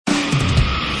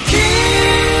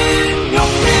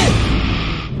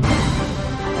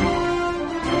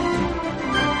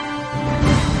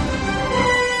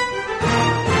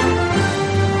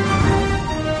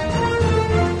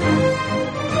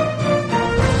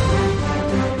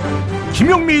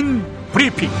김용민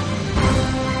브리핑.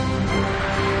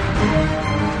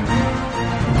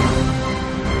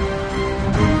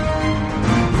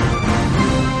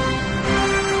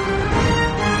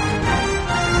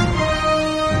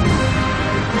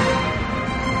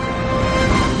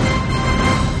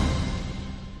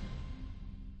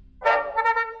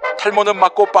 탈모는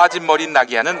맞고 빠진 머리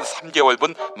나게 하는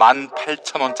 3개월분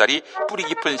 18,000원짜리 뿌리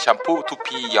깊은 샴푸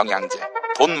두피 영양제.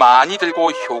 돈 많이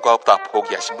들고 효과 없다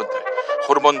포기하신 분들,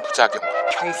 호르몬 부작용,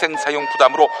 평생 사용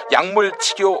부담으로 약물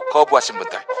치료 거부하신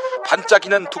분들,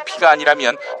 반짝이는 두피가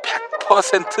아니라면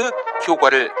 100%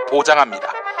 효과를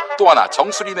보장합니다. 또 하나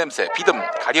정수리 냄새, 비듬,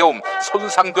 가려움,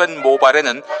 손상된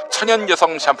모발에는 천연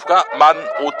여성 샴푸가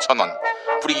 15,000원.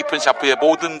 뿌리 깊은 샴푸의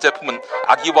모든 제품은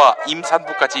아기와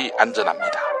임산부까지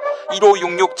안전합니다.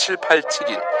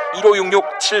 1566-7871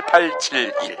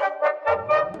 1566-7871.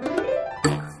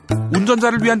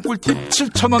 운전자를 위한 꿀팁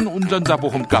 7,000원 운전자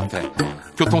보험 카페.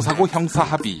 교통사고 형사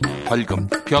합의, 벌금,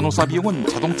 변호사 비용은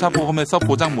자동차 보험에서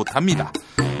보장 못합니다.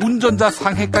 운전자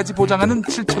상해까지 보장하는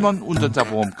 7,000원 운전자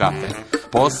보험 카페.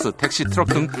 버스, 택시, 트럭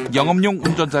등 영업용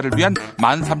운전자를 위한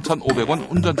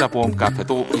 13,500원 운전자 보험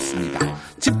카페도 있습니다.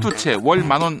 집 두 채 월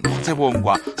 10,000원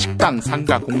화재보험과 식당,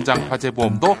 상가, 공장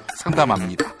화재보험도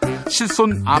상담합니다.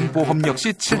 실손 암보험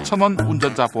역시 7,000원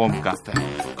운전자 보험 카페.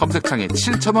 검색창에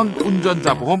 7,000원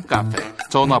운전자 보험 카페.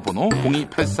 전화번호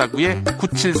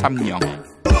 02849-9730.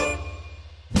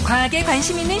 과학에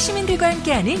관심 있는 시민들과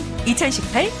함께하는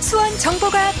 2018 수원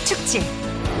정보과학 축제.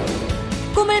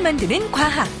 꿈을 만드는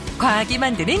과학, 과학이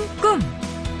만드는 꿈.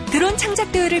 드론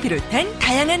창작대회를 비롯한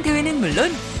다양한 대회는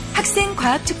물론 학생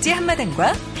과학축제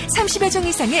한마당과 30여 종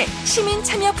이상의 시민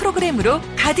참여 프로그램으로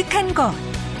가득한 곳.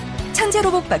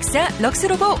 천재로봇 박사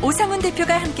럭스로봇 오상훈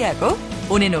대표가 함께하고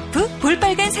온앤오프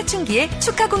볼빨간 사춘기의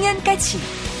축하 공연까지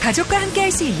가족과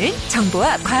함께할 수 있는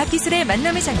정보와 과학기술의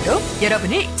만남의 장으로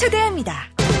여러분을 초대합니다.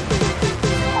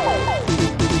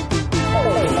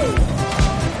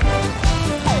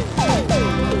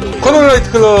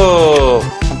 관훈라이트클럽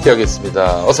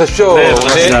함께하겠습니다. 어서 오십시오. 네,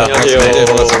 반갑습니다. 안녕하세요. 네,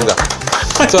 반갑습니다.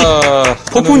 자,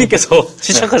 폭풍님께서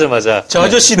시작하자마자 저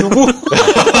아저씨 누구?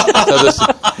 저 아저씨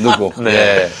누구?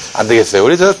 네. 안 되겠어요.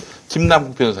 우리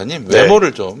김남국 변호사님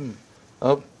외모를 좀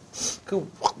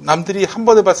남들이 한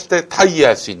번에 봤을 때 다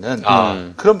이해할 수 있는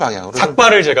그런 방향으로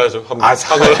삭발을 제가 좀 한번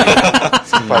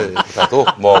삭발보다도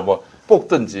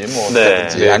뽑든지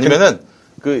어떻든지 아니면은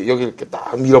여기 이렇게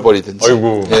딱 밀어버리든지.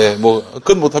 아이고. 예,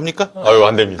 그건 못합니까? 아유,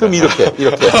 안 됩니다. 그럼 이렇게.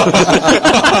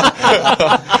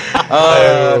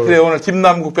 그래, 오늘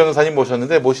김남국 변호사님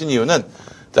모셨는데, 모신 이유는,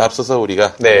 앞서서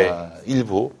우리가,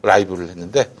 일부 라이브를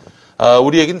했는데,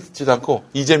 우리 얘기는 듣지도 않고,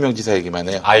 이재명 지사 얘기만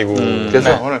해요. 아이고.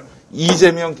 그래서 오늘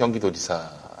이재명 경기도지사,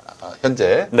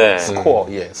 현재, 스코어,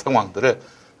 상황들을,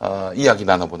 이야기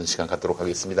나눠보는 시간 갖도록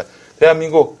하겠습니다.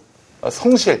 대한민국,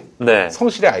 성실의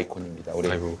아이콘입니다. 우리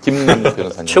김남국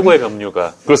변호사님. 최고의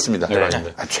법률가. 그렇습니다.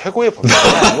 최고의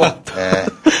법률가는 아니고,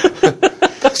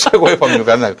 최고의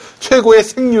법률가는 아니고, 최고의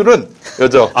생률은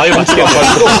여죠. 아유, 맞습니다.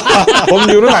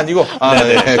 법률은 아니고,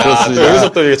 그렇습니다.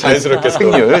 여기서 또 이게 자연스럽게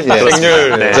생률.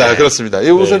 생률. 네. 자, 그렇습니다.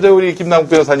 우선 우리 김남국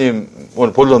변호사님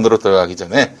오늘 본론으로 들어가기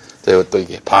전에, 저희가 또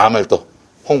이게 밤을 또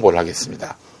홍보를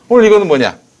하겠습니다. 오늘 이거는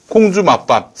뭐냐? 공주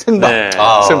맛밤, 생밤.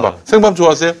 생밤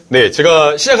좋아하세요? 네,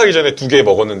 제가 시작하기 전에 2개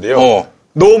먹었는데요.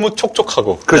 너무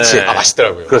촉촉하고. 그렇지.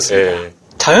 맛있더라고요. 그렇습니다. 네.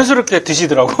 자연스럽게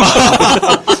드시더라고.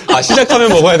 시작하면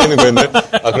먹어야 되는 거였나요?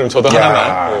 그럼 저도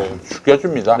하나만.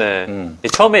 죽여줍니다. 네.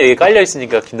 처음에 여기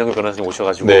깔려있으니까 김남국 변호사님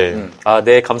오셔가지고.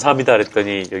 네, 감사합니다.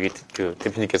 그랬더니 여기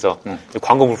대표님께서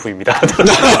광고 물품입니다.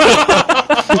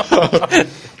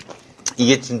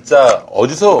 이게 진짜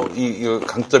어디서 이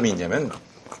강점이 있냐면,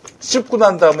 씹고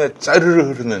난 다음에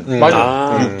짜르르 흐르는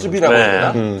육즙이라고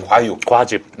해야 되나?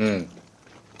 과즙.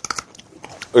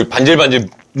 반질반질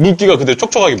물기가 그대로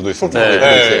촉촉하게 묻어있습니다.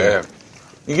 네.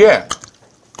 이게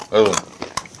여러분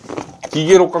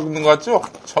기계로 깎는 것 같죠?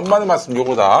 천만의 말씀.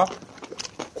 요거다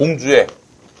공주의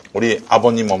우리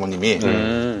아버님 어머님이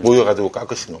모여가지고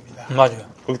깎으신 겁니다. 맞아요.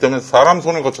 그렇기 때문에 사람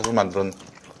손을 거쳐서 만든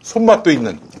손맛도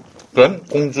있는 그런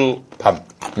공주밤,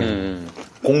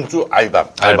 공주 알밤.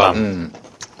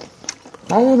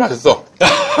 맛있어.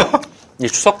 이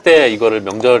추석 때 이거를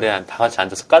명절에 다 같이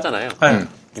앉아서 까잖아요.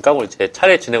 까고 이제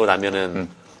차례 지내고 나면은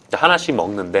하나씩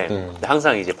먹는데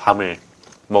항상 이제 밤을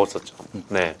먹었었죠.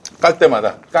 네. 깔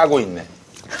때마다 까고 있네.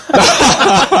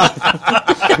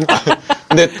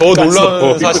 근데 더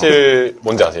놀라운 사실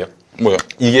뭔지 아세요? 뭐요?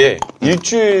 이게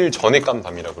일주일 전에 깐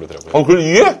밤이라고 그러더라고요. 그래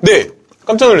이게? 네.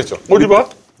 깜짝 놀랐죠. 어디 봐?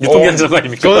 유통기한 지난 거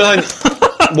아닙니까? 저는 한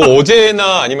뭐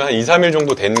어제나 아니면 한 2, 3일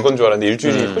정도 된 건 줄 알았는데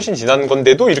일주일이 훨씬 지난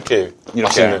건데도 이렇게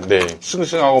맛있는, 네.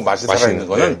 싱싱하고 맛이 살아있는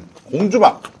거는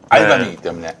공주밥 알밤이기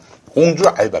때문에. 공주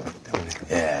알밤이기 때문에.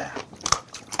 예.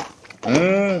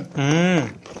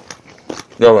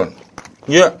 여러분,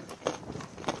 이게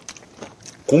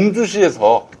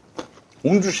공주시에서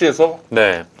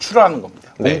네. 출하하는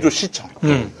겁니다. 네. 공주시청.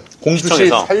 공주시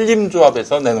시청에서.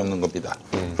 산림조합에서 내놓는 겁니다.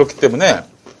 그렇기 때문에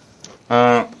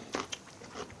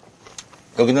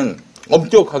여기는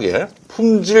엄격하게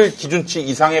품질 기준치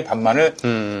이상의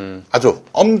밥만을 아주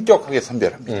엄격하게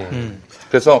선별합니다.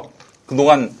 그래서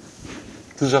그동안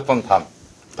드셨던 밤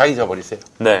다 잊어버리세요.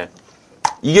 네.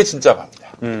 이게 진짜 밤이다.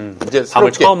 이제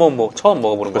밤을 새롭게 처음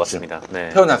먹어보는 것 그렇죠. 같습니다. 네.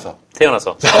 태어나서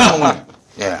처음 먹는,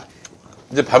 예.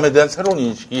 이제 밤에 대한 새로운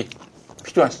인식이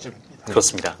필요한 시점입니다.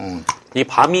 그렇습니다. 이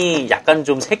밤이 약간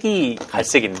좀 색이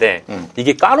갈색인데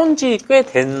이게 까놓은 지 꽤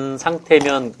된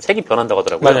상태면 색이 변한다고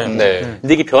하더라고요. 맞아요. 네.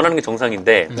 근데 이게 변하는 게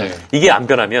정상인데 네. 이게 안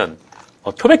변하면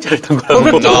표백제를 뜬 거라고.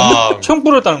 표백제 처음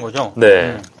뿌렸다는 거죠.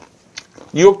 네.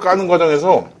 이거 까는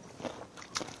과정에서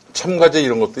첨가제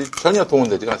이런 것들이 전혀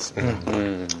동원되지가 않습니다.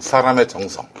 사람의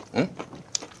정성, 응?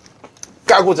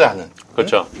 까고자 하는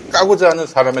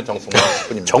사람의 정성만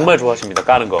뿐입니다. 정말 좋아하십니다.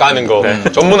 까는 거. 까는 거. 네.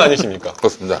 전문 아니십니까?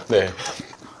 그렇습니다. 네.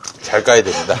 잘 까야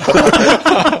됩니다.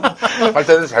 할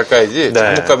때는 잘 까야지 네.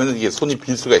 잘못 까면 이게 손이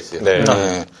빌 수가 있어요. 네.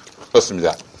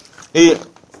 그렇습니다. 이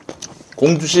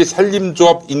공주시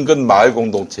산림조합 인근 마을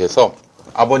공동체에서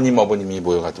아버님, 어머님이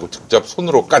모여가지고 직접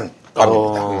손으로 깐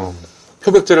밤입니다.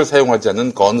 표백제를 사용하지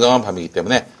않는 건강한 밤이기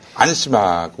때문에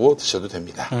안심하고 드셔도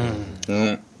됩니다.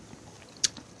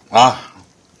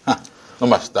 너무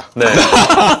맛있다. 네.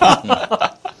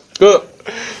 그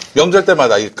명절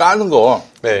때마다 이 까는 거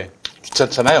네.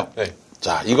 귀찮잖아요. 네.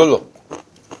 자, 이걸로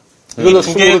두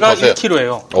 20을 개가 더세요.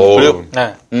 1kg예요. 그래요?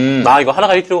 네. 이거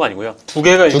하나가 1kg가 아니고요. 두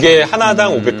개가 두 개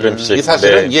하나당 500g씩. 이게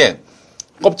사실은 네. 이게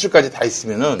껍질까지 다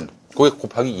있으면은 그게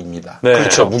곱하기 2입니다. 네.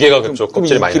 그렇죠. 무게가 그렇죠.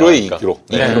 껍질이 많이 2kg에 나니까. 2kg.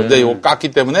 2kg인데 이거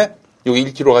깠기 때문에 이게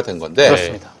 1kg가 된 건데.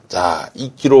 그렇습니다. 자,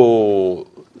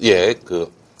 2kg에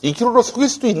 2kg로 속일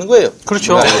수도 있는 거예요.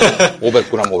 그렇죠.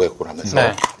 500g 해서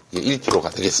네. 이게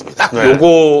 1kg가 되겠습니다.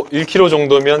 요거 1kg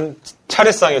정도면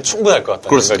차례상에 충분할 것 같다는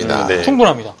그렇습니다. 생각이 드는데.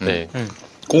 충분합니다. 네.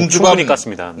 공주밤 충분히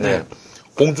깠습니다. 네.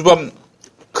 공주밤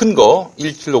큰 거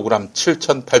 1kg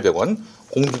 7,800원.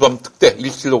 공주밤 특대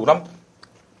 1kg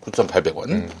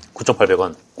 9,800원.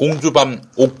 9,800원. 공주밤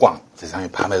옥광. 세상에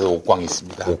밤에도 옥광이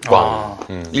있습니다. 옥광.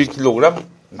 1kg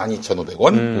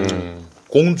 12,500원.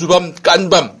 공주밤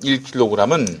깐밤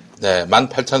 1kg은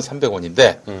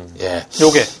 18,300원인데 예.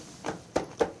 요게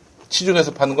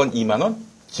시중에서 파는 건 2만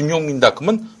원.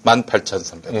 김용민닷컴은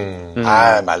 18,300원.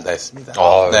 말다 했습니다.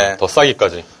 네. 더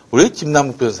싸기까지. 우리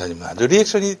김남국 변호사님은 아주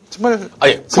리액션이 정말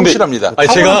아니, 성실합니다. 아니,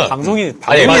 제가. 방송인이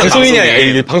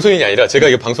방송인이 아니라 제가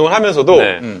이게 방송을 하면서도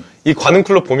네. 이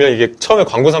관훈클럽 보면 이게 처음에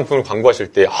광고 상품을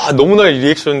광고하실 때 너무나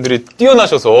리액션들이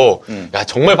뛰어나셔서 야,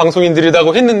 정말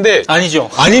방송인들이라고 했는데 아니죠.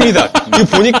 아닙니다. 이거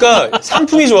보니까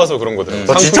상품이 좋아서 그런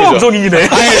거더라고요. 진짜 방송인이네.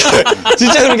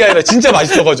 진짜 그런 게 아니라 진짜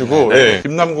맛있어가지고. 네.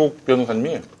 김남국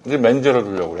변호사님이 이제 매니저를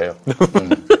두려고 그래요.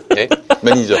 네?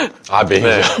 매니저. 매니저.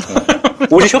 네.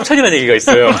 오직 협찬이라는 얘기가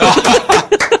있어요.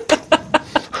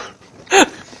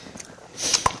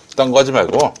 딴 거 하지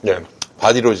말고 네.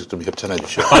 바디로직 좀 협찬해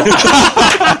주시오.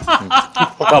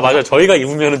 맞아요. 저희가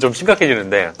입으면 좀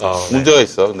심각해지는데. 문제가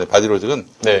있어. 근데 바디로직은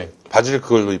네. 바지를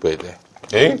그걸로 입어야 돼.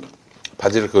 네?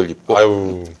 바지를 그걸 입고.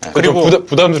 아유. 그리고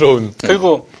부담스러운.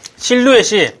 그리고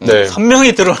실루엣이 네.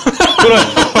 선명히 드러나요.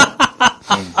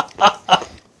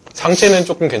 상체는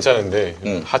조금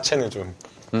괜찮은데 하체는 좀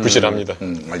부실합니다.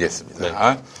 알겠습니다. 네.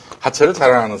 하체를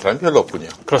자랑하는 사람이 별로 없군요.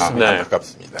 그렇습니다.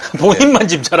 안타깝습니다. 본인만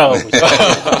지금 자랑하고 있어요.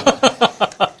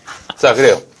 자,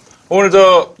 그래요. 오늘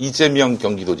이재명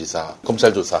경기도지사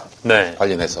검찰 조사 네.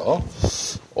 관련해서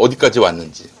어디까지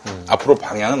왔는지, 앞으로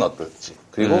방향은 어떨지,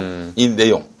 그리고 이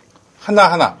내용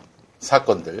하나하나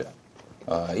사건들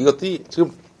이것들이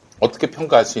지금 어떻게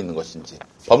평가할 수 있는 것인지,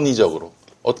 법리적으로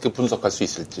어떻게 분석할 수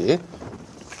있을지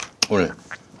오늘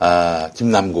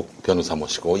김남국 변호사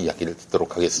모시고 이야기를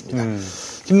듣도록 하겠습니다.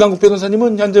 김남국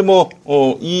변호사님은 현재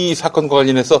이 사건과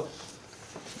관련해서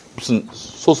무슨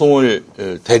소송을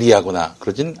대리하거나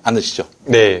그러진 않으시죠?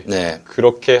 네. 네.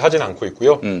 그렇게 하진 않고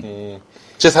있고요.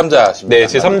 제3자십니까? 네,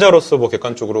 제3자로서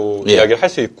객관적으로 이야기를 할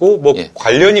수 있고,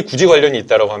 굳이 관련이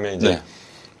있다라고 하면 이제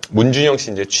문준영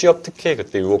씨 이제 취업 특혜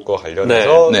그때 의혹과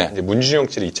관련해서 이제 문준영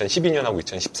씨를 2012년하고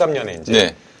 2013년에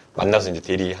이제 만나서 이제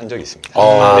대리한 적이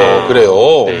있습니다.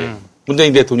 그래요. 네.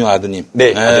 문재인 대통령 아드님.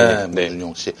 네, 아드님. 네.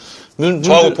 문준영 씨.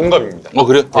 저하고 동갑입니다.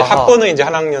 그래요? 학번은 이제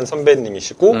한 학년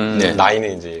선배님이시고,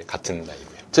 나이는 이제 같은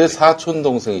나이고요. 제 사촌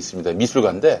동생이 있습니다.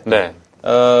 미술가인데, 네.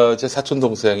 제 사촌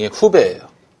동생의 후배예요.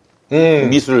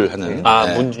 미술을 하는.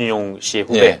 네. 문준용 씨의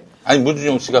후배. 네. 아니,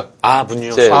 문준용 씨가.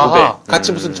 문준용 씨 후배.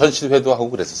 같이 무슨 전시회도 하고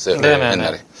그랬었어요. 네네네.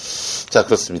 옛날에. 자,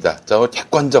 그렇습니다. 자,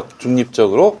 객관적,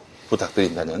 중립적으로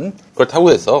부탁드린다는.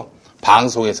 그렇다고 해서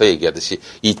방송에서 얘기하듯이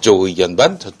이쪽 의견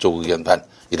반, 저쪽 의견 반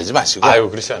이러지 마시고.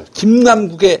 그렇지 않죠.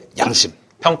 김남국의 양심.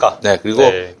 평가. 네, 그리고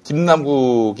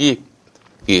김남국이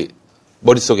이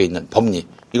머릿속에 있는 법리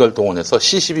이걸 동원해서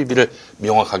C12B를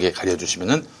명확하게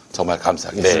가려주시면은 정말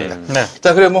감사하겠습니다. 네.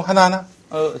 자, 그래 뭐 하나하나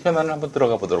현안을 한번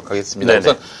들어가 보도록 하겠습니다. 네네.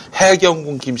 우선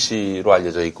해경군 김 씨로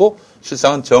알려져 있고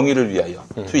실상은 정의를 위하여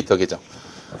트위터 계정.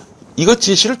 이거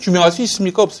진실을 규명할 수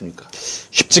있습니까? 없습니까?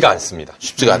 쉽지가 않습니다.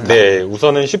 쉽지가 않다. 네,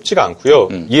 우선은 쉽지가 않고요.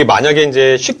 이게 만약에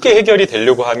이제 쉽게 해결이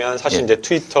되려고 하면 사실 이제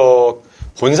트위터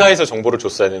본사에서 정보를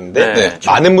줬어야 되는데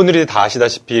많은 분들이 다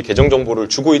아시다시피 계정 정보를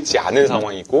주고 있지 않은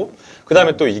상황이고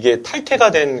그다음에 또 이게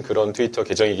탈퇴가 된 그런 트위터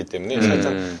계정이기 때문에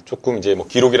살짝 조금 이제 뭐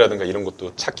기록이라든가 이런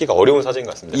것도 찾기가 어려운 사정인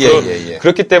것 같습니다.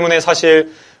 그렇기 때문에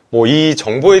사실 뭐 이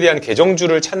정보에 대한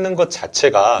계정주를 찾는 것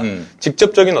자체가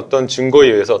직접적인 어떤 증거에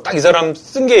의해서 딱 이 사람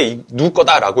쓴 게 누구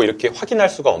거다라고 이렇게 확인할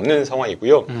수가 없는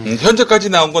상황이고요. 현재까지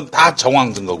나온 건 다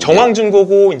정황 증거고. 정황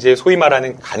증거고 이제 소위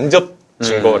말하는 간접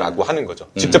증거라고 하는 거죠.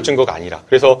 직접 증거가 아니라.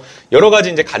 그래서 여러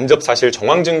가지 이제 간접 사실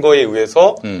정황 증거에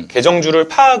의해서 계정주를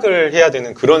파악을 해야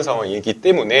되는 그런 상황이기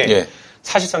때문에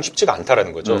사실상 쉽지가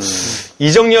않다라는 거죠.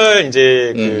 이정열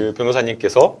이제 그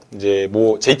변호사님께서 이제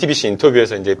뭐 JTBC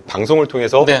인터뷰에서 이제 방송을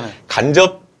통해서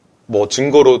간접 뭐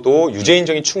증거로도 유죄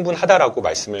인정이 충분하다라고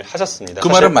말씀을 하셨습니다. 그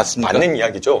말은 맞습니다. 맞는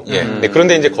이야기죠. 네,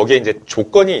 그런데 이제 거기에 이제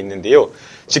조건이 있는데요.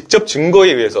 직접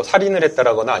증거에 의해서 살인을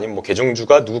했다라거나 아니면 뭐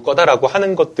계정주가 누구 거다라고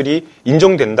하는 것들이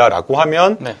인정된다라고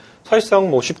하면 사실상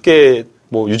뭐 쉽게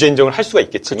뭐 유죄 인정을 할 수가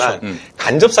있겠지만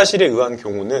간접 사실에 의한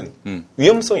경우는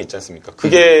위험성이 있지 않습니까?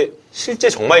 그게 실제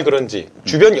정말 그런지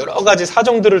주변 여러 가지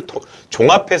사정들을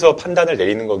종합해서 판단을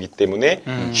내리는 거기 때문에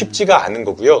쉽지가 않은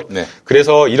거고요.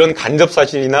 그래서 이런 간접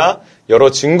사실이나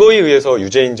여러 증거에 의해서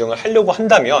유죄 인정을 하려고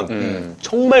한다면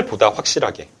정말 보다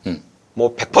확실하게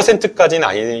뭐 100%까지는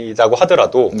아니다고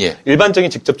하더라도 일반적인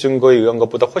직접 증거에 의한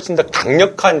것보다 훨씬 더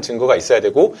강력한 증거가 있어야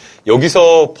되고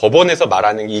여기서 법원에서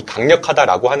말하는 이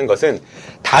강력하다라고 하는 것은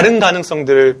다른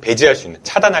가능성들을 배제할 수 있는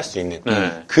차단할 수 있는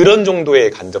그런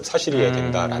정도의 간접 사실이어야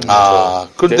된다라는 거죠.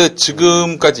 그런데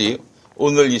지금까지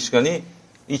오늘 이 시간이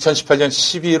 2018년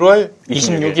 11월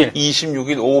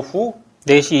 26일 오후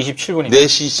 4시 27분입니다. 4시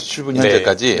 27분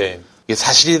현재까지 이게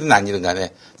사실이든 아니든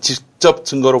간에 직접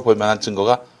증거로 볼 만한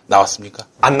증거가 나왔습니까?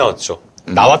 안 나왔죠.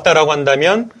 나왔다라고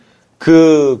한다면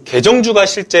그 계정주가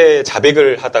실제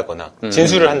자백을 하다거나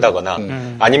진술을 한다거나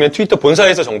아니면 트위터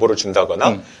본사에서 정보를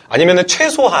준다거나 아니면은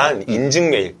최소한 인증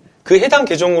메일 그 해당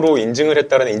계정으로 인증을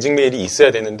했다라는 인증 메일이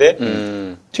있어야 되는데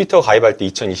트위터 가입할 때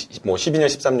 12년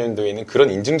 13년도에는 그런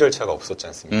인증 절차가 없었지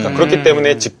않습니까? 그렇기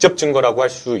때문에 직접 증거라고 할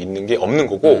수 있는 게 없는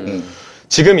거고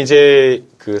지금 이제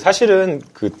그 사실은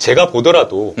그 제가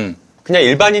보더라도 그냥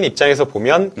일반인 입장에서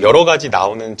보면 여러 가지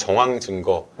나오는 정황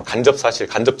증거, 간접 사실,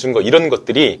 간접 증거 이런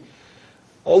것들이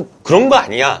그런 거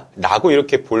아니야 라고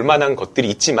이렇게 볼 만한 것들이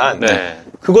있지만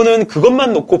그거는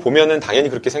그것만 놓고 보면은 당연히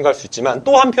그렇게 생각할 수 있지만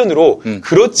또 한편으로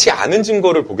그렇지 않은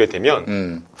증거를 보게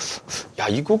되면 야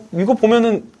이거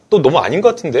보면은 또 너무 아닌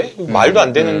것 같은데 말도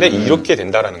안 되는데 이렇게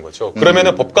된다라는 거죠.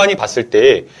 그러면은 법관이 봤을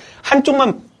때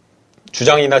한쪽만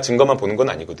주장이나 증거만 보는 건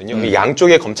아니거든요.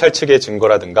 양쪽의 검찰 측의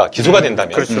증거라든가 기소가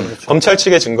된다면 검찰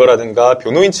측의 증거라든가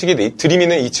변호인 측이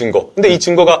들이미는 이 증거. 근데 이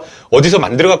증거가 어디서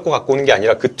만들어 갖고 오는 게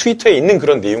아니라 그 트위터에 있는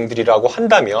그런 내용들이라고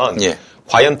한다면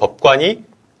과연 법관이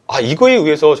이거에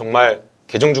의해서 정말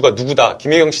계정주가 누구다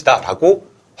김혜경 씨다라고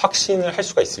확신을 할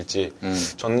수가 있을지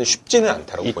저는 쉽지는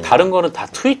않다라고 봅니다. 다른 거는 다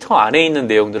트위터 안에 있는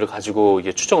내용들을 가지고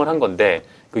이제 추정을 한 건데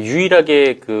그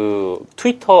유일하게 그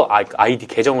트위터 아이디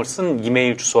계정을 쓴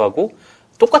이메일 주소하고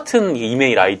똑같은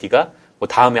이메일 아이디가 뭐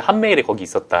다음에 한 메일에 거기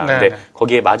있었다. 근데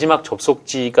거기에 마지막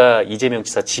접속지가 이재명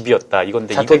지사 집이었다.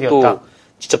 이건데 이것도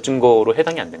직접 증거로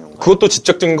해당이 안 되는 건가요? 그것도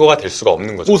직접 증거가 될 수가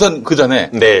없는 거죠. 우선 그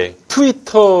전에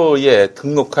트위터에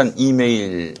등록한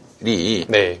이메일이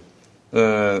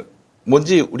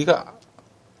뭔지 우리가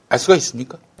알 수가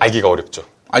있습니까? 알기가 어렵죠.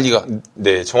 알기가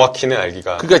정확히는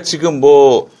알기가. 그러니까 지금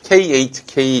뭐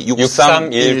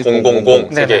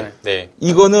K8K631000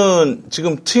 이거는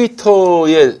지금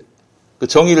트위터에 그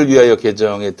정의를 위하여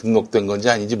계정에 등록된 건지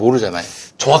아닌지 모르잖아요.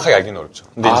 정확하게 알기는 어렵죠.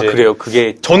 근데 이제 그래요.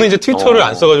 그게 저는 이제 트위터를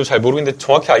안 써가지고 잘 모르겠는데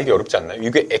정확히 알기 어렵지 않나요?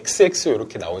 이게 XX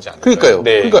이렇게 나오지 않나요? 그러니까요.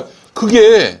 그러니까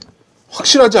그게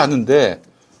확실하지 않은데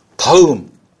다음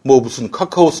뭐 무슨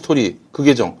카카오 스토리 그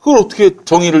계정 그걸 어떻게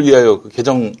정의를 위하여 그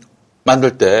계정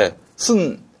만들 때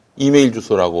쓴 이메일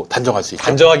주소라고 단정할 수 있죠?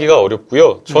 단정하기가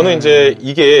어렵고요. 저는 이제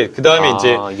이게 그 다음에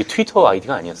이제 이게 트위터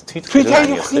아이디가 아니었어. 트위터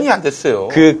아이디 확인이 안 됐어요.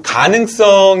 그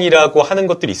가능성이라고 하는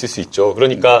것들이 있을 수 있죠.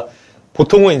 그러니까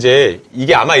보통은 이제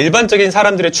이게 아마 일반적인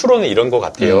사람들의 추론은 이런 것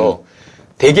같아요.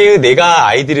 대개 내가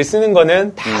아이디를 쓰는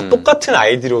거는 다 똑같은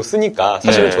아이디로 쓰니까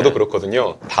사실은 저도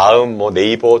그렇거든요. 다음 뭐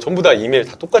네이버 전부 다 이메일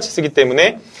다 똑같이 쓰기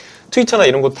때문에 트위터나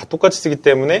이런 것도 다 똑같이 쓰기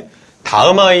때문에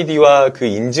다음 아이디와 그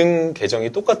인증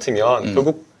계정이 똑같으면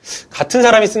결국 같은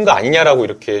사람이 쓴 거 아니냐라고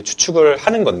이렇게 추측을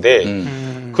하는 건데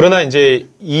그러나 이제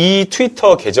이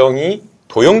트위터 계정이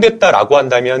도용됐다라고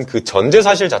한다면 그 전제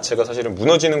사실 자체가 사실은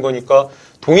무너지는 거니까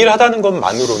동일하다는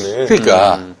것만으로는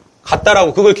그러니까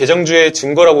같다라고 그걸 계정주의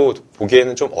증거라고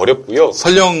보기에는 좀 어렵고요.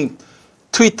 설령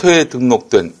트위터에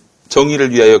등록된 정의를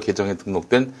위하여 계정에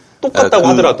등록된 똑같다고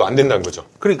하더라도 안 된다는 거죠.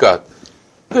 그러니까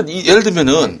예를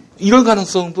들면은 이런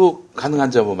가능성도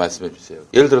가능한지 한번 말씀해 주세요.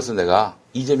 예를 들어서 내가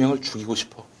이재명을 죽이고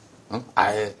싶어.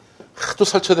 아예 하도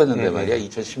설쳐댔는데 말이야.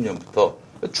 2010년부터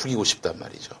죽이고 싶단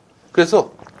말이죠.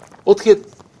 그래서 어떻게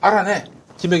알아내?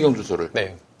 김혜경 주소를.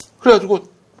 네. 그래가지고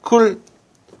그걸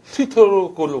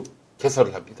트위터로 그걸로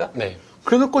개설을 합니다. 네.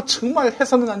 그래놓고 정말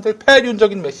해서는 안 될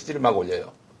폐륜적인 메시지를 막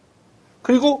올려요.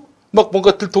 그리고 막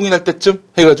뭔가 들통이 때쯤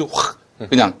해가지고 확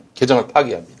그냥 계정을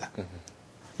파기합니다.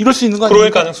 이럴 수 있는 거 아니에요?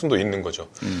 그럴 가능성도 있는 거죠.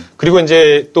 그리고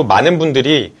이제 또 많은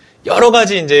분들이 여러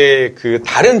가지 이제 그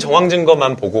다른 정황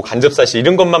증거만 보고 간접사실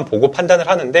이런 것만 보고 판단을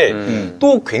하는데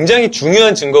또 굉장히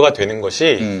중요한 증거가 되는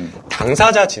것이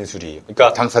당사자 진술이에요.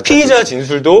 그러니까 피의자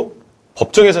진술도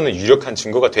법정에서는 유력한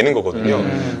증거가 되는 거거든요.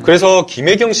 그래서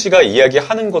김혜경 씨가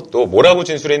이야기하는 것도 뭐라고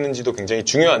진술했는지도 굉장히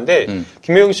중요한데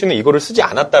김혜경 씨는 이거를 쓰지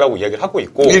않았다라고 이야기를 하고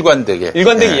있고 일관되게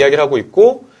이야기를 하고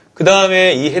있고 그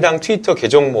다음에 이 해당 트위터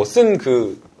계정 뭐 쓴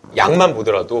그 양만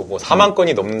보더라도 뭐 4만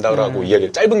건이 넘는다라고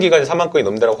이야기를 짧은 기간에 4만 건이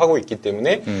넘는다라고 하고 있기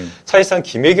때문에 사실상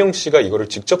김혜경 씨가 이거를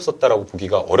직접 썼다라고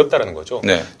보기가 어렵다라는 거죠.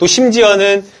 네. 또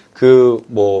심지어는 그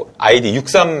뭐 아이디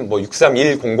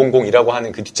 631000이라고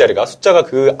하는 그 뒷자리가 숫자가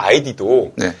그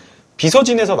아이디도 네.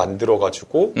 비서진에서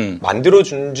만들어가지고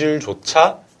만들어준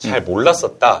줄조차 잘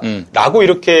몰랐었다라고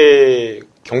이렇게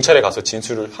경찰에 가서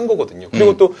진술을 한 거거든요.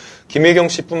 그리고 또 김혜경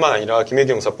씨뿐만 아니라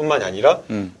김혜경 여사뿐만이 아니라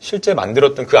실제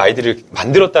만들었던 그 아이디를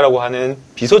만들었다라고 하는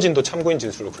비서진도 참고인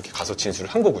진술로 그렇게 가서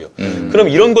진술을 한 거고요. 그럼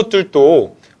이런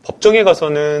것들도 법정에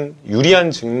가서는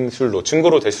유리한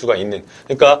증거로 될 수가 있는.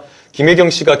 그러니까 김혜경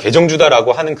씨가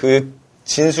계정주다라고 하는 그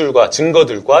진술과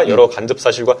증거들과 여러 간접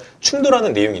사실과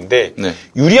충돌하는 내용인데 네.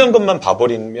 유리한 것만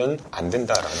봐버리면 안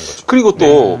된다라는 거죠. 그리고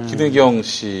또 김혜경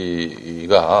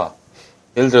씨가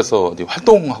예를 들어서 어디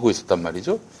활동하고 있었단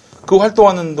말이죠. 그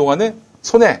활동하는 동안에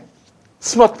손에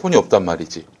스마트폰이 없단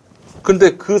말이지.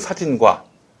 그런데 그 사진과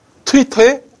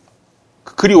트위터에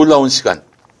그 글이 올라온 시간,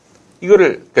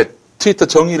 이거를 그러니까 트위터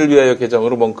정의를 위하여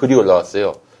계정으로 뭔 글이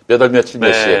올라왔어요. 몇 월 며칠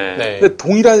몇 시에. 네. 근데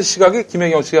동일한 시각에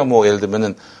김혜경 씨가 뭐 예를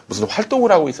들면은 무슨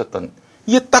활동을 하고 있었던,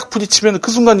 이게 딱 부딪히면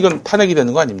그 순간 이건 탄핵이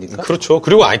되는 거 아닙니까? 그렇죠.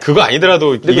 그리고 그거 아니더라도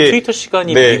근데 이게 그 트위터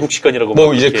시간이 네. 미국 시간이라고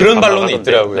뭐 이제 그런 반론이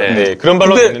있더라고요. 네. 그런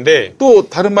반론이 있는데 또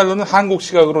다른 말로는 한국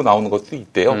시각으로 나오는 것도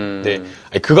있대요. 네.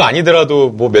 아니, 그거 아니더라도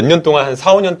뭐 몇 년 동안 한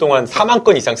 4, 5년 동안 4만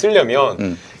건 이상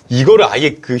쓰려면 이거를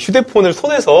아예 그 휴대폰을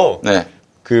손에서 네.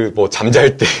 그 뭐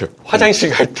잠잘 때,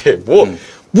 화장실 갈 때 뭐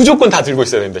무조건 다 들고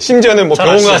있어야 됩니다. 심지어는 뭐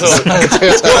병원 가서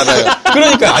제가 잘 알아요.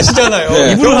 그러니까 아시잖아요.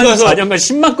 네. 이불 병원 가서 가서 4년간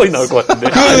 10만 건이 나올 것 같은데.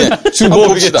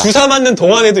 뭐 이게 주사 맞는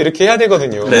동안에도 이렇게 해야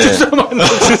되거든요. 네. 주사 맞는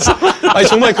아니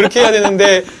정말 그렇게 해야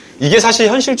되는데 이게 사실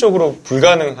현실적으로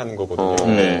불가능한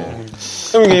거거든요. 네.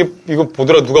 그럼 이거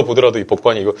보더라도 누가 보더라도 이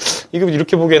법관이 이거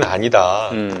이렇게 보기에는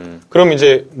아니다. 그럼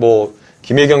이제 뭐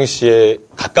김혜경 씨의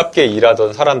가깝게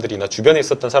일하던 사람들이나 주변에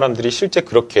있었던 사람들이 실제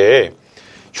그렇게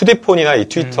휴대폰이나 이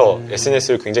트위터,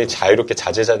 SNS를 굉장히 자유롭게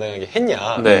자제자당하게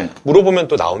했냐 네. 물어보면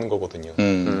또 나오는 거거든요.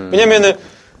 왜냐면은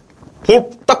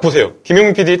딱 보세요.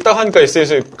 김용민 PD 딱 하니까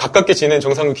SNS에 가깝게 지낸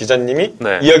정상근 기자님이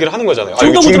네. 이야기를 하는 거잖아요. 아,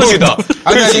 이거 중독이다.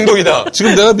 그래 중독이다.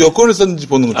 지금 내가 몇 건을 썼는지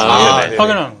보는 거 중요해. 네.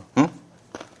 확인하는 거.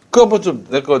 그거 한번 좀,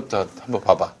 내 거 한번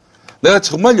봐봐. 내가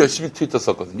정말 열심히 트위터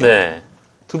썼거든요. 네.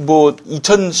 그 뭐,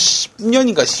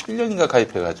 2010년인가 11년인가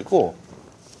가입해가지고,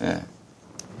 예.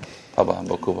 봐봐,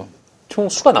 한번 그거. 총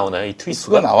수가 나오나요? 이 트윗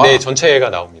수가 수가? 나와. 네, 전체가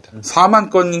나옵니다. 4만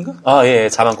건인가? 아, 예,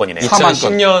 4만 건이네요.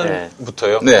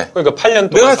 2010년부터요. 네. 그러니까 8년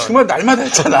동안. 내가 정말 날마다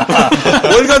했잖아.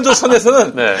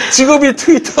 월간조선에서는 네. 직업이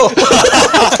트위터.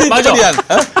 맞아. 트위터리안.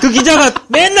 그 기자가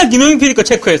맨날 김용민 PD 거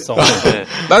체크했어. 네.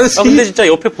 나는 근데 진짜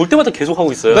옆에 볼 때마다 계속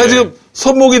하고 있어요. 나 지금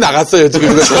손목이 나갔어요, 지금.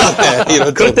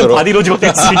 이런 그럴 땐 정도로. 바디로즈가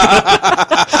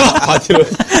있으니까.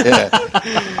 바디로즈. 예.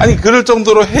 아니, 그럴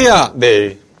정도로 해야.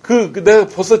 네. 내가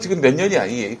벌써 지금 몇 년이야.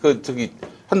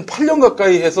 한 8년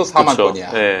가까이 해서 4만 그쵸.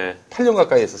 건이야. 네. 8년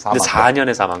가까이 해서 4만 근데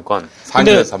 4년에 4만 건.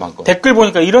 4년에 4만 건. 댓글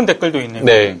보니까 이런 댓글도 있네요.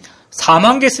 네.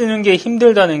 4만 개 쓰는 게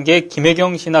힘들다는 게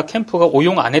김혜경 씨나 캠프가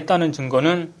오용 안 했다는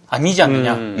증거는 아니지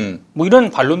않느냐. 뭐 이런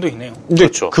반론도 있네요.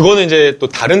 그렇죠. 그거는 이제 또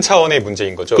다른 차원의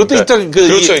문제인 거죠. 그것도 그러니까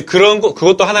그렇죠.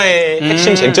 그것도 하나의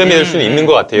핵심 쟁점이 될 수는 있는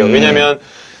것 같아요. 왜냐하면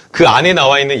그 안에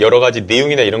나와 있는 여러 가지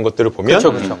내용이나 이런 것들을 보면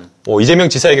그렇죠. 이재명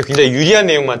지사에게 굉장히 유리한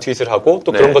내용만 트윗을 하고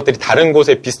또 그런 것들이 다른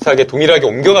곳에 비슷하게 동일하게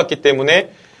옮겨갔기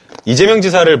때문에 이재명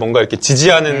지사를 뭔가 이렇게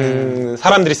지지하는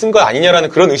사람들이 쓴 거 아니냐라는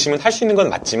그런 의심은 할 수 있는 건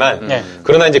맞지만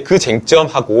그러나 이제 그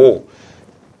쟁점하고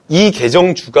이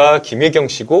계정주가 김혜경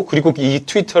씨고 그리고 이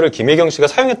트위터를 김혜경 씨가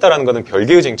사용했다라는 것은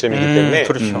별개의 쟁점이기 때문에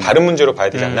그렇죠. 다른 문제로 봐야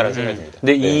되지 않나라는 생각이 듭니다.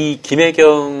 근데 이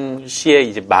김혜경 씨의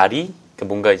이제 말이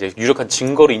뭔가 이제 유력한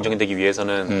증거로 인정되기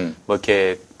위해서는 뭐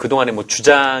이렇게 그동안에 뭐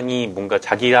주장이 뭔가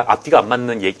자기 앞뒤가 안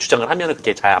맞는 주장을 하면은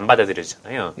그게 잘 안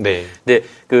받아들여지잖아요. 네. 근데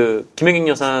그 김혜경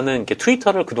여사는 이렇게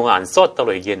트위터를 그동안 안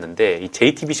써왔다고 얘기했는데 이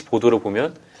JTBC 보도를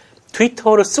보면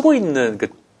트위터를 쓰고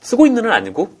있는은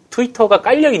아니고 트위터가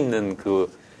깔려 있는 그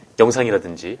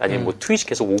영상이라든지 아니면 뭐 트윗이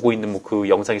계속 오고 있는 뭐 그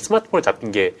영상이 스마트폰에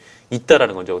잡힌 게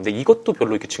있다라는 거죠. 근데 이것도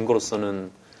별로 이렇게 증거로서는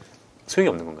소용이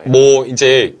없는 건가요? 뭐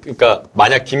이제 그러니까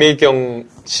만약 김혜경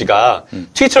씨가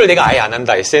트위터를 내가 아예 안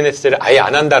한다, SNS를 아예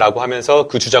안 한다라고 하면서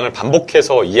그 주장을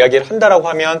반복해서 이야기를 한다라고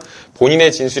하면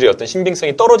본인의 진술의 어떤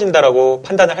신빙성이 떨어진다라고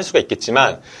판단을 할 수가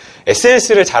있겠지만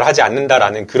SNS를 잘 하지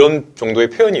않는다라는 그런 정도의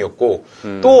표현이었고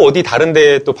또 어디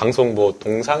다른데 또 방송 뭐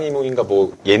동상이몽인가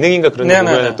뭐 예능인가 그런 데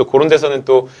보면 또 그런 데서는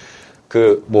또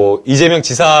그 뭐 이재명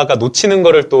지사가 놓치는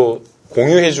거를 또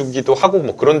공유해주기도 하고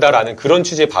뭐 그런다라는 그런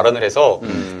취지의 발언을 해서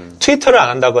트위터를 안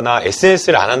한다거나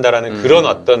SNS를 안 한다라는 그런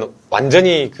어떤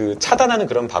완전히 그 차단하는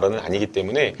그런 발언은 아니기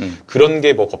때문에 그런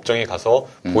게 뭐 법정에 가서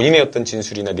본인의 어떤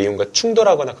진술이나 내용과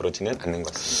충돌하거나 그러지는 않는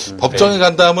것 같습니다. 법정에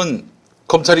간다면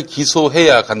검찰이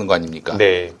기소해야 가는 거 아닙니까?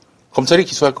 네. 검찰이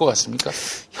기소할 것 같습니까?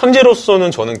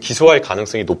 현재로서는 저는 기소할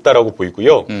가능성이 높다라고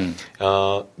보이고요.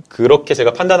 그렇게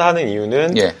제가 판단하는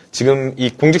이유는 지금 이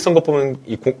공직선거법은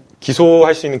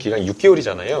기소할 수 있는 기간이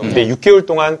 6개월이잖아요. 근데 6개월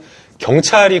동안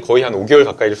경찰이 거의 한 5개월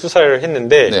가까이를 수사를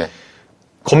했는데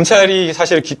검찰이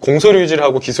사실 공소를 유지를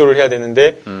하고 기소를 해야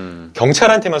되는데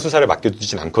경찰한테만 수사를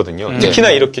맡겨두진 않거든요.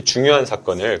 특히나 이렇게 중요한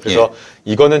사건을. 그래서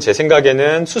이거는 제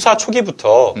생각에는 수사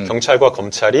초기부터 경찰과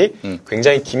검찰이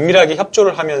굉장히 긴밀하게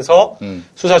협조를 하면서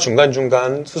수사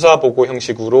중간중간 수사 보고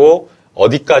형식으로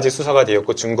어디까지 수사가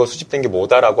되었고 증거 수집된 게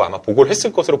뭐다라고 아마 보고를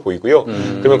했을 것으로 보이고요.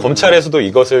 그러면 검찰에서도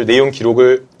이것을 내용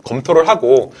기록을 검토를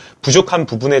하고 부족한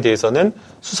부분에 대해서는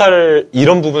수사를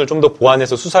이런 부분을 좀 더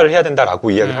보완해서 수사를 해야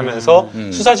된다라고 이야기를 하면서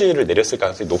수사 지휘를 내렸을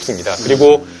가능성이 높습니다.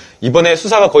 그리고 이번에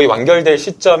수사가 거의 완결될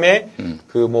시점에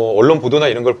그 뭐 언론 보도나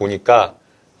이런 걸 보니까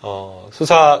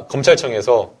수사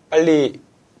검찰청에서 빨리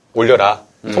올려라.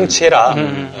 통치해라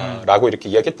라고 이렇게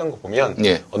이야기했던 거 보면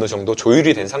어느 정도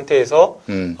조율이 된 상태에서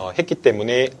했기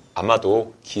때문에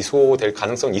아마도 기소될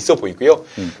가능성이 있어 보이고요.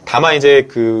 다만 이제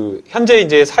그 현재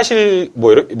이제 사실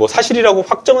뭐 사실이라고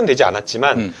확정은 되지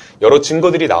않았지만 여러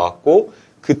증거들이 나왔고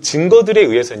그 증거들에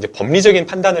의해서 이제 법리적인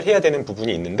판단을 해야 되는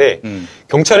부분이 있는데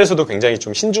경찰에서도 굉장히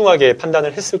좀 신중하게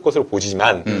판단을 했을 것으로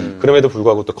보이지만 그럼에도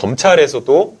불구하고 또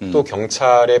검찰에서도 또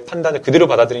경찰의 판단을 그대로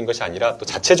받아들인 것이 아니라 또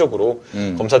자체적으로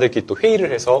검사들끼리 또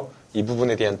회의를 해서 이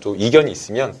부분에 대한 또 이견이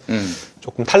있으면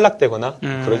조금 탈락되거나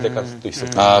그럴 때까지도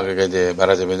있었다. 그러니까 이제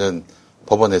말하자면은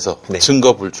법원에서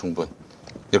증거 불충분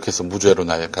이렇게 해서 무죄로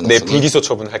날 가능성이. 네, 불기소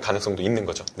처분할 가능성도 있는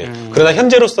거죠. 네. 그러나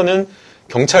현재로서는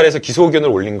경찰에서 기소 의견을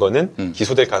올린 거는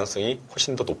기소될 가능성이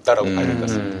훨씬 더 높다라고 봐야 될 것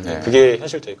같습니다. 그게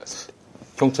현실적일 것 같습니다.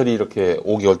 경찰이 이렇게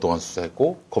 5개월 동안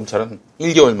수사했고 검찰은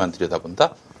 1개월만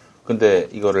들여다본다? 근데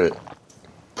이거를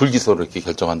불기소로 이렇게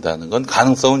결정한다는 건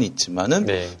가능성은 있지만은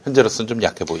현재로서는 좀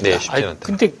약해 보인다. 네, 쉽지 않다.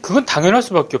 근데 그건 당연할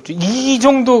수밖에 없죠. 이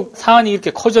정도 사안이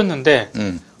이렇게 커졌는데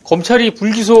검찰이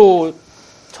불기소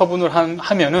처분을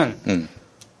하면은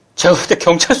제가 볼 때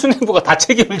경찰 수뇌부가 다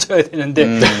책임을 져야 되는데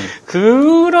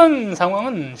그런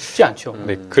상황은 쉽지 않죠.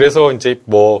 네, 그래서 이제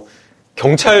뭐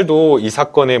경찰도 이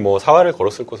사건에 뭐 사활을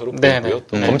걸었을 것으로 보이고요.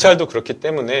 또 검찰도 그렇기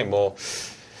때문에 뭐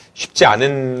쉽지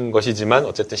않은 것이지만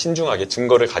어쨌든 신중하게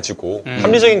증거를 가지고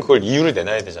합리적인 그걸 이유를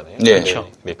내놔야 되잖아요. 네. 그렇죠.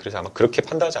 네, 그래서 아마 그렇게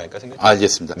판단하지 않을까 생각합니다.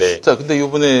 알겠습니다. 네. 자, 근데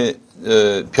이번에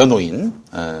변호인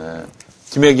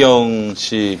김혜경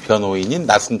씨 변호인인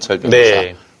나승철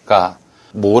변호사가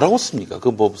뭐라고 씁니까? 그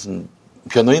뭐 무슨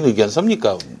변호인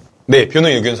의견서입니까? 네,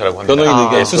 변호인 의견서라고 합니다. 변호인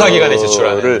의견서 수사기관에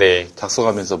제출하는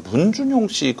작성하면서 문준용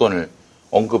씨 건을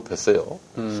언급했어요.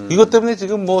 이것 때문에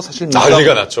지금 뭐 사실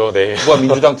난리가 났죠. 네.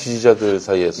 민주당 지지자들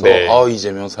사이에서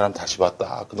이재명 사람 다시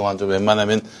봤다. 그동안 좀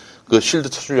웬만하면 그 쉴드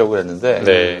쳐주려고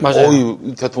했는데 맞아요.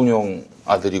 대통령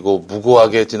아들이고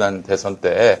무고하게 지난 대선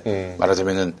때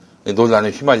말하자면은 논란에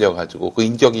휘말려가지고 그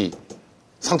인격이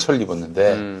상처를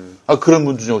입었는데 그런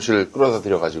문준용 씨를 끌어다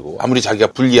들여가지고 아무리 자기가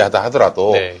불리하다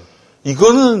하더라도 네.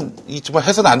 이거는 정말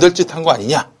해서는 안 될 짓 한 거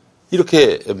아니냐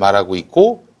이렇게 말하고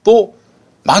있고 또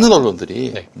많은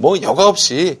언론들이 네. 뭐 여과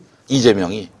없이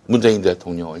이재명이 문재인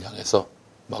대통령을 향해서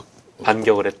막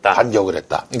반격을 했다.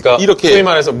 그러니까 이렇게 소위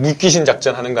말해서 물귀신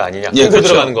작전하는 거 아니냐. 예, 그렇죠.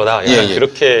 들어가는 거다.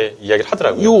 그렇게 이야기를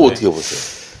하더라고요. 이거 어떻게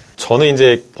보세요? 저는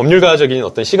이제 법률가적인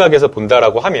어떤 시각에서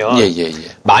본다라고 하면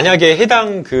만약에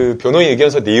해당 그 변호인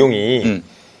의견서 내용이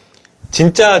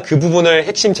진짜 그 부분을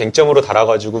핵심 쟁점으로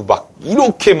달아가지고 막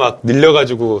이렇게 막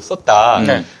늘려가지고 썼다.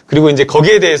 그리고 이제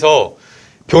거기에 대해서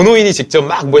변호인이 직접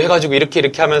막 뭐 해가지고 이렇게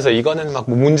하면서 이거는 막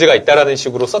뭐 문제가 있다라는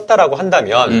식으로 썼다라고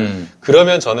한다면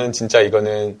그러면 저는 진짜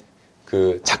이거는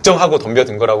그 작정하고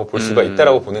덤벼든 거라고 볼 수가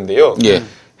있다라고 보는데요.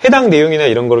 해당 내용이나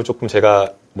이런 거를 조금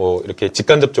제가 뭐 이렇게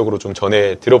직간접적으로 좀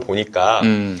전에 들어보니까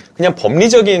그냥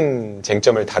법리적인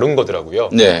쟁점을 다룬 거더라고요.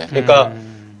 네. 그러니까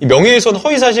이 명예훼손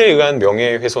허위사실에 의한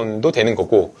명예훼손도 되는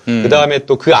거고 그 다음에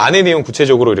또 그 안에 내용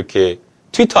구체적으로 이렇게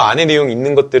트위터 안에 내용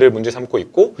있는 것들을 문제 삼고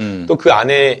있고 또 그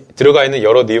안에 들어가 있는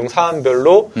여러 내용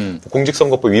사안별로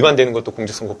공직선거법 위반되는 것도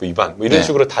공직선거법 위반 뭐 이런 네.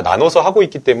 식으로 다 나눠서 하고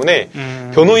있기 때문에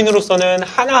변호인으로서는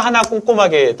하나하나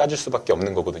꼼꼼하게 따질 수밖에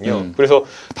없는 거거든요. 그래서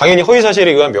당연히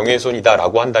허위사실에 의한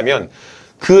명예훼손이다라고 한다면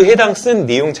그 해당 쓴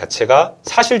내용 자체가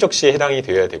사실적시에 해당이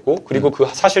되어야 되고 그리고 그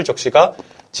사실적시가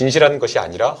진실한 것이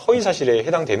아니라 허위사실에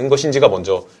해당되는 것인지가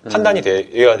먼저 판단이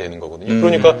되어야 되는 거거든요.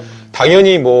 그러니까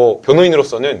당연히 뭐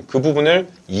변호인으로서는 그 부분을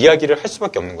이야기를 할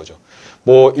수밖에 없는 거죠.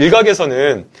 뭐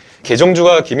일각에서는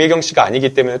개정주가 김혜경 씨가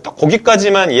아니기 때문에 딱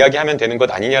거기까지만 이야기하면 되는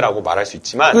것 아니냐라고 말할 수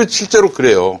있지만 실제로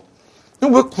그래요.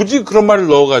 왜 굳이 그런 말을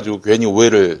넣어가지고 괜히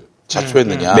오해를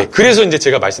자초했느냐. 네, 그래서 이제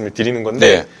제가 말씀을 드리는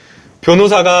건데 네.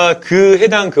 변호사가 그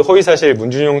해당 그 허위사실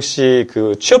문준용 씨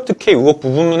그 취업 특혜 의혹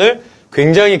부분을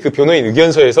굉장히 그 변호인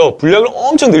의견서에서 분량을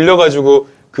엄청 늘려가지고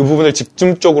그 부분을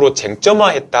집중적으로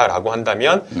쟁점화했다라고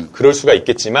한다면 그럴 수가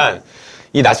있겠지만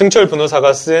이 나승철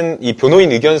변호사가 쓴 이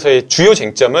변호인 의견서의 주요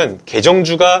쟁점은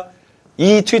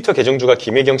이 트위터 계정주가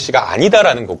김혜경 씨가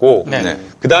아니다라는 거고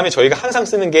그 다음에 저희가 항상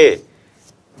쓰는 게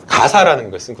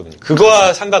가사라는 걸 쓰거든요.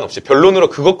 그거와 상관없이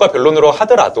그것과 변론으로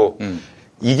하더라도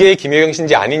이게 김혜경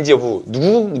씨인지 아닌지 여부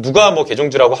누가 뭐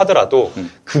계정주라고 하더라도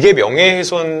그게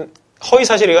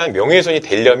허위사실에 의한 명예훼손이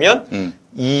되려면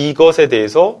이것에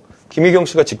대해서 김혜경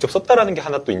씨가 직접 썼다라는 게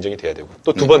하나 또 인정이 돼야 되고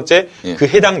또 두 번째 그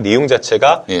해당 내용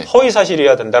자체가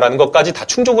허위사실이어야 된다라는 것까지 다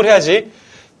충족을 해야지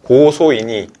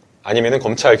고소인이 아니면은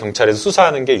검찰, 경찰에서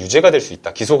수사하는 게 유죄가 될 수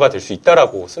있다, 기소가 될 수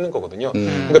있다라고 쓰는 거거든요.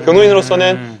 그러니까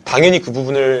변호인으로서는 당연히 그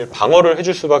부분을 방어를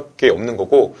해줄 수밖에 없는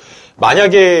거고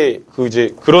만약에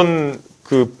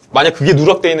만약 그게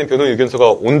누락되어 있는 변호인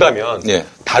의견서가 온다면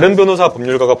다른 변호사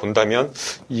법률가가 본다면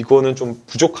이거는 좀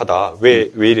부족하다. 왜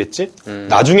이랬지?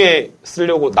 나중에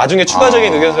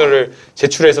추가적인 의견서를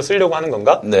제출해서 쓰려고 하는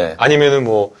건가? 네. 아니면은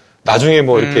뭐 나중에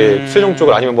뭐 이렇게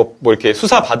최종적으로 아니면 뭐 이렇게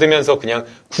수사 받으면서 그냥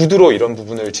구두로 이런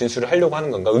부분을 진술을 하려고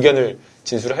하는 건가? 의견을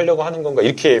진술을 하려고 하는 건가?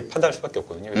 이렇게 판단할 수밖에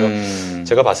없거든요. 그래서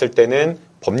제가 봤을 때는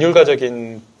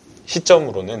법률가적인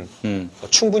시점으로는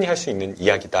충분히 할 수 있는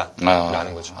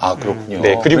이야기다라는 거죠. 그렇군요.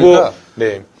 네, 그리고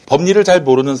그러니까 법리를 잘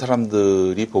모르는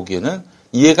사람들이 보기에는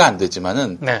이해가 안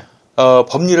되지만은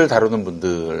법리를 다루는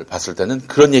분들 봤을 때는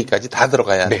그런 얘기까지 다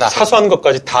들어가야 한다. 사소한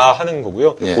것까지 다 하는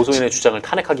거고요. 고소인의 주장을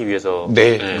탄핵하기 위해서.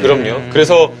 그럼요.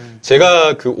 그래서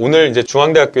제가 오늘 이제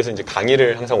중앙대학교에서 이제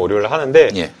강의를 항상 월요일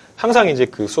하는데 항상 이제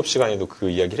그 수업 시간에도 그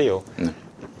이야기를 해요.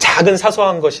 작은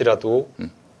사소한 것이라도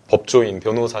법조인,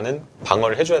 변호사는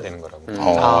방어를 해줘야 되는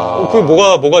거라고. 그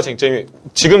뭐가 쟁점이,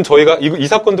 지금 저희가, 이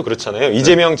사건도 그렇잖아요.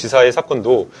 이재명 지사의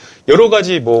사건도 여러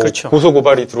가지 그렇죠.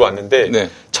 고소고발이 들어왔는데,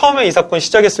 처음에 이 사건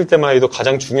시작했을 때만 해도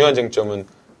가장 중요한 쟁점은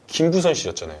김부선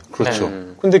씨였잖아요. 그렇죠.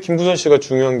 근데 김부선 씨가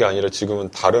중요한 게 아니라 지금은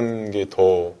다른 게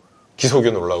더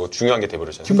기소견 올라오고 중요한 게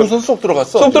돼버렸잖아요. 김부선 쏙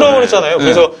들어갔어? 쏙 들어버렸잖아요.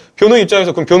 그래서 변호인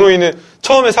입장에서 그럼 변호인은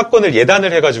처음에 사건을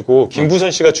예단을 해가지고 김부선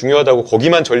씨가 중요하다고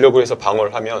거기만 전력을 해서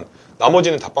방어를 하면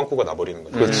나머지는 다 빵꾸가 나버리는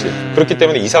거죠. 그렇기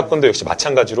때문에 이 사건도 역시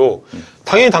마찬가지로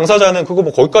당연히 당사자는 그거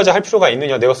뭐 거기까지 할 필요가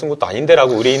있느냐 내가 쓴 것도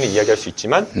아닌데라고 의뢰인은 이야기할 수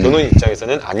있지만 변호인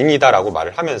입장에서는 아닙니다라고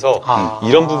말을 하면서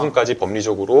이런 부분까지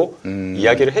법리적으로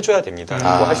이야기를 해줘야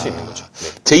됩니다라고 할 수 있는 거죠.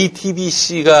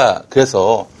 JTBC가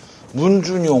그래서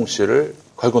문준용 씨를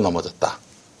걸고 넘어졌다.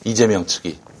 이재명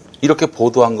측이 이렇게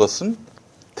보도한 것은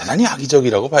대단히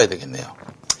악의적이라고 봐야 되겠네요.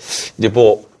 이제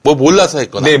몰라서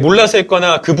했거나. 네, 몰라서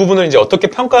했거나 그 부분을 이제 어떻게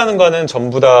평가하는가는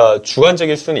전부 다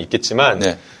주관적일 수는 있겠지만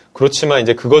그렇지만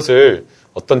이제 그것을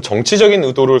어떤 정치적인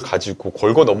의도를 가지고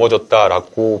걸고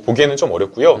넘어졌다라고 보기에는 좀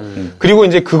어렵고요. 그리고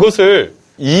이제 그것을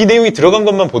이 내용이 들어간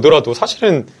것만 보더라도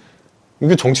사실은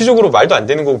이게 정치적으로 말도 안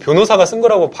되는 거고 변호사가 쓴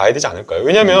거라고 봐야 되지 않을까요?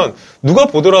 왜냐면 누가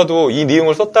보더라도 이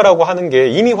내용을 썼다라고 하는 게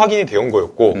이미 확인이 되온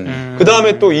거였고 그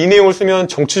다음에 또 이 내용을 쓰면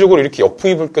정치적으로 이렇게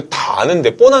역풍이 불 거 다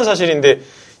아는데 뻔한 사실인데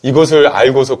이것을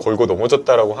알고서 걸고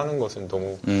넘어졌다라고 하는 것은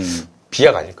너무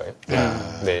비약 아닐까요?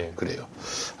 네. 그래요.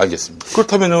 알겠습니다.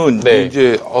 그렇다면은 네.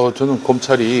 이제 저는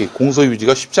검찰이 공소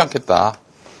유지가 쉽지 않겠다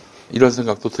이런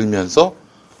생각도 들면서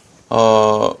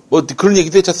뭐 그런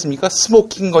얘기도 했지 않습니까?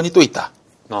 스모킹 건이 또 있다.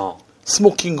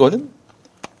 스모킹 건은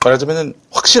말하자면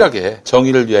확실하게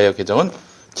정의를 위하여 개정은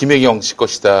김혜경 씨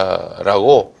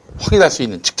것이다라고 확인할 수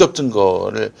있는 직접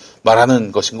증거를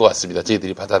말하는 것인 것 같습니다.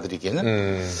 저희들이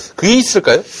받아들이기에는. 그게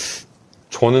있을까요?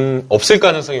 저는 없을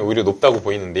가능성이 오히려 높다고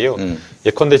보이는데요.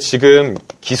 예컨대 지금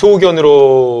기소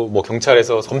의견으로 뭐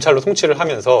경찰에서 검찰로 송치를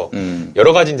하면서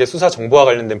여러 가지 이제 수사 정보와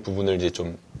관련된 부분을 이제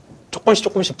좀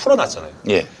조금씩 풀어놨잖아요.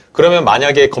 예. 그러면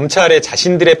만약에 검찰의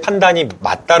자신들의 판단이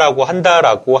맞다라고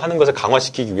한다라고 하는 것을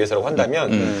강화시키기 위해서라고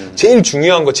한다면 제일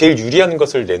중요한 거, 제일 유리한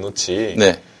것을 내놓지.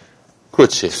 네.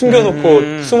 그렇지.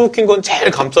 숨겨놓고 스모킹 건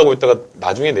제일 감싸고 있다가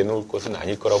나중에 내놓을 것은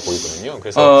아닐 거라고 보이거든요.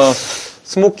 그래서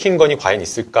스모킹 건이 과연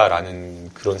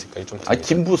있을까라는 그런 생각이 좀 듭니다.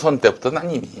 김부선 때부터 난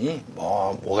이미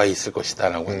뭐가 있을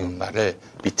것이다라고 하는 말을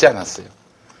믿지 않았어요.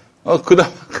 그나마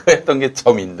그 했던 게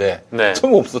점인데 네.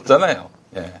 점 없었잖아요.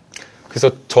 예. 그래서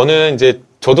저는 이제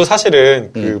저도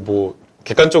사실은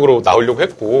객관적으로 나오려고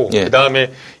했고 예. 그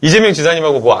다음에 이재명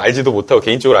지사님하고 뭐 알지도 못하고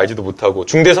개인적으로 알지도 못하고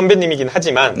중대 선배님이긴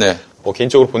하지만 네. 뭐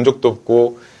개인적으로 본 적도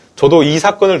없고 저도 이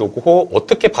사건을 놓고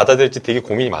어떻게 받아들일지 되게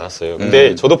고민이 많았어요.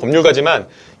 근데 저도 법률가지만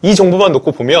이 정보만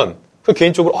놓고 보면 그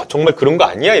개인적으로 정말 그런 거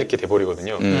아니야 이렇게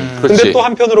돼버리거든요. 근데 또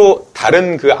한편으로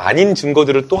다른 그 아닌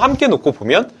증거들을 또 함께 놓고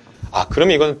보면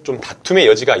그러면 이건 좀 다툼의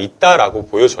여지가 있다라고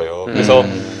보여져요. 그래서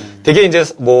되게 이제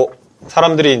뭐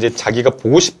사람들이 이제 자기가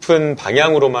보고 싶은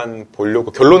방향으로만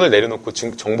보려고 결론을 내려놓고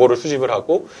정보를 수집을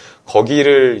하고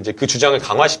거기를 이제 그 주장을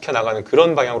강화시켜 나가는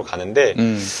그런 방향으로 가는데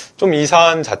좀 이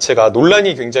사안 자체가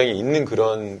논란이 굉장히 있는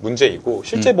그런 문제이고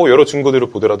실제 뭐 여러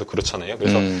증거들을 보더라도 그렇잖아요.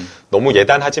 그래서 너무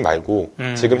예단하지 말고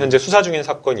지금 현재 수사 중인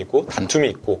사건이고 다툼이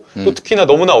있고 또 특히나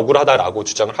너무나 억울하다라고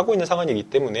주장을 하고 있는 상황이기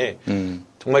때문에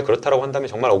정말 그렇다라고 한다면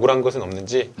정말 억울한 것은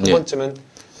없는지 한 번쯤은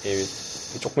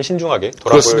조금 신중하게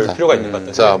돌아볼 그렇습니다. 필요가 있는 것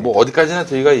같아요. 자, 뭐 어디까지나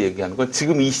저희가 얘기하는 건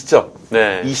지금 이 시점,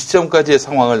 네. 이 시점까지의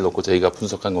상황을 놓고 저희가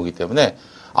분석한 거기 때문에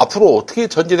앞으로 어떻게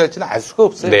전개될지는 알 수가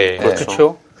없어요. 네,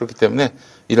 그렇죠. 그렇기 때문에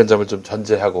이런 점을 좀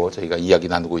전제하고 저희가 이야기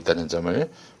나누고 있다는 점을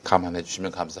감안해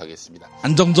주시면 감사하겠습니다.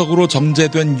 안정적으로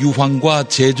정제된 유황과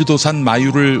제주도산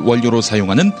마유를 원료로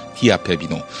사용하는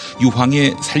디아페비노.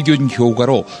 유황의 살균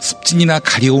효과로 습진이나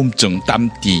가려움증,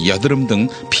 땀띠, 여드름 등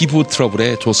피부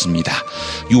트러블에 좋습니다.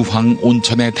 유황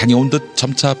온천에 다녀온 듯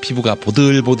점차 피부가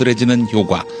보들보들해지는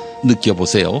효과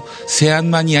느껴보세요.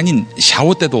 세안만이 아닌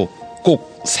샤워 때도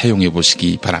꼭 사용해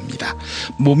보시기 바랍니다.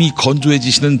 몸이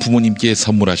건조해지시는 부모님께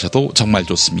선물하셔도 정말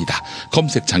좋습니다.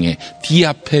 검색창에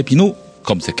디아페비누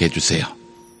검색해 주세요.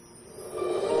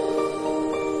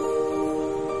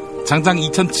 장장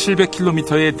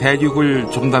 2,700km의 대륙을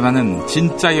종단하는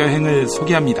진짜 여행을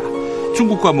소개합니다.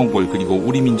 중국과 몽골 그리고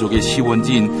우리 민족의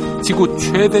시원지인 지구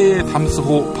최대의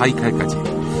담수호 바이칼까지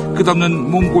끝없는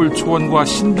몽골 초원과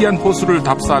신비한 호수를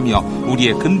답사하며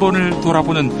우리의 근본을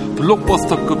돌아보는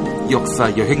블록버스터급 역사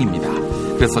여행입니다.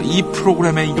 그래서 이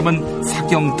프로그램의 이름은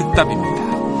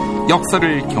사경득답입니다.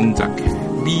 역사를 경작해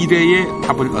미래의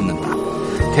답을 얻는다.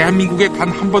 대한민국에 단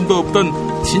한 번도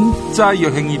없던 진짜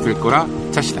여행이 될 거라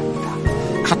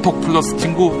자신합니다. 카톡 플러스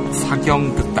친구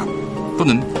사경득답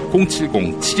또는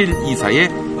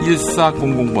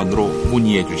 070-7124-1400번으로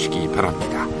문의해 주시기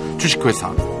바랍니다.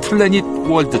 주식회사 플래닛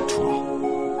월드 투어.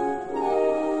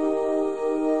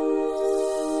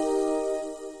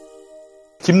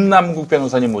 김남국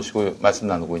변호사님 모시고 말씀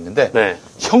나누고 있는데 네.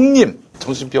 형님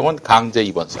정신병원 강제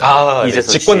입원서. 이제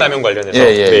직권남용 관련해서.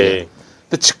 네.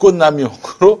 근데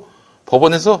직권남용으로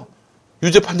법원에서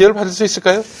유죄 판결을 받을 수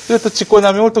있을까요? 그래서 또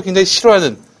직권남용을 또 굉장히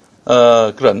싫어하는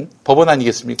그런 법원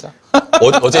아니겠습니까?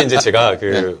 어제 이제 제가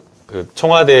그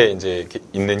청와대 이제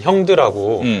있는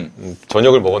형들하고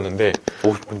저녁을 먹었는데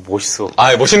멋있어.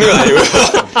 멋있는 건 아니고요.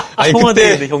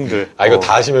 청와대에 있는 형들. 이거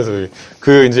다 하시면서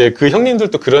이제 그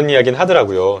형님들도 그런 이야기는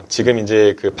하더라고요. 지금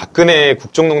이제 그 박근혜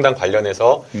국정농단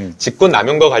관련해서 직권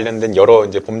남용과 관련된 여러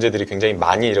이제 범죄들이 굉장히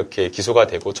많이 이렇게 기소가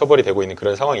되고 처벌이 되고 있는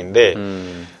그런 상황인데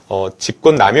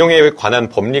직권 남용에 관한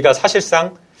법리가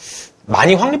사실상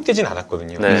많이 확립되진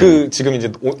않았거든요. 네. 지금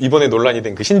이제 이번에 논란이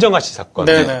된 그 신정아 씨 사건.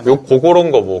 네.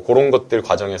 그런 것들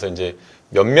과정에서 이제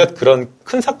몇몇 그런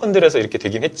큰 사건들에서 이렇게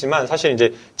되긴 했지만 사실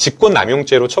이제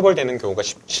직권남용죄로 처벌되는 경우가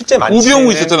실제 많지.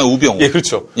 우병우 있었잖아요, 우병우. 예,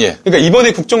 그렇죠. 예. 그러니까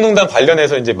이번에 국정농단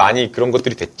관련해서 이제 많이 그런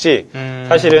것들이 됐지.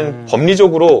 사실은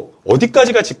법리적으로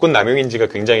어디까지가 직권남용인지가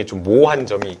굉장히 좀 모호한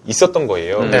점이 있었던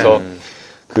거예요. 그래서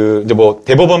이제 뭐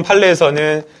대법원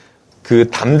판례에서는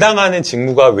그 담당하는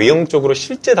직무가 외형적으로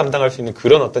실제 담당할 수 있는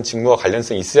그런 어떤 직무와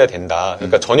관련성이 있어야 된다.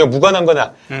 그러니까 전혀 무관한 건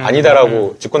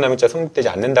아니다라고 직권남용죄가 성립되지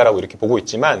않는다라고 이렇게 보고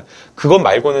있지만 그것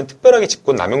말고는 특별하게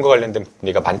직권남용과 관련된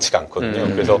부분이 많지가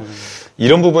않거든요. 그래서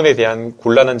이런 부분에 대한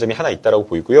곤란한 점이 하나 있다라고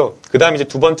보이고요. 그다음에 이제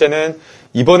두 번째는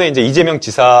이번에 이제 이재명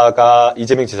지사가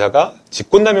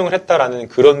직권남용을 했다라는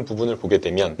그런 부분을 보게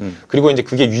되면 그리고 이제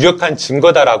그게 유력한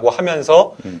증거다라고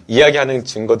하면서 이야기하는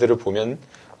증거들을 보면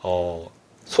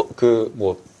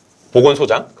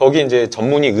보건소장 거기 이제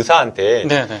전문의 의사한테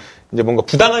이제 뭔가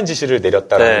부당한 지시를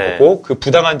내렸다라는 거고 그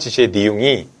부당한 지시의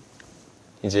내용이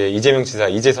이제 이재명 지사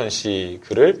이재선 씨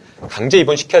글을 강제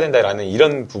입원시켜야 된다라는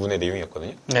이런 부분의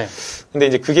내용이었거든요. 네. 근데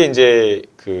이제 그게 이제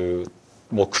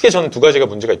크게 저는 두 가지가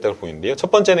문제가 있다고 보이는데요.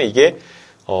 첫 번째는 이게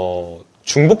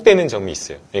중복되는 점이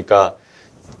있어요. 그러니까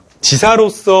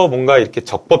지사로서 뭔가 이렇게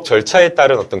적법 절차에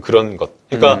따른 어떤 그런 것.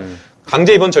 그러니까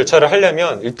강제 입원 절차를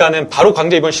하려면 일단은 바로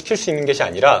강제 입원 시킬 수 있는 것이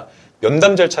아니라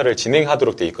면담 절차를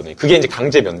진행하도록 돼 있거든요. 그게 이제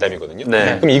강제 면담이거든요.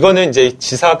 네. 그럼 이거는 이제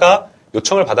지사가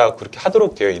요청을 받아 그렇게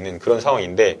하도록 되어 있는 그런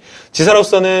상황인데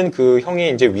지사로서는 그 형이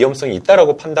이제 위험성이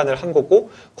있다라고 판단을 한 거고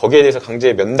거기에 대해서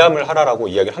강제 면담을 하라라고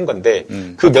이야기를 한 건데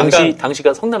그 면담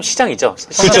당시가 성남시장이죠.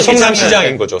 그렇죠.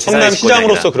 성남시장인 거죠.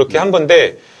 성남시장으로서 그렇게 한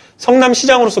건데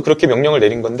성남시장으로서 그렇게 명령을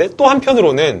내린 건데 또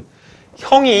한편으로는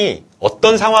형이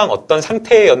어떤 상황, 어떤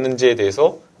상태였는지에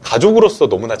대해서 가족으로서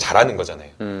너무나 잘 아는 거잖아요.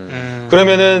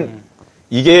 그러면은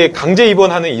이게 강제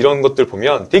입원하는 이런 것들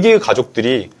보면 되게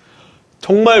가족들이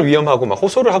정말 위험하고 막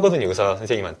호소를 하거든요. 의사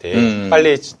선생님한테.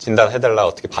 빨리 진단해달라,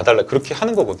 어떻게 봐달라, 그렇게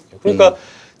하는 거거든요. 그러니까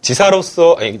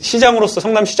시장으로서,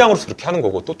 성남시장으로서 그렇게 하는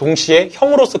거고 또 동시에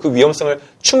형으로서 그 위험성을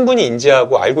충분히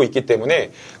인지하고 알고 있기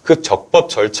때문에 그 적법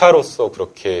절차로서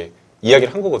그렇게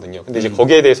이야기를 한 거거든요. 근데 이제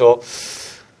거기에 대해서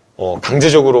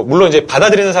강제적으로, 물론 이제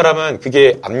받아들이는 사람은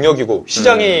그게 압력이고,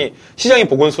 시장이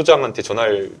보건소장한테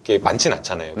전할 게 많진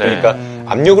않잖아요. 그러니까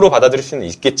압력으로 받아들일 수는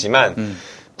있겠지만,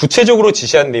 구체적으로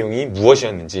지시한 내용이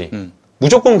무엇이었는지,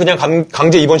 무조건 그냥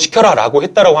강제 입원시켜라 라고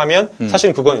했다라고 하면,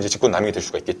 사실은 그건 이제 직권남용이 될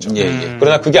수가 있겠죠.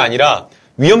 그러나 그게 아니라,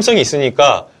 위험성이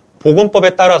있으니까,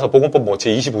 보건법에 따라서, 보건법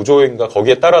제25조인가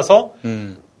거기에 따라서,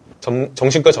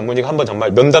 정신과 전문의가 한번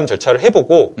정말 면담 절차를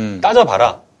해보고,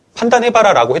 따져봐라.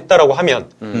 판단해봐라라고 했다라고 하면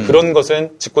그런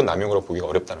것은 직권남용으로 보기가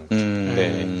어렵다는 거죠.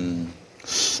 네.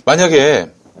 만약에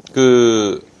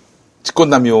그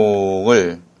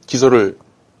직권남용을 기소를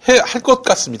할 것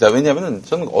같습니다. 왜냐하면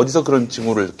저는 어디서 그런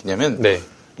징후를 느끼냐면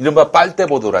이른바 빨대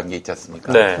보도라는 게 있지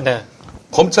않습니까? 네.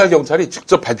 검찰 경찰이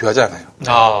직접 발표하지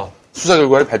않아요. 수사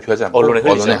결과를 발표하지 않고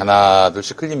언론에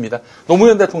하나둘씩 흘립니다.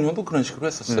 노무현 대통령도 그런 식으로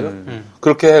했었어요.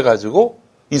 그렇게 해가지고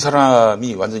이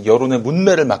사람이 완전 여론의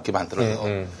문매를 맞게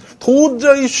만들어요.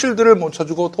 도저히 쉴드를 못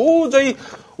쳐주고 도저히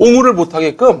옹호를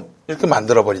못하게끔 이렇게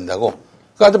만들어버린다고.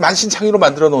 그러니까 아주 만신창이로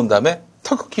만들어 놓은 다음에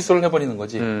턱 기소를 해버리는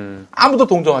거지. 아무도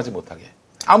동정하지 못하게.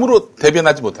 아무로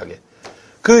대변하지 못하게.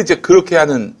 이제 그렇게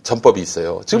하는 전법이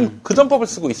있어요. 지금 그 전법을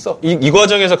쓰고 있어. 이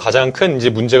과정에서 가장 큰 이제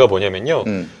문제가 뭐냐면요.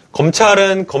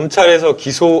 검찰은 검찰에서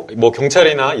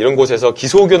경찰이나 이런 곳에서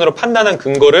기소 의견으로 판단한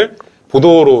근거를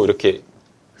보도로 이렇게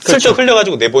슬쩍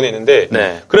흘려가지고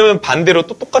내보내는데 그러면 반대로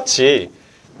또 똑같이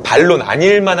반론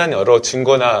아닐 만한 여러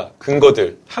증거나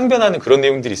근거들 항변하는 그런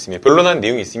내용들이 있으면 변론하는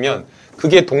내용이 있으면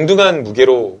그게 동등한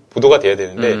무게로 보도가 돼야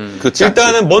되는데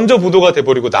일단은 먼저 보도가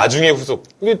돼버리고 나중에 후속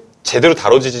이게 제대로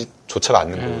다뤄지지조차가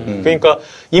않는 거예요. 그러니까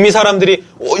이미 사람들이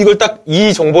이걸 딱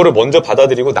이 정보를 먼저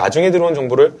받아들이고 나중에 들어온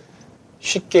정보를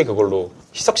쉽게 그걸로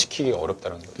희석시키기가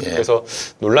어렵다는 거예요. 그래서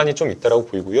논란이 좀 있다라고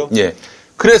보이고요.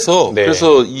 그래서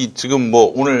지금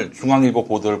오늘 중앙일보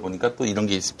보도를 보니까 또 이런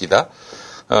게 있습니다.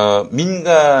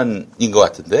 민간인 것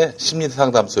같은데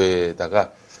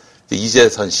심리상담소에다가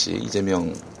이재선 씨,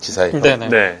 이재명 지사의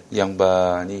이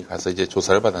양반이 가서 이제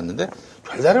조사를 받았는데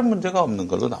별다른 문제가 없는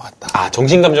걸로 나왔다.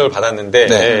 정신감정을 받았는데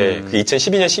그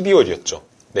 2012년 12월이었죠.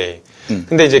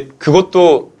 근데 이제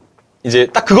그것도 이제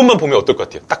딱 그것만 보면 어떨 것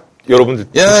같아요. 딱 여러분들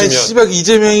보시면 씨발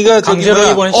이재명이가 강제로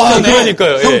입원시켰네.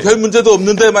 그러니까요. 형 별 문제도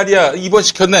없는데 말이야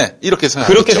입원시켰네. 이렇게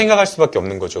생각할 수밖에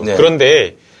없는 거죠.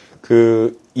 그런데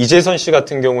이재선 씨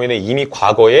같은 경우에는 이미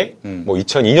과거에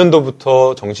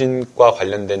 2002년도부터 정신과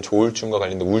관련된 조울증과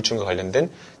관련된 우울증과 관련된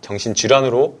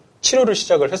정신질환으로 치료를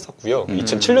시작을 했었고요.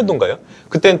 2007년도인가요?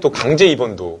 그때는 또 강제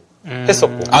입원도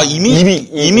했었고.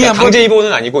 이미 한번 강제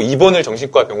입원은 아니고 입원을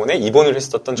정신과 병원에 입원을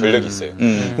했었던 전력이 있어요.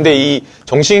 근데 이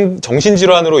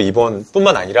정신질환으로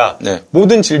입원뿐만 아니라 네.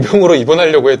 모든 질병으로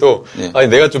입원하려고 해도 네. 아니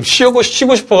내가 좀 쉬고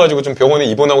싶어가지고 좀 병원에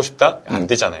입원하고 싶다? 안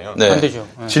되잖아요. 네. 안 되죠.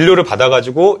 진료를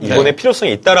받아가지고 입원의 네.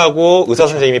 필요성이 있다라고 의사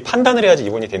선생님이 판단을 해야지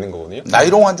입원이 되는 거거든요.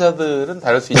 나이롱 환자들은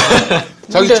다를 수 있죠.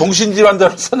 자기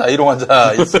정신질환자로서 나이롱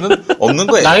환자일 수는 없는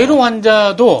거예요. 나이롱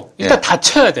환자도 일단 네.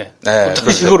 다쳐야 돼. 네.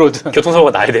 어떤 식으로든.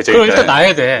 교통사고가 나야 되죠. 그럼 일단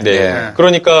나야 돼. 네. 네.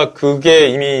 그러니까 그게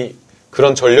이미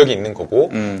그런 전력이 있는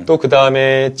거고 또 그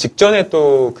다음에 직전에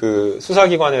또 그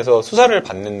수사기관에서 수사를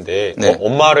받는데 네. 뭐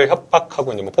엄마를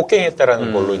협박하고 이제 뭐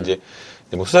폭행했다라는 걸로 이제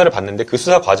뭐 수사를 받는데 그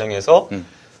수사 과정에서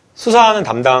수사하는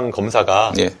담당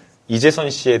검사가 네. 이재선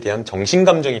씨에 대한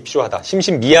정신감정이 필요하다.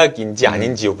 심신미약인지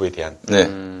아닌지 여부에 대한 네.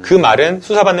 그 말은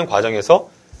수사받는 과정에서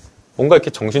뭔가 이렇게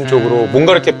정신적으로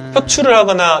뭔가 이렇게 표출을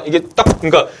하거나 이게 딱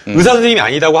그러니까 의사 선생님이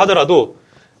아니다고 하더라도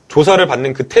조사를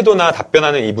받는 그 태도나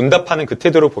답변하는 이 문답하는 그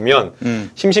태도를 보면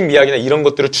심신미약이나 이런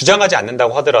것들을 주장하지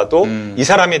않는다고 하더라도 이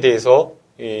사람에 대해서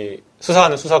이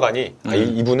수사하는 수사관이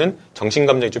이분은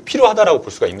정신감정이 좀 필요하다라고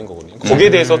볼 수가 있는 거거든요.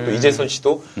 거기에 대해서 또 이재선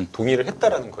씨도 동의를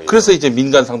했다라는 거예요. 그래서 이제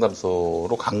민간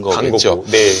상담소로 간 거겠죠.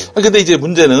 네. 근데 이제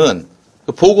문제는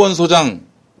보건소장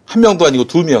한 명도 아니고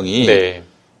두 명이 네.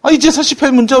 이재선 씨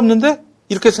별 문제 없는데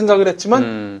이렇게 생각을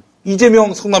했지만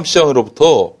이재명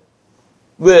성남시장으로부터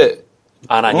왜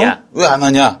안 하냐? 왜 안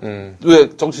하냐? 왜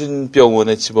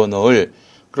정신병원에 집어넣을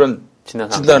그런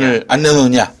진단을 안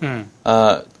내놓느냐?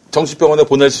 정신병원에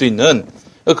보낼 수 있는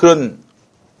그런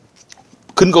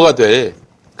근거가 될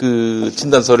그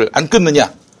진단서를 안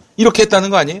끊느냐? 이렇게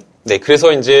했다는 거 아니에요? 네,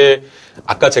 그래서 이제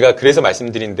아까 제가 그래서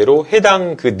말씀드린 대로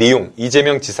해당 그 내용,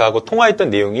 이재명 지사하고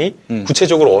통화했던 내용이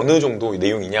구체적으로 어느 정도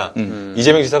내용이냐.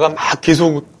 이재명 지사가 막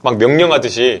계속 막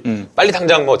명령하듯이 빨리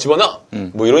당장 뭐 집어넣어!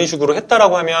 뭐 이런 식으로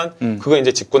했다라고 하면 그거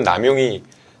이제 직권 남용이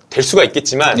될 수가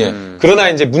있겠지만 그러나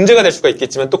이제 문제가 될 수가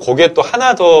있겠지만 또 거기에 또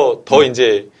하나 더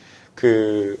이제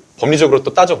그 법리적으로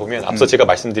또 따져보면 앞서 제가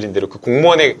말씀드린 대로 그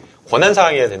공무원의 권한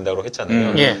사항이어야 된다고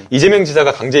했잖아요. 이재명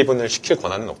지사가 강제 입원을 시킬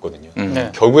권한은 없거든요.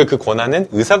 네. 결국에 그 권한은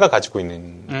의사가 가지고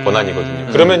있는 권한이거든요.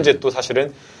 그러면 이제 또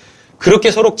사실은 그렇게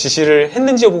서로 지시를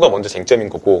했는지 여부가 먼저 쟁점인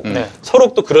거고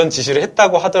서로 또 그런 지시를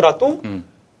했다고 하더라도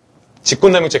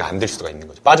직권남용죄가 안 될 수가 있는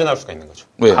거죠. 빠져나올 수가 있는 거죠.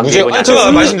 왜?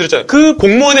 제가 말씀드렸잖아요. 그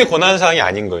공무원의 권한 사항이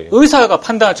아닌 거예요. 의사가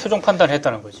최종 판단을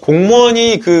했다는 거지.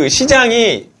 공무원이 그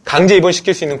시장이 강제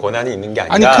입원시킬 수 있는 권한이 있는 게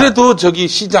아니라. 아니 그래도 저기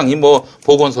시장이 뭐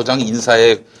보건소장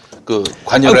인사에 그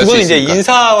관여를 할 수 그건 있으니까. 이제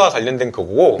인사와 관련된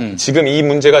거고 지금 이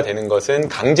문제가 되는 것은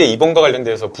강제 입원과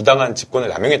관련돼서 부당한 직권을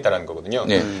남용했다라는 거거든요.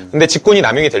 근데 직권이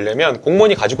남용이 되려면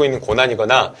공무원이 가지고 있는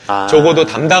권한이거나 적어도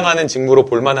담당하는 직무로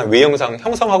볼 만한 외형상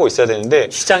형성하고 있어야 되는데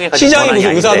시장이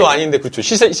무슨 의사도 아닌데 그렇죠.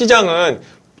 시장은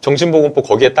정신보건법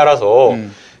거기에 따라서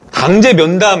강제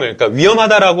면담을, 그러니까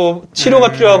위험하다라고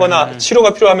치료가 필요하거나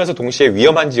치료가 필요하면서 동시에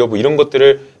위험한지 여부 이런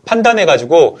것들을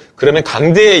판단해가지고 그러면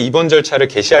강제 입원 절차를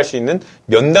개시할 수 있는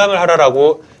면담을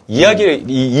하라라고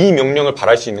이 명령을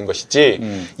바랄 수 있는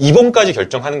것이지 입원까지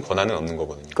결정하는 권한은 없는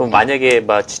거거든요. 그럼 만약에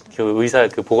막 그 의사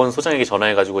그 보건소장에게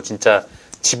전화해가지고 진짜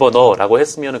집어넣어라고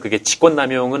했으면 그게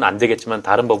직권남용은 안 되겠지만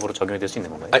다른 법으로 적용이 될 수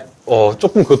있는 건가요?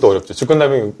 조금 그것도 어렵죠.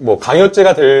 직권남용이 뭐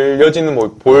강요죄가 될 여지는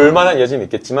뭐 볼만한 여지는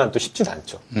있겠지만 또 쉽지는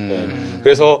않죠. 네.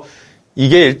 그래서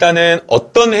이게 일단은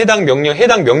어떤 해당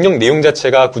명령 내용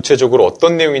자체가 구체적으로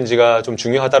어떤 내용인지가 좀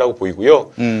중요하다라고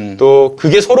보이고요. 또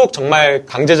그게 서로 정말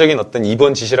강제적인 어떤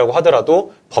입원 지시라고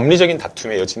하더라도 법리적인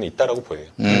다툼의 여지는 있다라고 보여요.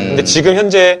 근데 지금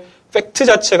현재 팩트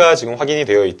자체가 지금 확인이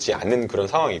되어 있지 않은 그런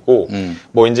상황이고,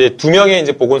 뭐 이제 두 명의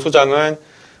이제 보건소장은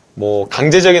뭐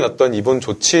강제적인 어떤 입원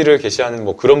조치를 개시하는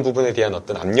뭐 그런 부분에 대한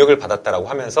어떤 압력을 받았다라고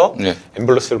하면서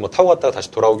앰뷸런스를 뭐 타고 갔다가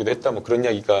다시 돌아오기도 했다 뭐 그런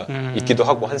이야기가 있기도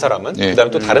하고 한 사람은 그다음에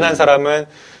또 다른 한 사람은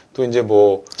또 이제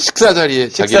뭐 식사 자리에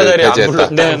안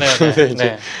불렀다.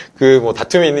 네. 그 뭐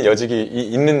다툼이 있는 여직이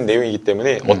있는 내용이기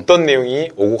때문에 어떤 내용이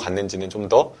오고 갔는지는 좀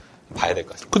더 봐야 될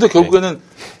것 같습니다. 근데 결국에는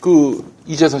그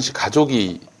이재선 씨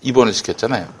가족이 입원을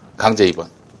시켰잖아요. 강제 입원.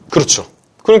 그렇죠.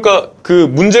 그러니까 그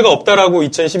문제가 없다라고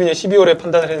 2012년 12월에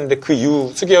판단을 했는데 그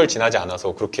이후 수개월 지나지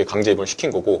않아서 그렇게 강제 입원을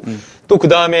시킨 거고 또 그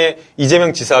다음에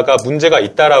이재명 지사가 문제가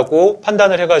있다라고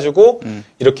판단을 해가지고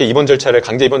이렇게 입원 절차를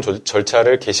강제 입원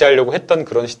절차를 개시하려고 했던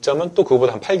그런 시점은 또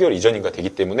그거보다 한 8개월 이전인가 되기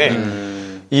때문에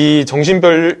이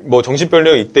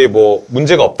정신병력 이때 뭐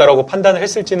문제가 없다라고 판단을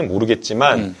했을지는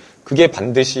모르겠지만 그게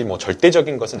반드시 뭐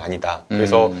절대적인 것은 아니다.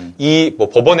 그래서 이 뭐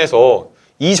법원에서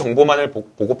이 정보만을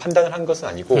보고 판단을 한 것은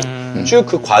아니고 쭉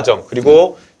그 과정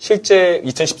그리고 실제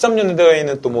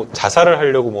 2013년도에는 또 뭐 자살을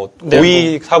하려고 뭐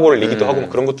고의 사고를 내기도 하고 뭐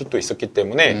그런 것도 있었기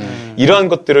때문에 이러한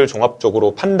것들을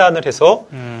종합적으로 판단을 해서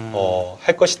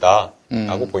할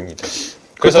것이다라고 보입니다.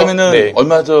 그렇다면은 네.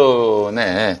 얼마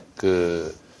전에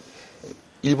그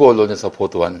일부 언론에서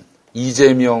보도한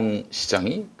이재명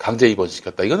시장이 강제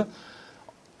입원시켰다. 이거는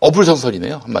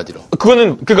어불성설이네요, 한마디로.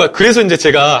 그래서 이제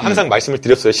제가 항상 말씀을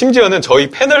드렸어요. 심지어는 저희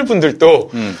패널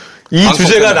분들도 이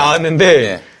주제가 패널. 나왔는데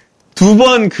네. 두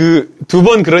번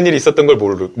그런 일이 있었던 걸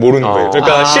모르는 거예요.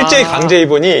 그러니까 실제 강제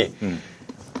입원이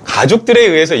가족들에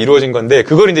의해서 이루어진 건데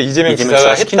그걸 이제 이재명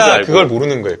지사가 했다 그걸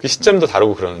모르는 거예요. 그 시점도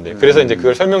다르고 그러는데 그래서 이제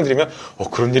그걸 설명드리면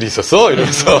그런 일이 있었어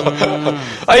이러면서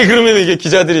아니 그러면 이게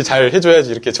기자들이 잘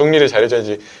해줘야지 이렇게 정리를 잘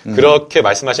해줘야지 그렇게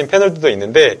말씀하신 패널들도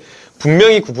있는데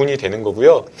분명히 구분이 되는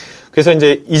거고요. 그래서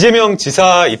이제 이재명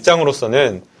지사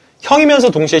입장으로서는 형이면서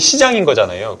동시에 시장인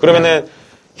거잖아요. 그러면은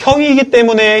형이기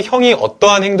때문에 형이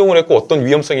어떠한 행동을 했고 어떤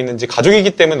위험성이 있는지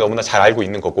가족이기 때문에 너무나 잘 알고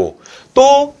있는 거고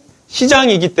또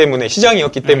시장이었기 때문에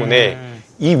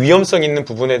이 위험성 있는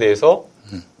부분에 대해서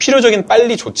필요적인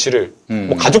빨리 조치를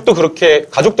뭐 가족도 그렇게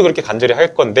간절히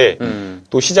할 건데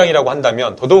또 시장이라고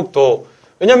한다면 더더욱 더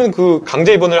왜냐하면 그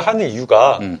강제 입원을 하는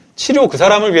이유가 치료 그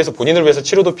사람을 위해서 본인을 위해서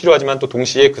치료도 필요하지만 또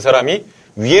동시에 그 사람이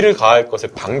위해를 가할 것을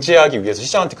방지하기 위해서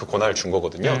시장한테 그 권한을 준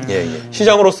거거든요.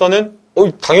 시장으로서는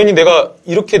당연히 내가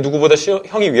이렇게 누구보다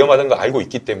형이 위험하다는 걸 알고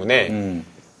있기 때문에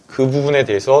그 부분에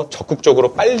대해서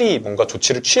적극적으로 빨리 뭔가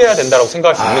조치를 취해야 된다고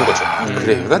생각할 수 있는 거죠.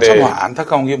 그래요. 난 참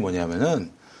안타까운 게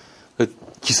뭐냐면은 그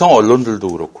기성 언론들도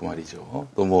그렇고 말이죠.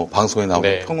 또 뭐 방송에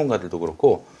나오는 평론가들도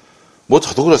그렇고 뭐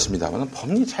저도 그렇습니다만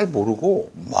법리 잘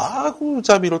모르고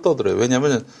마구잡이로 떠들어요.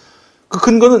 왜냐하면 그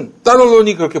근거는 다른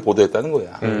언론이 그렇게 보도했다는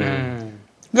거야.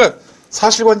 그러니까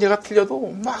사실관계가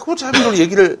틀려도 마구잡이로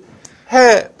얘기를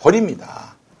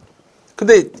해버립니다.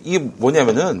 근데 이게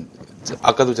뭐냐면은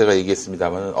아까도 제가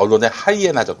얘기했습니다.만 언론의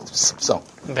하이에나적 습성.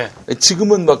 네.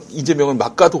 지금은 막 이재명을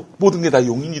막가도 모든 게 다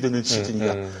용인이 되는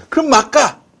시즌이야. 그럼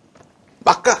막가.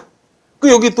 그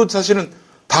여기 또 사실은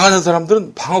당하는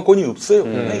사람들은 방어권이 없어요.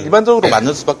 일반적으로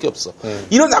맞는 수밖에 없어.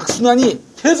 이런 악순환이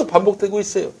계속 반복되고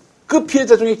있어요. 그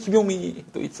피해자 중에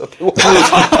김용민도 있었고.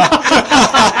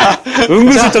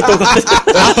 은근슬쩍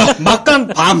똑같아. 막간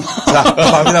밤. 자,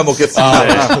 밤이나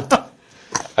먹겠습니다.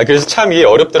 그래서 참 이게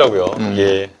어렵더라고요.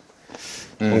 이게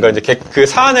뭔가 이제 그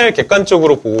사안을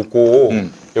객관적으로 보고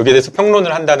여기에 대해서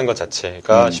평론을 한다는 것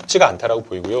자체가 쉽지가 않다라고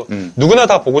보이고요. 누구나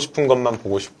다 보고 싶은 것만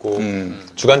보고 싶고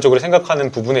주관적으로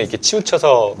생각하는 부분에 이렇게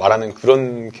치우쳐서 말하는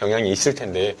그런 경향이 있을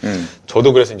텐데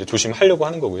저도 그래서 이제 조심하려고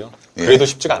하는 거고요. 그래도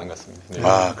쉽지가 않은 것 같습니다.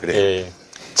 네. 그래. 예.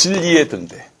 진리의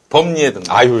등대, 법리의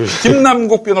등대.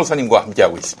 김남국 변호사님과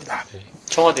함께하고 있습니다. 네.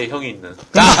 청와대에 형이 있는.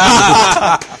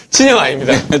 친형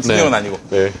아닙니다. 친형은 아니고.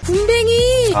 네.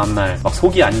 군뱅이! 다음날 막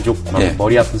속이 안 좋고 막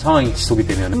머리 아픈 상황이 지속이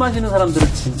되면 술 마시는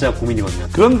사람들은 진짜 고민이거든요.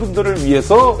 그런 분들을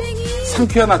위해서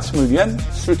상쾌한 아침을 위한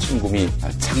술친굼이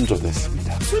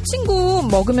창조됐습니다. 술친굼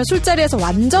먹으면 술자리에서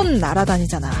완전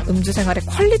날아다니잖아. 음주 생활의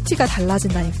퀄리티가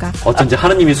달라진다니까. 어쩐지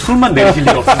하느님이 술만 내리실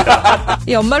리가 없습니다.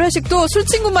 이 연말 회식도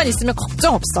술친굼만 있으면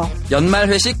걱정 없어. 연말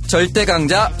회식 절대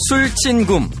강자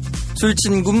술친굼.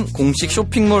 술친굼 공식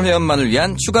쇼핑몰 회원만을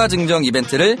위한 추가 증정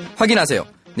이벤트를 확인하세요.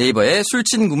 네이버에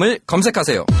술친굼을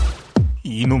검색하세요.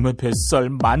 이놈의 뱃살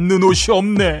맞는 옷이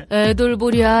없네.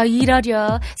 애돌보랴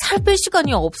일하랴 살 뺄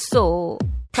시간이 없어.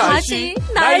 다시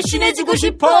날씬해지고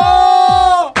싶어.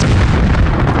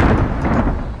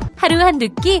 하루 한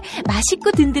끼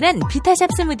맛있고 든든한 비타샵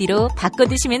스무디로 바꿔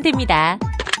드시면 됩니다.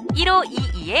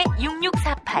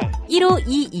 1522-6648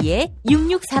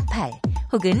 1522-6648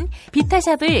 혹은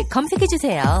비타샵을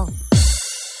검색해주세요.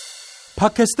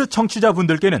 팟캐스트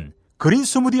청취자분들께는 그린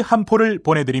스무디 한 포를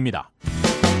보내드립니다.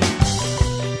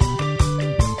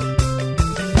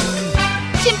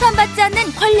 심판받지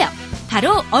않는 권력,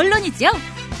 바로 언론이죠.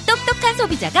 똑똑한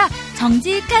소비자가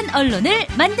정직한 언론을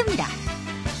만듭니다.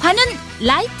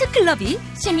 관훈라이트클럽이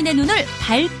시민의 눈을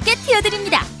밝게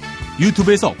띄워드립니다.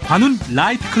 유튜브에서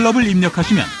관훈라이트클럽을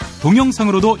입력하시면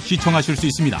동영상으로도 시청하실 수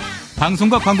있습니다.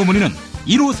 방송과 광고 문의는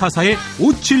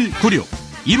 1544-5796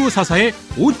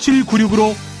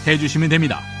 1544-5796으로 해주시면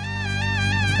됩니다.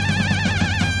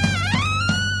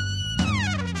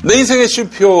 내 인생의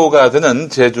쉼표가 되는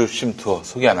제주 쉼투어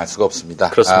소개 안 할 수가 없습니다.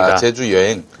 그렇습니다. 제주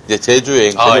여행, 이제 제주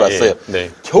여행 데려왔어요. 예.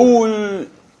 네.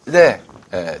 겨울에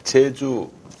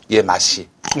제주의 맛이.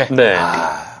 네.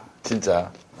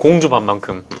 진짜.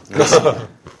 공주밥만큼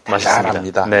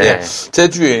맛있습니다. 네.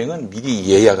 제주 여행은 미리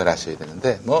예약을 하셔야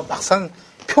되는데, 막상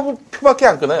표밖에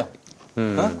안 끊어요.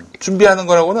 준비하는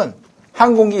거라고는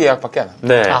항공기 예약밖에 안 합니다.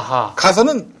 네.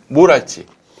 가서는 뭘 할지.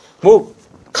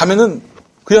 가면은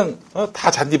그냥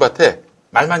다 잔디밭에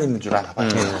말만 있는 줄 아나 봐요.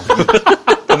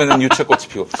 봄에는 유채꽃이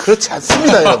피고. 그렇지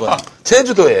않습니다, 여러분.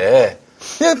 제주도에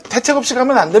그냥 대책 없이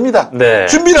가면 안 됩니다. 네.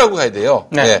 준비를 하고 가야 돼요.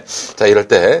 네. 네. 자, 이럴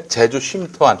때 제주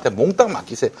쉼터한테 몽땅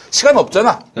맡기세요. 시간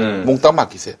없잖아. 몽땅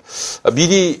맡기세요.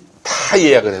 미리 다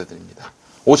예약을 해드립니다.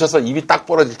 오셔서 입이 딱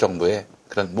벌어질 정도의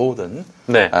그런 모든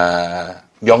네.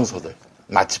 명소들,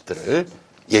 맛집들을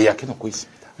예약해 놓고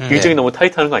있습니다. 일정이 너무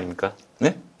타이트한 거 아닙니까?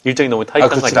 네? 일정이 너무 타이트한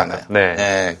거 그렇지 아닙니까? 않아요.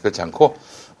 네. 그렇지 않고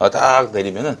딱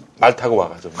내리면은 말 타고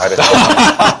와가지고 말을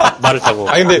타고.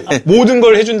 아니 근데 모든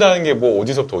걸 해준다는 게 뭐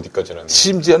어디서부터 어디까지라는?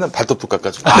 심지어는 발톱도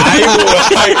깎아주고. 아이고.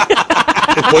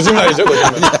 거짓말이죠,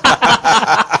 거짓말.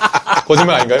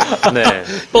 거짓말 아닌가요? 네.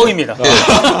 뻥입니다.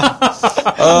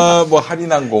 뭐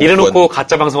할인항공. 이래놓고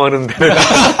가짜 방송하는 데는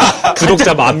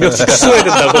구독자 10,000명씩 수소해야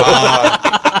된다고.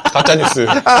 가짜 뉴스.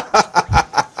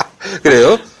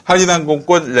 그래요.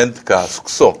 할인항공권, 렌트카,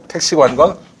 숙소, 택시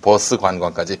관광, 버스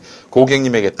관광까지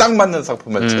고객님에게 딱 맞는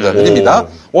상품을 찾아드립니다.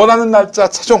 원하는 날짜,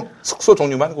 차종, 숙소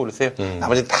종류만 고르세요.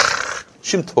 나머지는 다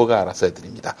쉼터가 알아서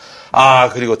해드립니다.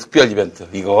 그리고 특별 이벤트.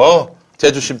 이거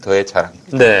제주 쉼터의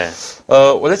자랑입니다. 네.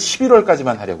 원래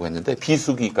 11월까지만 하려고 했는데,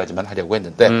 비수기까지만 하려고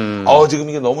했는데, 지금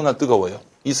이게 너무나 뜨거워요.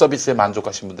 이 서비스에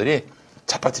만족하신 분들이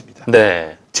자빠집니다.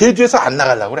 네. 제주에서 안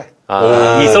나가려고 그래.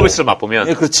 이 서비스를 맛보면.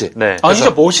 예, 그렇지. 네.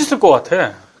 진짜 멋있을 것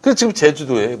같아. 그래서 지금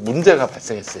제주도에 문제가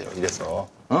발생했어요. 이래서.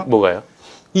 뭐가요?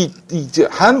 이제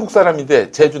한국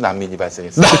사람인데 제주 난민이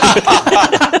발생했어요.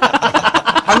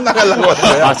 안 나가려고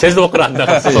하잖아요. 제주도 밖으로 안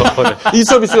나갔어. 이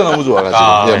서비스가 너무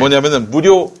좋아가지고. 뭐냐면은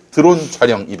무료 드론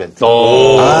촬영 이벤트.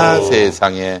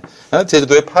 세상에.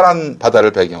 제주도의 파란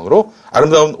바다를 배경으로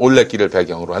아름다운 올레길을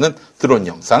배경으로 하는 드론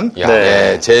영상.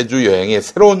 제주 여행의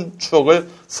새로운 추억을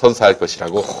선사할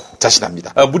것이라고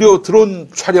자신합니다. 무료 드론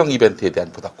촬영 이벤트에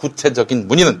대한 보다 구체적인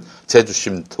문의는 제주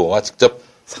쉼터와 직접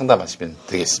상담하시면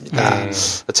되겠습니다.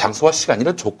 장소와 시간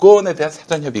이런 조건에 대한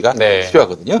사전 협의가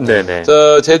필요하거든요.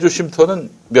 제주 쉼터는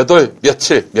몇 월,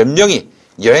 며칠, 몇 명이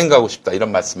여행 가고 싶다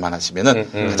이런 말씀만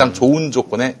하시면은 가장 좋은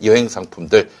조건의 여행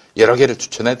상품들 여러 개를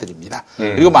추천해 드립니다.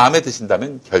 그리고 마음에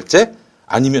드신다면 결제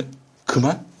아니면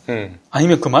그만?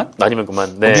 아니면 그만? 아니면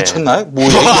그만. 네. 미쳤나요?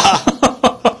 뭐예요?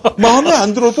 마음에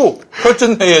안 들어도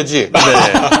결제는 해야지.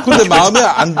 근데 마음에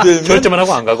안 들면 결제만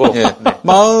하고 안 가고.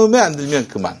 마음에 안 들면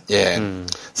그만.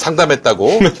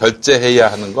 상담했다고 결제해야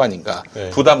하는 거 아닌가.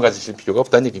 부담 가지실 필요가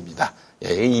없다는 얘기입니다.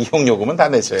 이용 요금은 다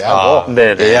내셔야 하고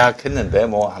예약했는데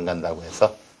뭐 안 간다고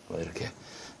해서 뭐 이렇게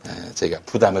저희가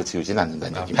부담을 지우진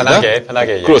않는다는 얘기입니다.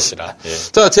 편하게 그렇습니다.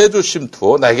 자, 제주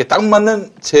쉼투어 나에게 딱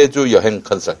맞는 제주 여행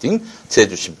컨설팅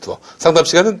제주 쉼투어 상담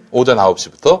시간은 오전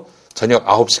 9시부터 저녁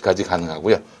 9시까지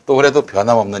가능하고요. 또 그래도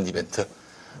변함없는 이벤트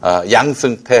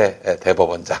양승태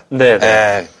대법원장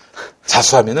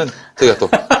자수하면은 저희가 또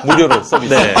무료로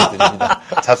서비스 해드립니다.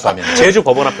 자수하면 제주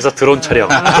법원 앞에서 드론 촬영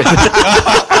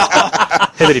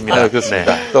해드립니다.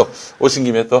 그렇습니다. 또 오신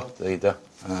김에 또 저희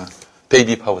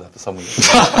베이비 파우더도 선물.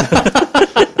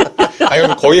 아니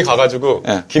그럼 거기 가가지고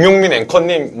김용민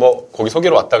앵커님 뭐 거기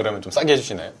소개로 왔다 그러면 좀 싸게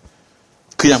해주시나요?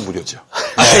 그냥 무료죠.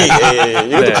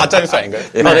 이것도 가짜 뉴스 아닌가요?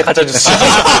 네, 가짜 뉴스.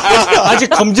 아직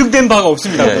검증된 바가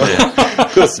없습니다.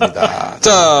 그렇습니다.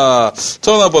 자,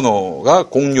 전화번호가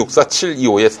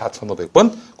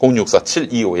 064-725-4500번,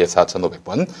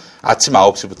 064-725-4500번. 아침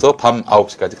 9시부터 밤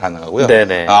 9시까지 가능하고요.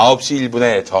 9시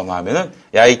 1분에 전화하면은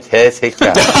야, 이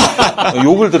개새끼야.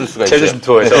 욕을 들을 수가 있어요. 제주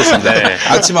쉼터에서. 그렇습니다.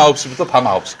 아침 9시부터 밤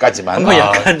 9시까지만. 한번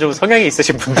약간 좀 성향이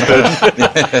있으신 분들은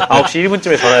 9시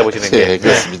 1분쯤에 전화해-보시는 게.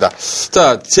 그렇습니다.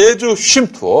 자, 제주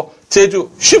쉼투어,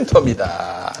 제주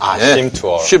쉼터입니다.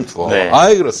 쉼투어. 쉼투어.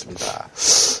 그렇습니다.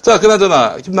 자,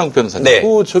 그나저나, 김남국 변호사님.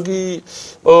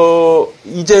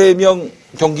 이재명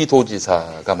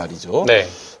경기도지사가 말이죠.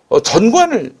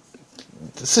 전관을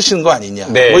쓰시는 거 아니냐.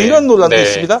 뭐 이런 논란도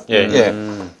있습니다.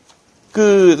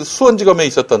 그 수원지검에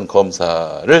있었던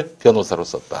검사를 변호사로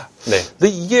썼다. 근데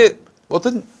이게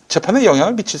어떤 재판에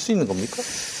영향을 미칠 수 있는 겁니까?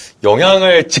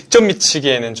 영향을 직접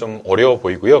미치기에는 좀 어려워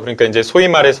보이고요. 그러니까 이제 소위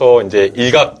말해서 이제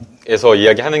일각에서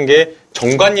이야기하는 게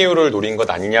정관예우를 노린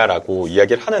것 아니냐라고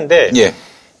이야기를 하는데,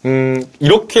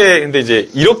 근데 이제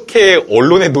이렇게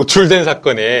언론에 노출된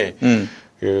사건에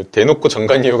그 대놓고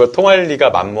정관예우가 통할 리가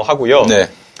만무하고요.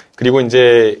 그리고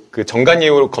이제 그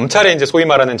정관예우, 검찰의 이제 소위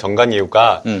말하는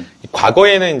정관예우가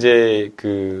과거에는 이제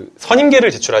그 선임계를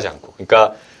제출하지 않고,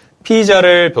 그러니까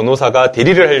피의자를 변호사가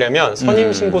대리를 하려면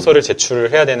선임 신고서를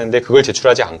제출을 해야 되는데 그걸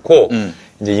제출하지 않고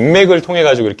이제 인맥을 통해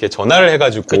가지고 이렇게 전화를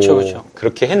해가지고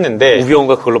그렇게 했는데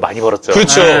우병우가 그걸로 많이 벌었죠.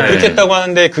 그렇죠. 그렇게 했다고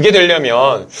하는데 그게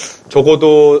되려면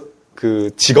적어도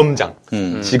그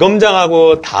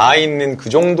지검장하고 닿아 있는 그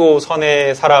정도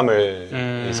선의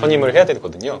사람을 선임을 해야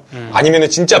되거든요. 아니면은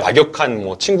진짜 막역한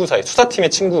뭐 친구 사이, 수사팀의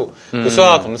친구, 그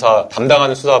수사 검사,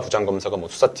 담당하는 수사 부장 검사가 뭐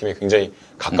수사팀에 굉장히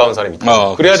가까운 사람이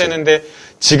있다. 그래야 그렇지. 되는데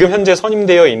지금 현재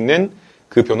선임되어 있는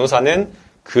그 변호사는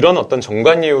그런 어떤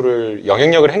정관예우를,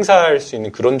 영향력을 행사할 수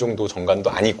있는 그런 정도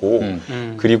정관도 아니고,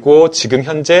 그리고 지금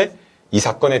현재 이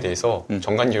사건에 대해서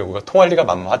정관예우가 통할 리가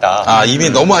만무하다. 아, 이미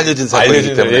너무 알려진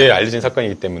사건이기 때문에. 네, 알려진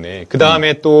사건이기 때문에. 그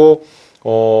다음에 또,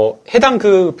 해당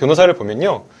그 변호사를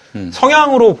보면요.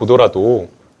 성향으로 보더라도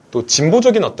또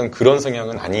진보적인 어떤 그런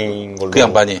성향은 아닌 걸로. 그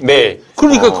양반이? 네.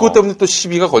 그러니까 그것 때문에 또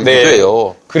시비가 걸리기도 네.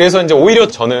 해요. 그래서 이제 오히려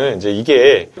저는 이제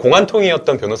이게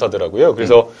공안통이었던 변호사더라고요.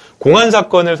 그래서 공안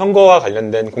사건을 선거와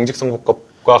관련된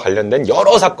공직선거법과 관련된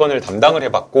여러 사건을 담당을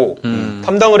해봤고,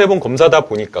 담당을 해본 검사다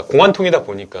보니까, 공안통이다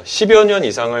보니까 10여 년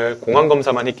이상을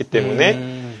공안검사만 했기 때문에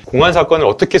공안 사건을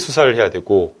어떻게 수사를 해야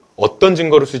되고, 어떤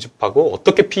증거를 수집하고,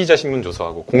 어떻게 피의자 신문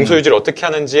조사하고, 공소유지를 어떻게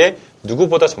하는지에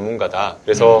누구보다 전문가다.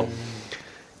 그래서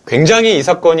굉장히 이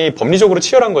사건이 법리적으로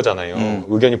치열한 거잖아요.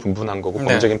 의견이 분분한 거고,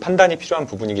 법적인 판단이 필요한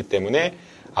부분이기 때문에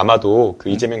아마도 그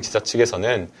이재명 지사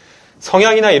측에서는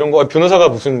성향이나 이런 거, 변호사가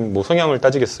무슨 뭐 성향을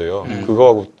따지겠어요.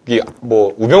 그거하고,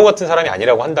 뭐, 우병우 같은 사람이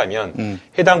아니라고 한다면,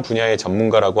 해당 분야의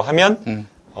전문가라고 하면,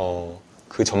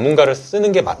 그 전문가를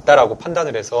쓰는 게 맞다라고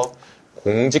판단을 해서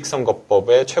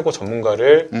공직선거법의 최고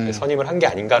전문가를 선임을 한 게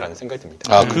아닌가라는 생각이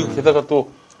듭니다. 아, 그리고 게다가 또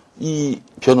이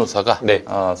변호사가, 네.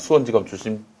 수원지검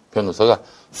출신 변호사가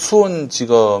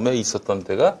수원지검에 있었던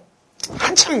때가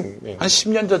한참 한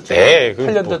 10년 전쯤, 네,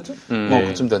 8년 전쯤, 뭐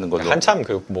그쯤 되는 걸로. 한참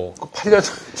그 뭐 8년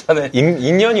전에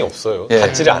인연이 없어요. 예.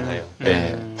 닿지를 않아요.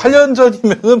 네. 8년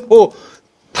전이면은 뭐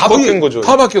다 바뀐 거죠.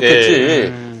 다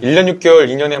바뀌었겠지. 1년 6개월,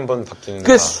 2년에 한 번 바뀌는.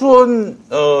 그 수원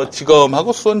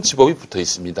지검하고 수원지법이 붙어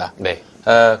있습니다. 네.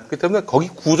 그렇기 때문에 거기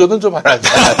구조는 좀 알아야 돼.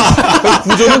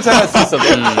 구조는 잘 알 수 있어.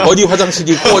 어디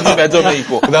화장실이 있고 어디 매점에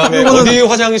있고. 그다음에 어디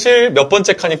화장실 몇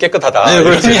번째 칸이 깨끗하다. 네,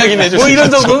 그런 이야기는 해줄 뭐 수 이런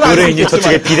있죠. 정도는 알 수 의뢰인이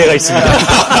저쪽에 비대가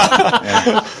있습니다. 네.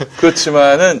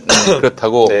 그렇지만은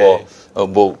그렇다고 네.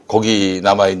 뭐 거기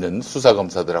남아 있는 수사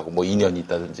검사들하고 뭐 인연이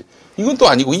있다든지 이건 또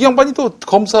아니고 이 양반이 또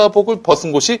검사복을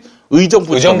벗은 곳이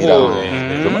의정부청이라고.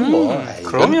 그러면 뭐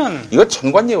그러면 이건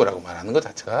전관예우라고 말하는 것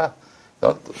자체가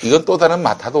이건 또 다른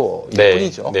마타도일 네.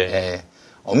 뿐이죠. 네. 예.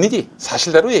 엄밀히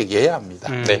사실대로 얘기해야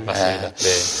합니다. 네, 맞습니다. 예. 네.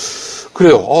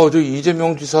 그래요. 저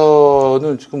이재명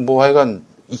지사는 지금 뭐 하여간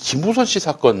이 김부선 씨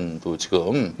사건도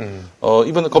지금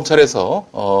이번에 검찰에서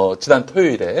지난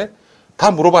토요일에 다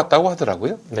물어봤다고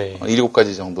하더라고요. 네.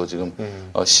 7가지 정도 지금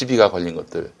시비가 걸린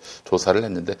것들 조사를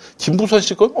했는데 김부선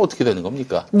씨 건 어떻게 되는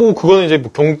겁니까? 뭐 그거는 이제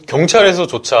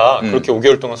경찰에서조차 그렇게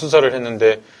 5개월 동안 수사를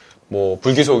했는데 뭐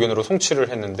불기소 의견으로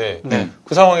송치를 했는데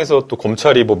그 상황에서 또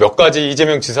검찰이 뭐 몇 가지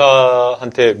이재명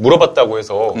지사한테 물어봤다고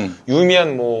해서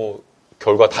유의미한 뭐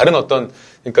결과 다른 어떤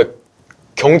그러니까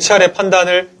경찰의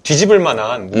판단을 뒤집을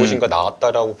만한 무엇인가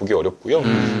나왔다라고 보기 어렵고요.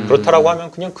 그렇다라고 하면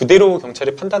그냥 그대로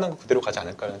경찰이 판단한 거 그대로 가지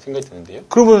않을까라는 생각이 드는데요.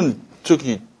 그러면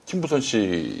저기 김부선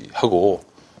씨하고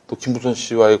또 김부선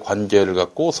씨와의 관계를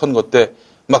갖고 선거 때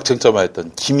막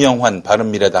쟁점화했던 김영환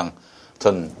바른미래당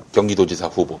전 경기도지사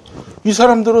후보. 이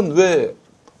사람들은 왜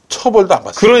처벌도 안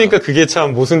받습니까? 그러니까 그게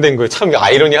참 모순된 거예요. 참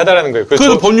아이러니하다라는 거예요.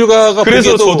 그래서 법률가가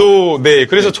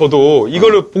그래서 저도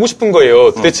이걸로 보고 싶은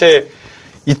거예요. 도대체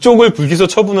이쪽을 불기소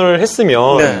처분을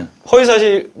했으면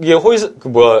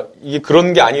이게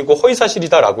그런 게 아니고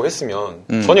허위사실이다라고 했으면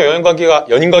전혀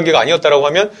연인관계가 아니었다라고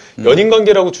하면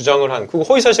연인관계라고 주장을 한 그리고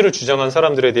허위사실을 주장한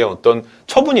사람들에 대한 어떤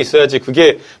처분이 있어야지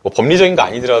그게 뭐 법리적인 거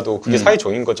아니더라도 그게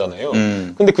사회적인 거잖아요.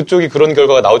 근데 그쪽이 그런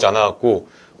결과가 나오지 않아갖고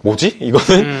뭐지?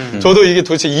 이거는 저도 이게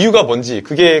도대체 이유가 뭔지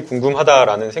그게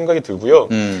궁금하다라는 생각이 들고요.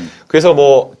 그래서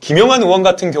뭐 김영환 의원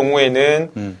같은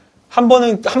경우에는 한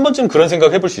번쯤 그런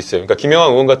생각 해볼 수 있어요. 그러니까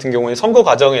김영환 의원 같은 경우에는 선거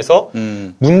과정에서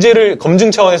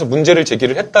검증 차원에서 문제를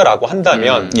제기를 했다라고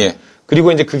한다면,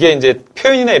 그리고 이제 그게 이제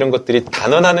표현이나 이런 것들이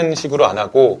단언하는 식으로 안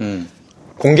하고,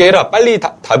 공개해라, 빨리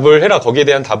답을 해라, 거기에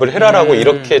대한 답을 해라라고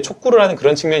이렇게 촉구를 하는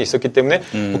그런 측면이 있었기 때문에,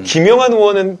 뭐 김영환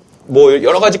의원은 뭐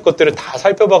여러 가지 것들을 다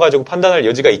살펴봐가지고 판단할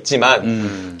여지가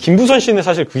있지만 김부선 씨는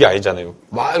사실 그게 아니잖아요.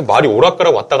 말이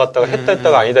오락가락 왔다 갔다가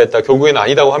했다가 아니다 했다 결국에는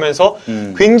아니다고 하면서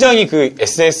굉장히 그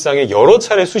SNS상에 여러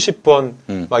차례 수십 번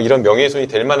막 이런 명예훼손이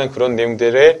될 만한 그런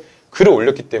내용들에 글을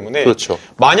올렸기 때문에 그렇죠.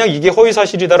 만약 이게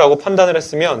허위사실이다라고 판단을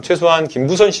했으면 최소한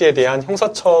김부선 씨에 대한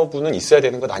형사처분은 있어야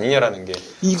되는 것 아니냐라는 게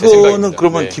제 생각입니다. 이거는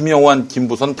그러면 김영환,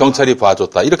 김부선 경찰이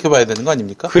봐줬다 이렇게 봐야 되는 거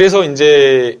아닙니까? 그래서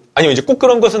이제 꼭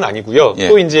그런 것은 아니고요.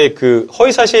 또 이제 그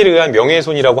허위사실에 의한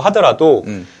명예훼손이라고 하더라도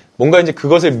뭔가 이제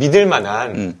그것을 믿을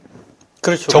만한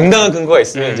그렇죠. 정당한 근거가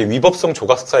있으면 이제 위법성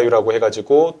조각 사유라고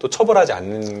해가지고 또 처벌하지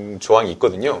않는 조항이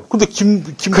있거든요. 근데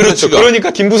김부선 그렇죠. 씨가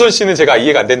그러니까 김부선 씨는 제가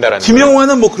이해가 안 된다라는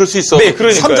김영환은 뭐 그럴 수 있어. 네,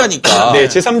 그러니까 3자니까. 네,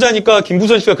 제3자니까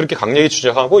김부선 씨가 그렇게 강력히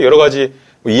주장하고 여러 가지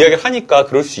뭐 이야기를 하니까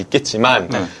그럴 수 있겠지만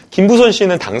김부선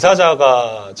씨는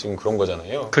당사자가 지금 그런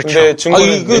거잖아요. 그렇죠. 근데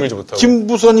증거는 내밀지 못하고.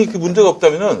 김부선이 그 문제가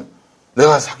없다면은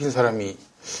내가 사귄 사람이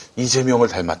이재명을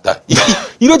닮았다.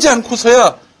 이러지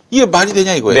않고서야 이게 말이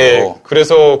되냐 이거예요. 네,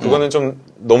 그래서 그거는 좀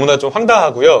너무나 좀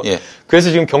황당하고요. 예. 그래서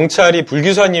지금 경찰이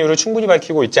불기소한 이유를 충분히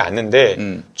밝히고 있지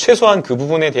않는데 최소한 그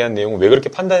부분에 대한 내용을 왜 그렇게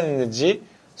판단했는지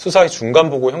수사의 중간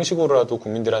보고 형식으로라도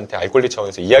국민들한테 알 권리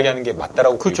차원에서 이야기하는 게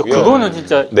맞다라고 그렇죠. 보이고요. 그거는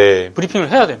진짜 네. 브리핑을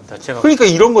해야 됩니다. 제가. 그러니까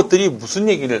이런 것들이 무슨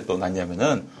얘기를 또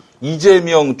났냐면은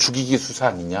이재명 죽이기 수사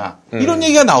아니냐 이런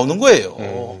얘기가 나오는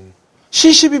거예요.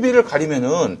 시시비비를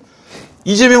가리면은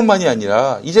이재명만이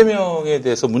아니라 이재명에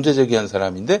대해서 문제 제기한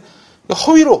사람인데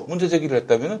허위로 문제 제기를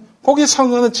했다면은 거기에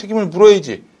상응하는 책임을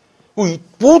물어야지.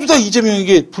 모두 다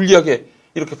이재명에게 불리하게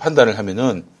이렇게 판단을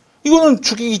하면은 이거는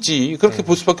죽이기지. 그렇게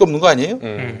볼 수밖에 없는 거 아니에요?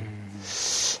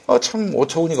 참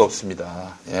어처구니가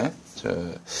없습니다. 예.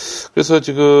 그래서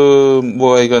지금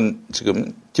이건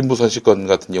지금 김부선 씨 건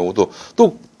같은 경우도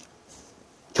또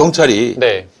경찰이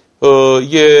네.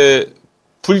 이게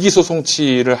불기소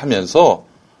송치를 하면서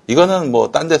이거는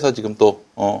딴 데서 지금 또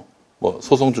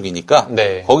소송 중이니까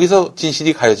네. 거기서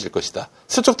진실이 가려질 것이다.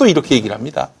 슬쩍 또 이렇게 얘기를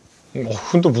합니다.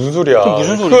 그건 또 무슨 소리야.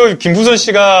 무슨 소리? 그 김부선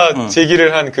씨가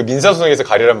제기를 한 그 민사소송에서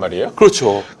가리란 말이에요?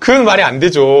 그렇죠. 그건 말이 안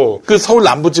되죠. 그 서울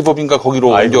남부지법인가 거기로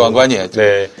옮겨간 거 아니에요?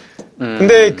 네.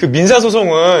 근데 그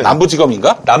민사소송은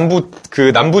남부지검인가?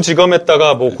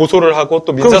 남부지검에다가 고소를 하고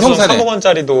또 민사소송 3억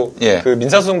원짜리도 예. 그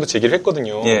민사소송도 제기를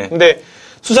했거든요. 예. 근데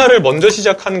수사를 먼저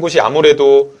시작한 곳이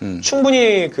아무래도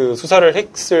충분히 그 수사를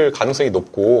했을 가능성이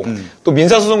높고 또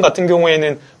민사소송 같은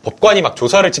경우에는 법관이 막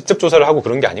직접 조사를 하고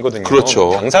그런 게 아니거든요.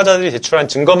 그렇죠. 당사자들이 제출한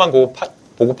증거만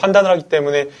보고 판단을 하기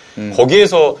때문에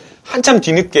거기에서 한참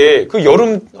뒤늦게 그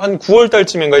여름 한 9월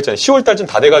달쯤인가 있잖아요. 10월 달쯤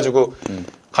다 돼가지고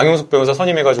강용석 변호사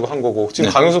선임해가지고 한 거고 지금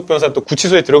네. 강용석 변호사 또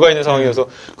구치소에 들어가 있는 상황이어서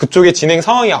그쪽의 진행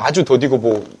상황이 아주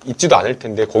더디고 있지도 않을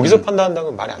텐데 거기서 판단한다는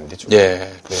건 말이 안 되죠. 예.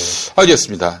 네.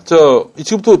 알겠습니다.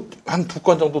 지금부터 한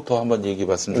 2건 정도 더 한번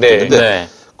얘기해봤으면 좋겠는데 네.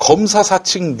 검사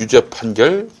사측 유죄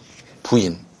판결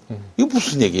부인. 이거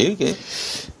무슨 얘기예요, 이게?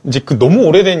 이제 너무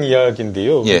오래된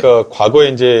이야기인데요. 예. 그러니까 과거에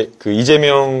이제 그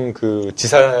이재명 그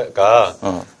지사가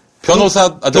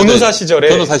변호사 시절에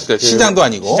시장도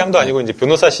아니고 이제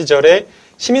변호사 시절에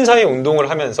시민사회 운동을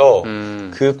하면서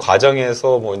그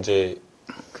과정에서 이제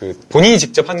그 본인이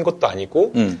직접 한 것도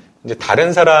아니고 이제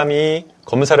다른 사람이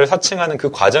검사를 사칭하는 그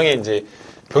과정에 이제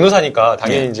변호사니까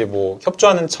당연히 이제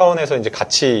협조하는 차원에서 이제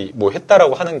같이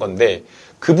했다라고 하는 건데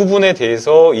그 부분에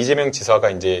대해서 이재명 지사가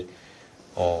이제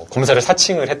검사를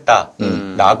사칭을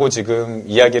했다라고 지금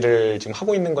이야기를 지금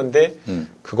하고 있는 건데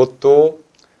그것도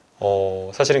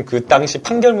사실은 그 당시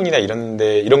판결문이나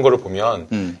이런 거를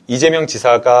보면 이재명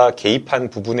지사가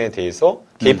개입한 부분에 대해서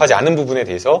개입하지 않은 부분에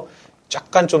대해서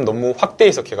약간 좀 너무 확대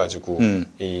해석해가지고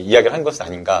이야기를 한 것은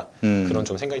아닌가 그런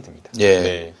좀 생각이 듭니다. 예.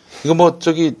 네. 이거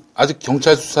아직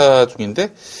경찰 수사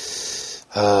중인데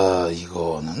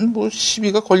이거는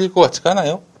시비가 걸릴 것 같지가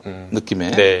않아요.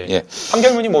 느낌에. 네. 예.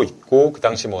 판결문이 있고 그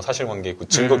당시 사실관계 있고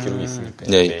증거 기록이 있으니까.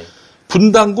 네. 네.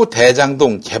 분당구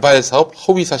대장동 개발사업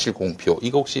허위사실 공표.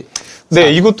 이거 혹시? 네,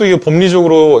 이것도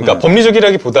법리적으로, 그러니까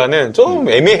법리적이라기보다는 좀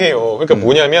애매해요. 그러니까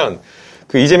뭐냐면,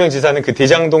 그 이재명 지사는 그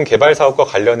대장동 개발 사업과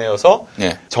관련해서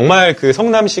정말 그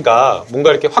성남시가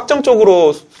뭔가 이렇게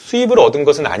확정적으로 수입을 얻은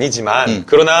것은 아니지만,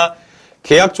 그러나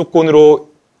계약 조건으로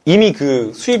이미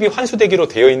그 수입이 환수되기로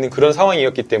되어 있는 그런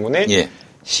상황이었기 때문에,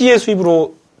 시의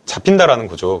수입으로 잡힌다라는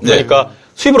거죠. 그러니까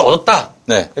수입을 얻었다.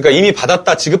 그러니까 이미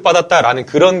받았다, 지급받았다라는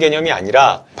그런 개념이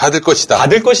아니라 받을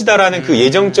것이다라는 그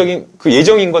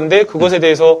예정인 건데 그것에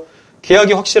대해서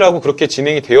계약이 확실하고 그렇게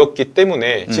진행이 되었기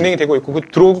때문에 진행이 되고 있고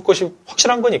들어올 것이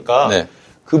확실한 거니까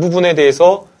그 부분에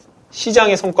대해서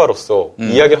시장의 성과로서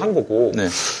이야기를 한 거고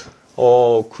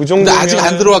그 정도. 근데 아직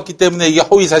안 들어왔기 때문에 이게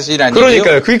허위 사실이 아니에요?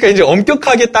 그러니까 이제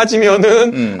엄격하게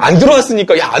따지면은 안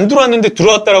들어왔으니까 안 들어왔는데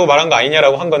들어왔다라고 말한 거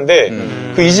아니냐라고 한 건데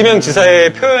그 이재명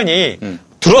지사의 표현이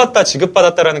들어왔다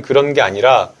지급받았다라는 그런 게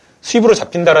아니라 수입으로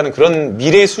잡힌다라는 그런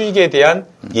미래 수익에 대한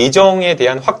예정에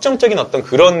대한 확정적인 어떤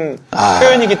그런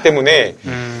표현이기 때문에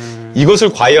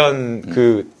이것을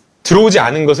과연 들어오지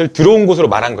않은 것을 들어온 곳으로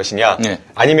말한 것이냐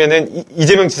아니면은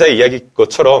이재명 지사의 이야기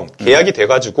것처럼 계약이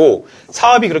돼가지고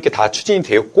사업이 그렇게 다 추진이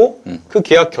되었고 그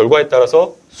계약 결과에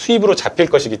따라서 수입으로 잡힐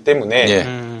것이기 때문에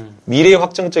미래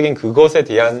확정적인 그것에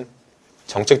대한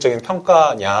정책적인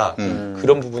평가냐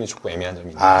그런 부분이 조금 애매한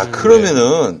점입니다.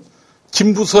 그러면은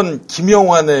김부선,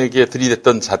 김영환에게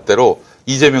들이댔던 잣대로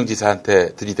이재명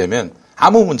지사한테 들이대면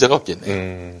아무 문제가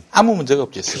없겠네. 아무 문제가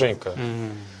없겠어요. 그러니까요.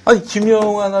 아니,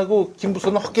 김영환하고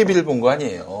김부선은 헛개비를 본 거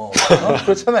아니에요.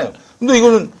 그렇잖아요. 근데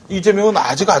이거는 이재명은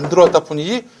아직 안 들어왔다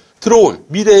뿐이지 들어올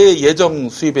미래의 예정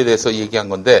수입에 대해서 얘기한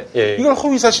건데 예. 이걸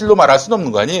허위사실로 말할 수는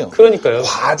없는 거 아니에요. 그러니까요.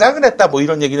 과장을 했다 뭐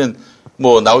이런 얘기는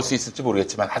뭐 나올 수 있을지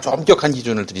모르겠지만 아주 엄격한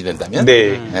기준을 들이댄다면.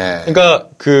 네. 그러니까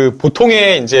그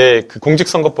보통의 이제 그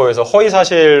공직선거법에서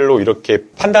허위사실로 이렇게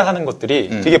판단하는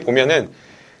것들이 되게 보면은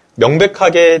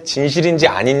명백하게 진실인지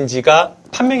아닌지가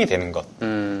판명이 되는 것.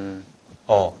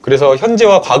 그래서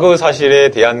현재와 과거의 사실에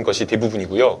대한 것이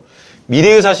대부분이고요.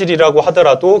 미래의 사실이라고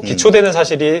하더라도 기초되는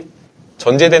사실이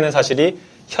전제되는 사실이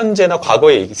현재나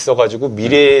과거에 있어가지고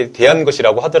미래에 대한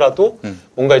것이라고 하더라도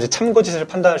뭔가 이제 참거짓을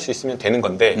판단할 수 있으면 되는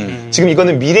건데 지금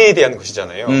이거는 미래에 대한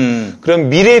것이잖아요. 그럼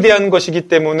미래에 대한 것이기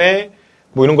때문에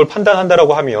뭐 이런 걸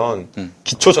판단한다라고 하면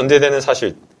기초 전제되는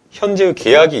사실, 현재의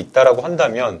계약이 있다라고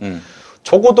한다면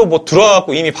적어도 뭐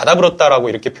들어와갖고 이미 받아들었다라고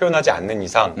이렇게 표현하지 않는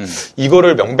이상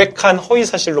이거를 명백한 허위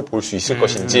사실로 볼 수 있을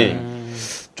것인지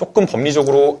조금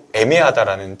법리적으로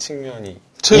애매하다라는 측면이.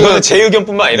 이거는 제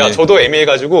의견뿐만 아니라 네. 저도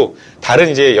애매해가지고 다른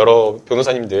이제 여러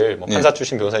변호사님들, 뭐 판사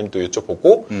출신 변호사님도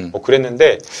여쭤보고 뭐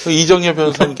그랬는데 이정현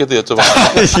변호사님께도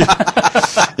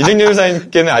여쭤봤어요. 이정현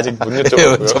변호사님께는 아직 못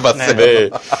여쭤봤고요. 네, 여쭤봤어요. 네.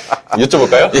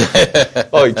 여쭤볼까요?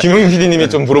 예. 김용민 PD님이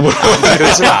좀 물어보라고.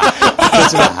 그렇지 마.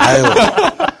 그렇지 마.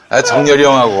 아유. 정렬이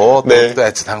형하고 네. 또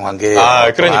애틋한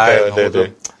관계예요. 그러니까요. 네,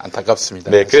 네.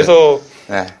 안타깝습니다. 네, 그래서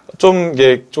좀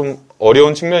이게 좀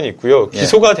어려운 측면이 있고요.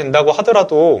 기소가 된다고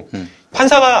하더라도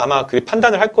판사가 아마 그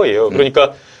판단을 할 거예요.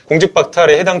 그러니까 공직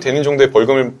박탈에 해당되는 정도의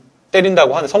벌금을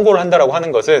때린다고 하는 선고를 한다라고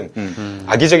하는 것은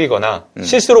악의적이거나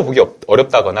실수로 보기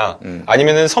어렵다거나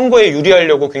아니면은 선거에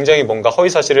유리하려고 굉장히 뭔가 허위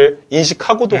사실을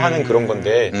인식하고도 하는 그런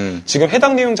건데 지금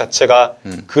해당 내용 자체가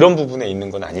그런 부분에 있는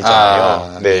건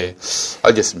아니잖아요. 네,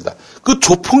 알겠습니다. 그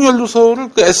조폭연루소를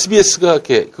그 SBS가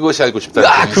이렇게 그것이 알고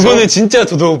싶다. 그거는 진짜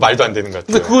저도 말도 안 되는 것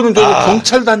같아요. 근데 그거는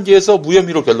경찰 단계에서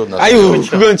무혐의로 결론 났어요. 아유,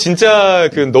 그렇죠. 그건 진짜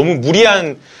그 너무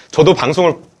무리한. 저도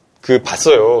방송을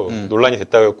봤어요. 논란이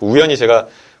됐다고 우연히 제가.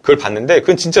 그걸 봤는데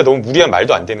그건 진짜 너무 무리한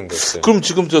말도 안 되는 거였어요. 그럼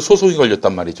지금 저 소송이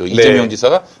걸렸단 말이죠. 네. 이재명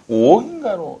지사가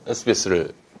 5억인가로 SBS를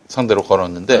상대로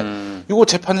걸었는데 이거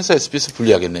재판에서 SBS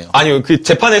불리하겠네요. 아니요. 그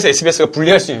재판에서 SBS가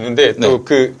불리할 수 있는데 또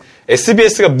그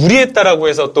SBS가 무리했다라고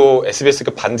해서 또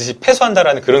SBS가 반드시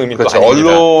패소한다라는 그런 의미도 그렇죠.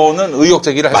 아닙니다. 언론은 의혹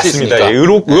제기를 할 수 있으니까.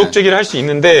 맞습니다. 의혹 제기를 할 수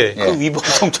있는데 그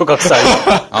위법성 조각사유.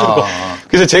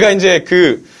 그래서 제가 이제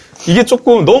이게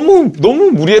조금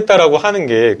너무 무리했다라고 하는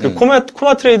게 그 코마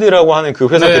트레이드라고 하는 그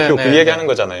회사 대표 그 얘기하는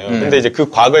거잖아요. 근데 이제 그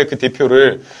과거에 그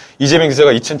대표를 이재명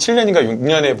기자가 2007년인가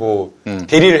 6년에 뭐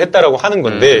대리를 했다라고 하는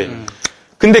건데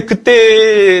근데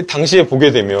그때 당시에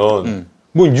보게 되면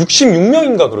뭐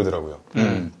 66명인가 그러더라고요.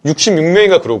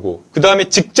 66명인가 그러고 그다음에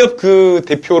직접 그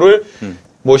대표를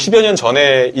뭐 10여 년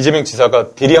전에 이재명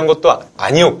지사가 대리한 것도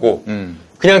아니었고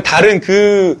그냥 다른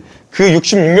그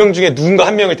 66명 중에 누군가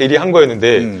한 명을 대리한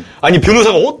거였는데, 아니,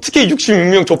 변호사가 어떻게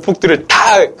 66명 조폭들을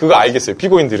다 그거 알겠어요,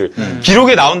 피고인들을.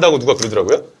 기록에 나온다고 누가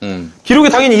그러더라고요? 기록에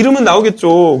당연히 이름은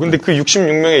나오겠죠. 근데 그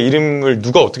 66명의 이름을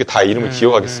누가 어떻게 다 이름을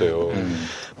기억하겠어요.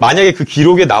 만약에 그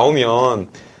기록에 나오면,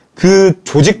 그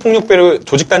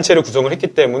조직단체를 구성을 했기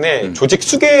때문에, 조직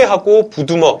수계하고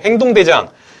부두먹, 행동대장,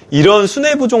 이런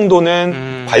수뇌부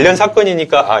정도는 관련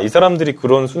사건이니까 이 사람들이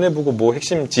그런 수뇌부고 뭐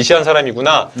핵심 지시한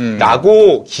사람이구나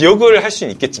라고 기억을 할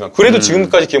수는 있겠지만 그래도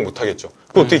지금까지 기억 못하겠죠.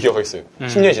 그거 어떻게 기억하겠어요.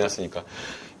 10년이 지났으니까.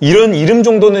 이런 이름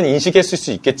정도는 인식했을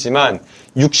수 있겠지만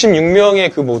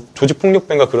 66명의 그 뭐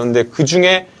조직폭력배인가 그런데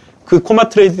그중에 그 코마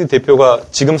트레이드 대표가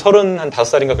지금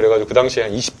 35살인가 그래가지고 그 당시에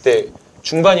한 20대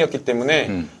중반이었기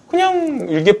때문에 그냥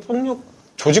일개 폭력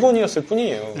조직원이었을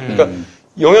뿐이에요. 그러니까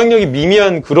영향력이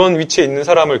미미한 그런 위치에 있는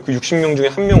사람을 그 60명 중에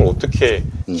한 명을 어떻게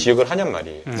기억을 하냔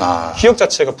말이에요. 기억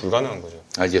자체가 불가능한 거죠.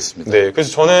 알겠습니다. 네,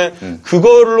 그래서 저는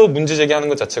그걸로 문제 제기하는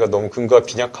것 자체가 너무 근거가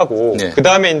빈약하고 그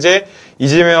다음에 이제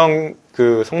이재명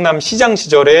그 성남 시장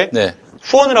시절에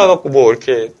후원을 해갖고 뭐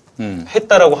이렇게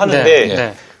했다라고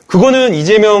하는데 그거는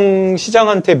이재명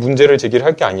시장한테 문제를 제기를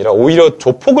할 게 아니라 오히려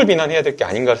조폭을 비난해야 될 게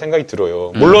아닌가 생각이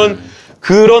들어요. 물론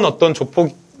그런 어떤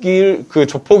조폭인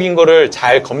거를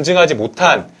잘 검증하지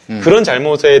못한 그런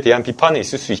잘못에 대한 비판은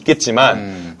있을 수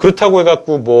있겠지만 그렇다고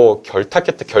해갖고 뭐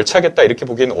결착했다 이렇게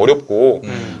보기에는 어렵고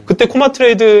그때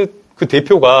코마트레이드 그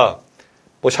대표가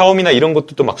뭐 샤오미나 이런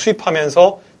것도 막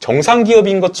수입하면서 정상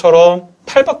기업인 것처럼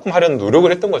탈바꿈하려는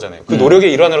노력을 했던 거잖아요. 그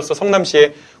노력의 일환으로서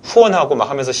성남시에 후원하고 막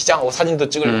하면서 시장하고 사진도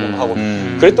찍으려고 하고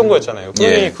그랬던 거였잖아요.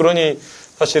 그러니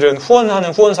사실은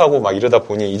후원하는 후원사고 막 이러다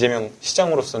보니 이재명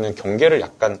시장으로서는 경계를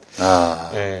약간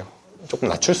조금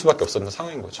낮출 수밖에 없었던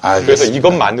상황인 거죠. 그래서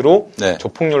이것만으로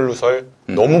조폭 연루설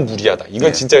너무 무리하다.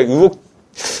 이건 진짜 의혹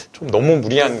좀 너무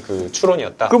무리한 그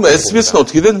추론이었다. 그럼 SBS는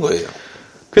어떻게 되는 거예요?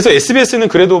 그래서 SBS는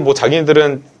그래도 뭐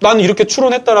자기네들은 나는 이렇게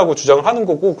추론했다라고 주장을 하는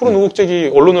거고 그런 의혹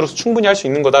제기 언론으로서 충분히 할 수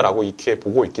있는 거다라고 이렇게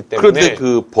보고 있기 때문에. 그런데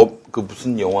그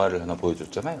무슨 영화를 하나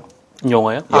보여줬잖아요.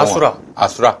 영화요?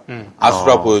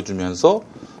 아수라 보여주면서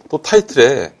또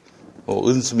타이틀에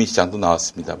은수미 시장도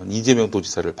나왔습니다만 이재명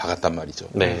도지사를 박았단 말이죠.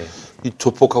 네. 이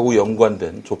조폭하고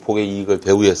연관된 조폭의 이익을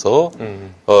배후에서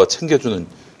챙겨주는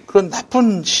그런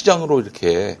나쁜 시장으로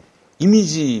이렇게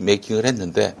이미지 메이킹을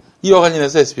했는데 이와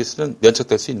관련해서 SBS는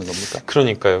면책될 수 있는 겁니까?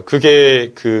 그러니까요.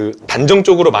 그게 그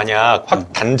단정적으로 만약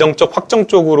단정적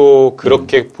확정적으로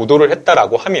그렇게 보도를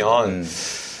했다라고 하면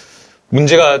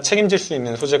문제가 책임질 수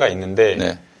있는 소재가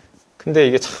있는데 근데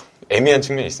이게 참 애매한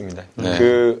측면이 있습니다.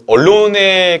 그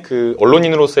언론의 그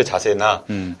언론인으로서의 자세나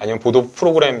아니면 보도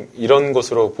프로그램 이런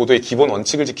것으로 보도의 기본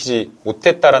원칙을 지키지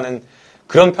못했다라는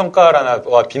그런 평가나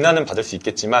비난은 받을 수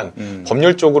있겠지만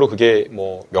법률적으로 그게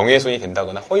뭐 명예훼손이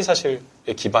된다거나 허위사실에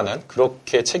기반한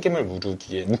그렇게 책임을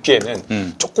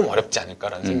묻기에는 조금 어렵지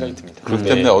않을까라는 생각이 듭니다. 그렇기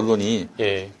때문에 언론이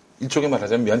일종의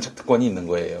말하자면 면책특권이 있는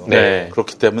거예요.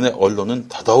 그렇기 때문에 언론은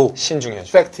더더욱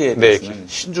신중해야죠. 팩트에 대해서는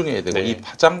신중해야 되고 이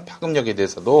파장파급력에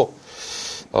대해서도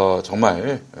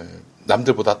정말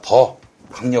남들보다 더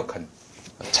강력한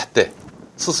잣대,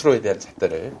 스스로에 대한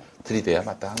잣대를 들이대야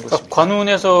마땅한 것입니다.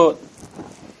 관훈에서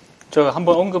제가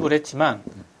한번 언급을 했지만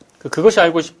그것이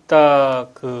알고 싶다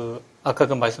아까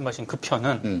말씀하신 그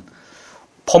편은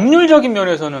법률적인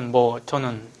면에서는 뭐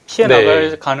저는 피해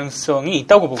나갈 가능성이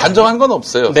있다고 보거든요. 단정한 건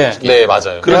없어요. 네,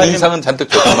 맞아요. 그런 인상은 잔뜩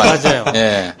줬지만 맞아요.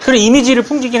 그런 이미지를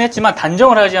풍기긴 했지만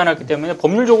단정을 하지 않았기 때문에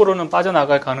법률적으로는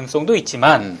빠져나갈 가능성도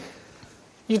있지만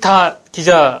이 다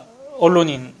기자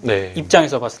언론인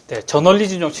입장에서 봤을 때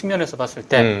저널리즘적 측면에서 봤을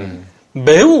때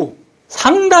매우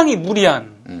상당히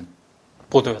무리한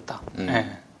보도였다.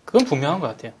 그건 분명한 것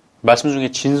같아요. 말씀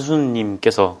중에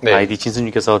진수님께서 아이디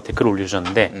진수님께서 댓글을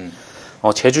올려주셨는데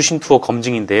제주 신투어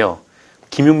검증인데요.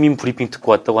 김용민 브리핑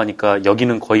듣고 왔다고 하니까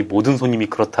여기는 거의 모든 손님이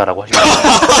그렇다라고 하시거든요.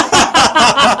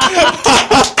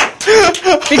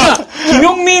 그러니까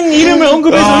김용민 이름을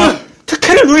언급해서는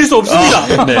특혜를 누릴 수 없습니다.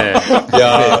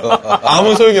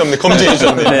 아무 소용이 없네. 검증해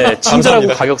주셨네. 친절하고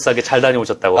가격 싸게 잘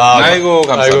다녀오셨다고. 아이고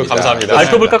감사합니다.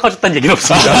 발톱을 깎아줬다는 얘기는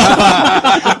없습니다.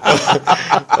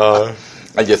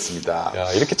 알겠습니다.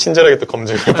 이렇게 친절하게 또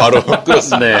검증을 바로.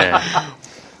 그렇습니다.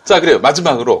 자, 그래요.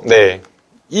 마지막으로.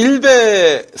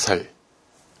 일배설.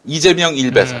 이재명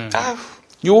일배설.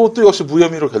 이것도 역시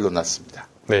무혐의로 결론 났습니다.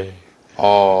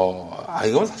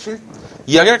 이건 사실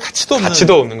이야기할 가치도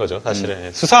없는 거죠,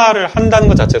 사실은. 수사를 한다는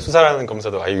것 자체, 수사라는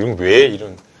검사도, 이건 왜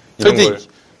이런 걸.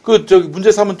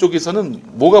 문제 삼은 쪽에서는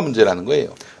뭐가 문제라는 거예요?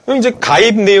 이제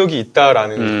가입 내역이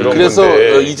있다라는 그런 그래서 건데.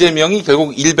 그래서 이재명이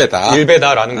결국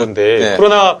일배다라는 건데.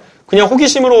 그러나 그냥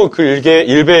호기심으로 그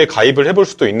일배에 가입을 해볼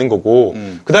수도 있는 거고.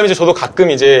 그 다음에 이제 저도 가끔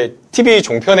이제 TV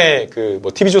종편에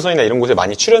TV조선이나 이런 곳에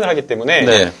많이 출연을 하기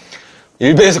때문에.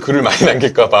 일배에서 글을 많이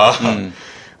남길까봐.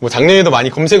 뭐 작년에도 많이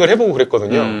검색을 해보고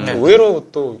그랬거든요. 의외로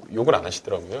또 욕을 안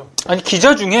하시더라고요. 아니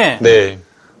기자 중에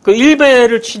그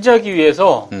일배를 취재하기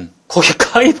위해서 거기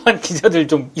가입한 기자들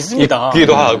좀 있습니다.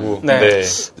 있기도 하고.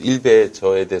 일배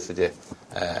저에 대해서 이제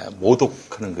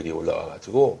모독하는 글이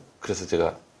올라와가지고 그래서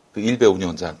제가 그 일배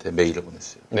운영자한테 메일을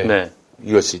보냈어요.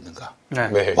 이럴 수 있는가?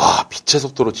 와 빛의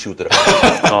속도로 지우더라고요.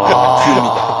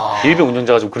 지웁니다. 일배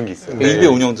운영자가 좀 그런 게 있어요. 일배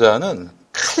운영자는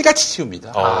칼같이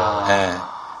지웁니다.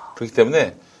 그렇기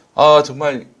때문에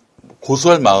정말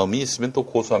고소할 마음이 있으면 또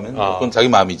고소하면 그건 자기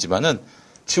마음이지만은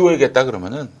지워야겠다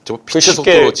그러면은 정말 빛의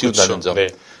속도로 지운다는 점.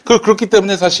 그렇기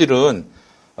때문에 사실은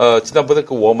지난번에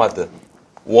그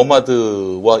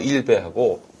워마드와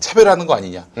일배하고 차별하는 거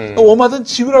아니냐. 워마드는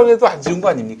지우라고 해도 안 지운 거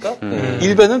아닙니까?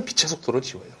 일배는 빛의 속도로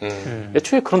지워요.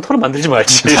 애초에 그런 털을 만들지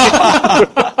말지.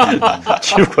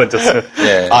 지우고 앉았어요.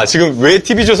 지금 왜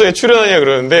TV조선에 출연하냐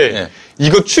그러는데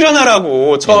이거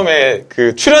출연하라고 처음에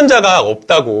그 출연자가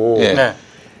없다고.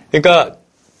 그러니까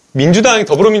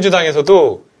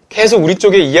더불어민주당에서도 계속 우리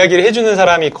쪽에 이야기를 해주는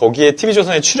사람이 거기에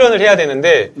TV조선에 출연을 해야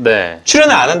되는데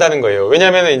출연을 안 한다는 거예요.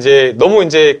 왜냐면은 이제 너무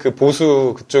이제 그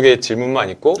보수 그쪽에 질문만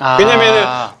있고 왜냐면은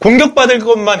공격받을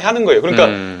것만 하는 거예요.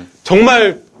 그러니까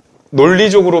정말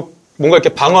논리적으로 뭔가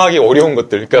이렇게 방어하기 어려운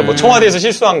것들, 그러니까 뭐 청와대에서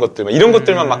실수한 것들, 이런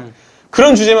것들만 막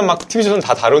그런 주제만 막 TV조선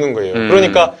다 다루는 거예요.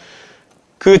 그러니까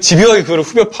그 집요하게 그걸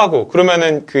후벼 파고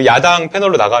그러면은 그 야당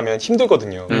패널로 나가면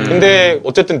힘들거든요. 근데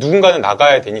어쨌든 누군가는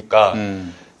나가야 되니까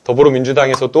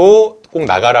더불어민주당에서도 꼭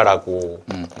나가라라고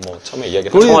뭐 처음에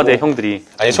이야기를 했죠. 청와대 형들이.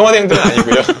 아니 청와대 형들은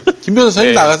아니고요. 김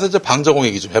변호사님 나가서 저 방정호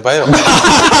얘기 좀 해봐요.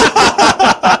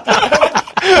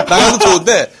 나가도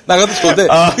좋은데,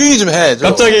 그 얘기 좀 해.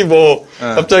 좀.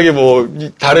 갑자기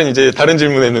다른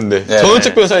질문했는데,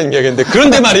 전원책 변호사님 이야기했는데,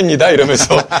 그런데 말입니다.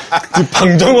 이러면서, 그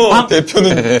방정호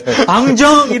대표는.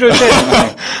 방정 이럴 때,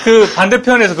 그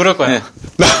반대편에서 그럴 거야.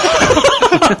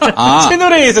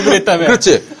 채널A에서 그랬다며.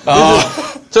 그렇지.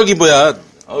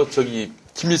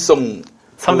 김일성.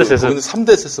 3대 세습.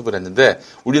 3대 세습을 했는데,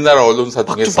 우리나라 언론사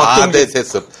중에 4대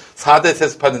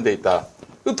세습하는 데 있다.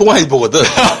 그 동아일보거든.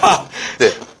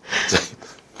 네.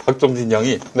 박종진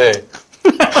형이. 네.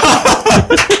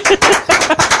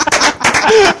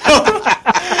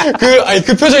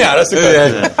 그 표정이 알았을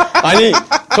거예요. 아니,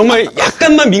 정말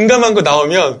약간만 민감한 거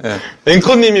나오면,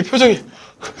 앵커님이 표정이,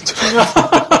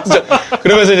 진짜,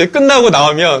 그러면서 이제 끝나고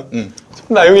나오면,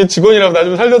 나영이 직원이라고 나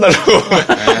좀 살려달라고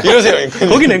이러세요. 앵커님.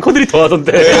 거긴 앵커들이 더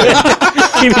하던데.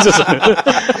 TV조선은.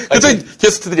 그때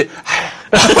게스트들이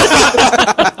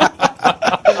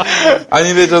아니,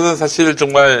 근데 저는 사실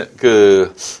정말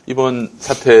이번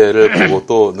사태를 보고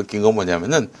또 느낀 건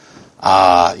뭐냐면은,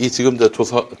 이 지금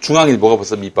중앙일보가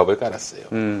벌써 밑밥을 깔았어요.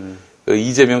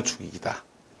 이재명 죽이기다.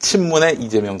 친문의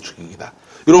이재명 죽이기다.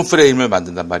 이런 프레임을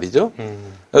만든단 말이죠.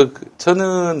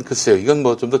 저는 글쎄요, 이건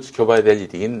좀 더 지켜봐야 될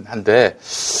일이긴 한데,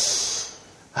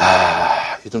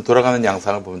 요즘 돌아가는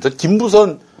양상을 보면,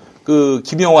 김부선,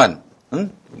 김용환,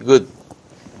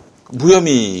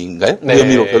 무혐의인가요? 네.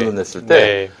 무혐의로 변론했을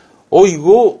때,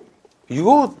 이거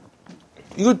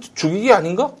죽이기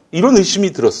아닌가? 이런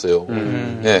의심이 들었어요.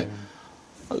 네.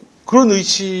 그런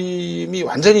의심이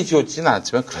완전히 지워지진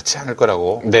않았지만 그렇지 않을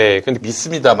거라고. 네. 근데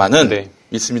믿습니다만은,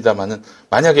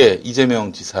 만약에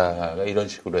이재명 지사가 이런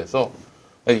식으로 해서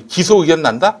기소 의견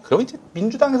난다? 그러면 이제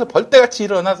민주당에서 벌떼같이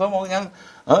일어나서 그냥,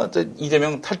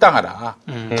 이재명 탈당하라.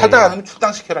 탈당 안 하면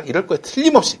출당시켜라. 이럴 거예요.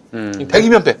 틀림없이.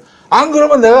 100이면 100. 안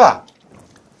그러면 내가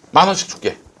 10,000원씩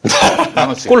줄게.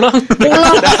 10,000원씩. 꼴랑?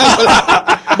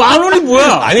 10,000원이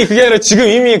뭐야? 아니, 그게 아니라 지금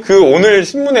이미 오늘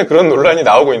신문에 그런 논란이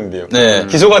나오고 있는데요. 네.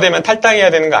 기소가 되면 탈당해야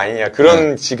되는 거 아니냐.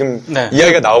 그런 지금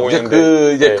이야기가 나오고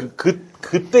있는데.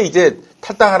 그때 이제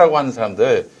탈당하라고 하는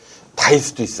사람들 다일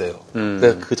수도 있어요.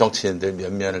 그 정치인들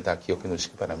몇 면을 다 기억해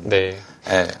놓으시기 바랍니다. 네.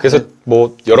 그래서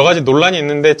여러 가지 논란이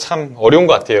있는데 참 어려운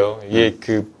것 같아요. 이게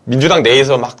민주당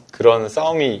내에서 막 그런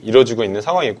싸움이 이루어지고 있는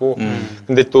상황이고,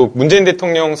 근데 또 문재인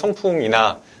대통령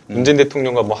성풍이나 문재인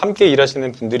대통령과 함께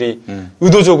일하시는 분들이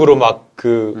의도적으로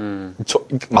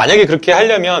만약에 그렇게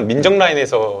하려면 민정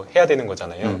라인에서 해야 되는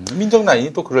거잖아요. 민정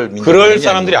라인이 또 그럴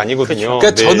사람들이 아니거든요.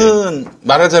 그러니까 저는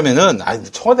말하자면은,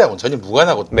 청와대하고는 전혀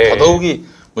무관하고, 더더욱이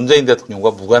문재인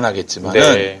대통령과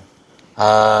무관하겠지만은,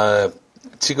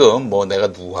 지금 내가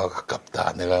누구와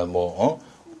가깝다, 내가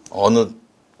어느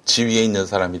지위에 있는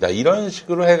사람이다, 이런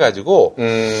식으로 해가지고,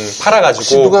 팔아가지고.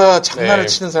 혹시 누가 장난을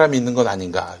치는 사람이 있는 건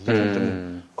아닌가, 이런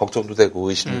좀 걱정도 되고,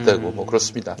 의심도 되고,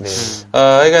 그렇습니다.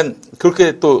 그러니까,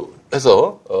 그렇게 또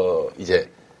해서, 이제,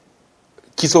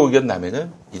 기소 의견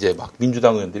나면은, 이제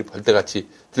민주당 의원들이 벌떼같이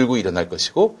들고 일어날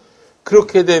것이고,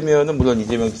 그렇게 되면은, 물론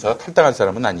이재명 지사가 탈당할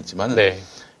사람은 아니지만,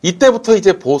 이때부터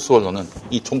이제 보수 언론은,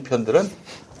 이 종편들은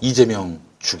이재명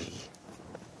죽이기.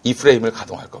 이 프레임을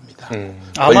가동할 겁니다.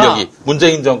 권력이,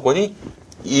 문재인 정권이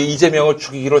이재명을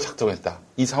죽이기로 작정했다.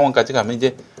 이 상황까지 가면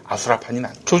이제 아수라판이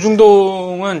납니다.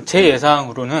 조중동은 제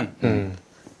예상으로는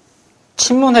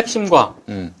친문 핵심과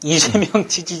이재명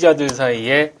지지자들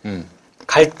사이에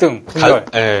갈등, 분열,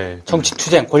 정치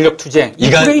투쟁, 권력 투쟁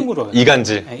이 프레임으로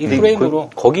이간질. 이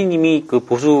프레임으로 거긴 이미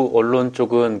보수 언론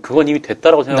쪽은 그건 이미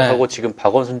됐다라고 생각하고 지금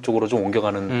박원순 쪽으로 좀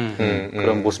옮겨가는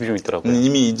그런 모습이 좀 있더라고요.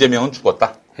 이미 이재명은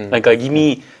죽었다. 그러니까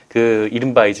이미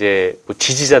이른바 이제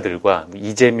지지자들과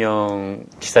이재명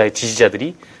지사의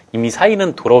지지자들이 이미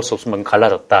사이는 돌아올 수 없을 만큼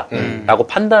갈라졌다라고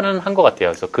판단은 한 것 같아요.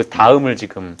 그래서 그 다음을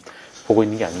지금 보고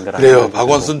있는 게 아닌가라는. 그래요.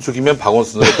 박원순 죽이면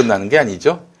박원순으로 끝나는 게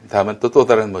아니죠. 다음은 또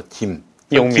다른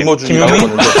김호준이라고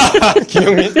하는데.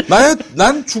 김용민?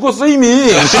 난 죽었어, 이미.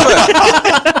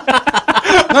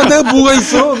 난 내가 뭐가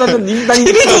있어? 난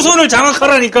TV조선을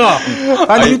장악하라니까.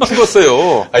 난 이미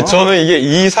죽었어요. 저는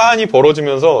이 사안이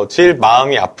벌어지면서 제일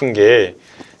마음이 아픈 게,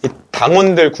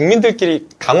 당원들끼리,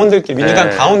 민주당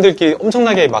당원들끼리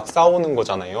엄청나게 막 싸우는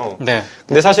거잖아요. 네.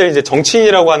 근데 사실 이제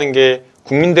정치인이라고 하는 게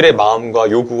국민들의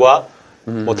마음과 요구와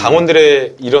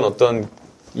당원들의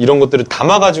이런 것들을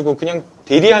담아가지고 그냥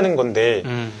대리하는 건데,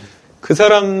 그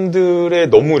사람들의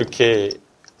너무 이렇게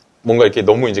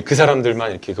너무 이제 그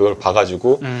사람들만 이렇게 그걸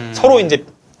봐가지고 서로 이제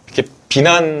이렇게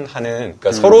비난하는,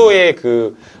 그러니까 서로의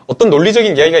어떤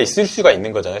논리적인 이야기가 있을 수가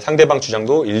있는 거잖아요. 상대방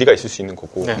주장도 일리가 있을 수 있는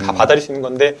거고, 다 받아들일 수 있는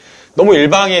건데, 너무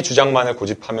일방의 주장만을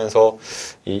고집하면서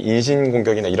이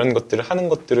인신공격이나 이런 것들을 하는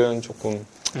것들은 조금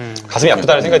가슴이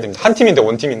아프다는 생각이 듭니다. 한 팀인데,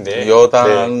 원팀인데.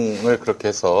 여당을 그렇게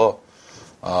해서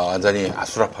완전히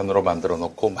아수라판으로 만들어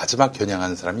놓고 마지막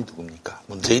겨냥하는 사람이 누굽니까?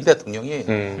 문재인 대통령이에요.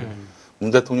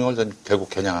 문 대통령을 전 결국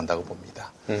겨냥한다고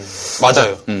봅니다.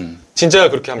 맞아요. 진짜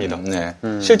그렇게 합니다. 네.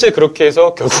 실제 그렇게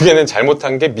해서 결국에는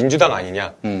잘못한 게 민주당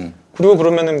아니냐. 그리고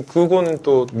그러면은 그거는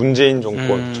또 문재인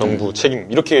정권, 정부 책임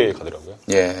이렇게 가더라고요.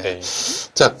 예. 네.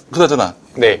 자, 그나저나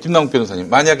네. 김남국 변호사님,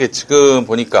 만약에 지금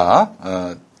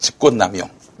보니까 직권남용,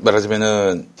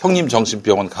 말하자면은 형님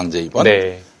정신병원 강제 입원,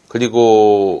 네.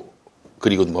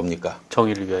 그리고는 뭡니까?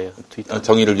 정의를 위하여 트위터.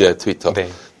 정의를 위하여 트위터. 네.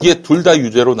 이게 둘 다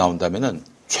유죄로 나온다면은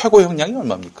최고 형량이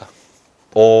얼마입니까?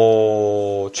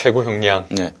 최고 형량.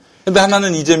 네. 근데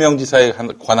하나는 이재명 지사에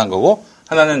관한 거고,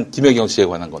 하나는 김혜경 씨에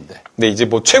관한 건데. 네, 이제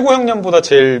뭐 최고 형량보다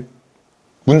제일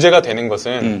문제가 되는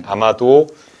것은 아마도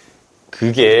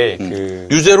그게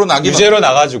유죄로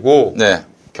나가지고 네.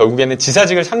 결국에는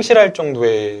지사직을 상실할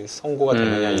정도의 선고가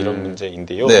되느냐 이런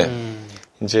문제인데요. 네.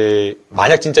 이제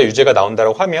만약 진짜 유죄가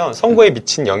나온다고 하면 선거에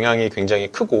미친 영향이 굉장히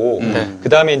크고 그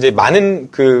다음에 이제 많은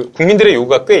그 국민들의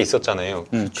요구가 꽤 있었잖아요.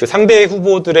 그 상대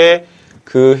후보들의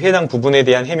그 해당 부분에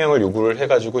대한 해명을 요구를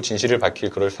해가지고 진실을 밝힐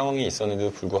그럴 상황이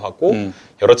있었는데도 불구하고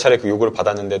여러 차례 그 요구를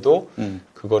받았는데도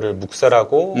그거를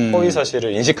묵살하고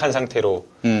허위사실을 인식한 상태로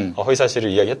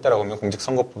허위사실을 이야기했다라고 하면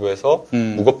공직선거법에서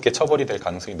무겁게 처벌이 될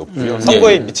가능성이 높고요.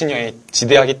 선거에 미친 영향이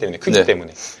지대하기 때문에 크기 네.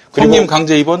 때문에. 그리고 형님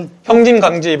강제 입원? 형님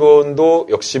강제 입원도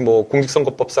역시 뭐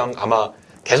공직선거법상 아마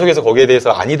계속해서 거기에 대해서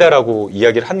아니다라고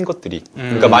이야기를 한 것들이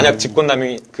그러니까 만약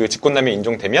직권남용이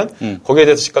인정되면 거기에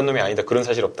대해서 직권남용이 아니다 그런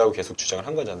사실 없다고 계속 주장을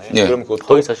한 거잖아요. 네. 그럼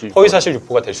그것도 허위사실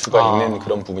유포가 될 수가 있는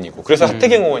그런 부분이고 그래서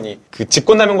하태경 의원이 그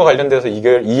직권남용과 관련돼서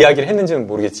이걸 이야기를 했는지는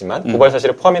모르겠지만 고발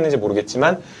사실에 포함했는지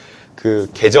모르겠지만 그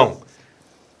계정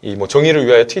이 뭐 정의를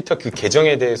위하여 트위터 그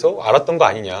계정에 대해서 알았던 거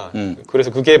아니냐. 그래서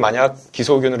그게 만약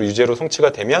기소 의견으로 유죄로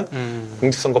성취가 되면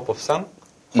공직선거법상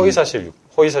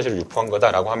허위사실을 유포한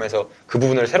거다라고 하면서 그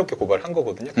부분을 새롭게 고발을 한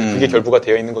거거든요. 그게 결부가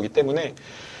되어 있는 거기 때문에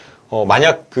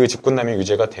만약 그 직권남용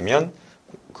유죄가 되면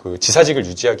그 지사직을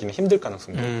유지하기는 힘들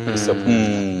가능성도 있어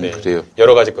보입니다. 네. 그래요.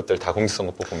 여러 가지 것들 다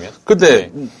공직선거법 보면.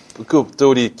 근데 네.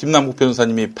 우리 김남국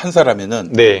변호사님이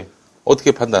판사라면은 네.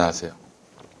 어떻게 판단하세요?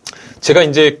 제가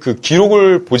이제 그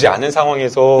기록을 보지 않은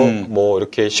상황에서 뭐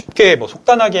이렇게 쉽게 뭐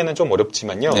속단하기에는 좀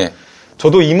어렵지만요. 네.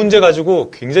 저도 이 문제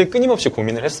가지고 굉장히 끊임없이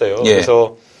고민을 했어요. 예.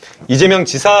 그래서 이재명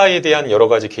지사에 대한 여러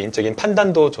가지 개인적인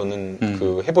판단도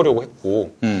저는 해보려고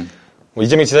했고, 뭐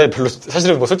이재명 지사에 별로,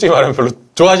 사실은 뭐 솔직히 말하면 별로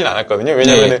좋아하진 않았거든요.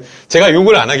 왜냐면은 예. 제가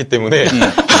욕을 안 하기 때문에,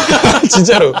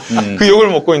 진짜로 그 욕을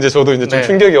먹고 이제 저도 이제 좀 네.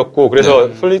 충격이었고, 그래서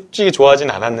네. 솔직히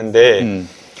좋아하진 않았는데,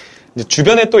 이제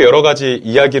주변에 또 여러 가지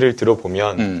이야기를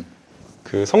들어보면,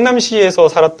 그 성남시에서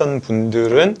살았던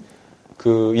분들은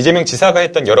그 이재명 지사가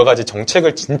했던 여러 가지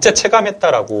정책을 진짜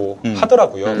체감했다라고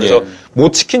하더라고요. 그래서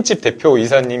모 치킨집 대표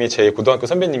이사님이 제 고등학교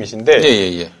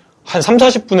선배님이신데 한 3,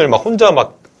 40분을 막 혼자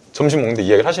막 점심 먹는데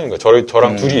이야기를 하시는 거예요.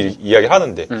 저랑 둘이 이야기를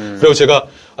하는데. 그리고 제가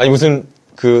아니 무슨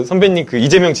그 선배님 그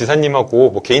이재명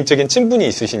지사님하고 뭐 개인적인 친분이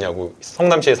있으시냐고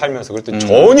성남시에 살면서 그랬더니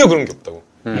전혀 그런 게 없다고.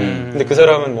 근데 그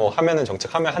사람은 뭐 하면은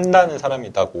정책하면 한다는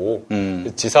사람이다고.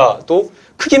 지사도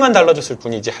크기만 달라졌을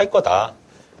뿐이지 할 거다.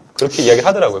 그렇게 이야기를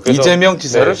하더라고요. 그래서 이재명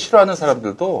지사를 네. 싫어하는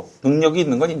사람들도 능력이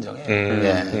있는 건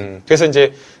인정해요. 그래서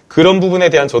이제 그런 부분에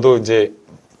대한 저도 이제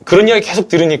그런 이야기 계속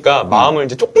들으니까 마음을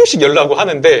이제 조금씩 열라고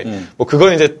하는데 뭐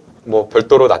그건 이제 뭐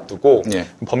별도로 놔두고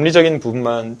법리적인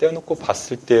부분만 떼어놓고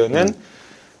봤을 때는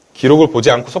기록을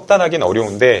보지 않고 속단하기는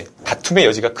어려운데 다툼의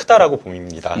여지가 크다라고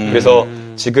봅니다. 그래서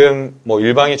지금 뭐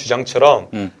일방의 주장처럼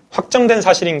확정된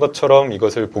사실인 것처럼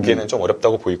이것을 보기에는 좀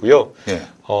어렵다고 보이고요.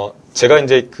 제가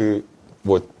이제 그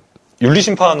뭐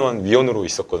윤리심판원 위원으로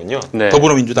있었거든요. 네.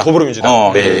 더불어민주당.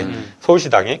 네.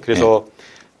 서울시당에. 그래서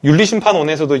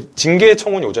윤리심판원에서도 징계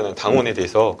청원이 오잖아요. 당원에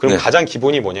대해서. 그럼 가장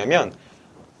기본이 뭐냐면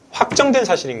확정된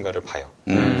사실인가를 봐요.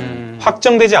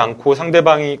 확정되지 않고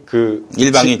상대방이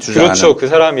일방이 주장하는. 그렇죠. 그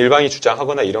사람 일방이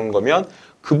주장하거나 이런 거면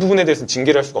그 부분에 대해서는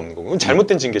징계를 할 수가 없는 거고. 그건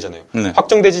잘못된 징계잖아요.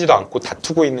 확정되지도 않고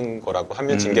다투고 있는 거라고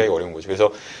하면 징계하기 어려운 거죠.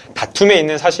 그래서 다툼에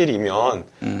있는 사실이면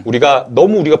우리가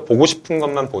보고 싶은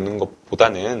것만 보는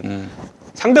것보다는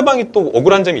상대방이 또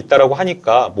억울한 점이 있다라고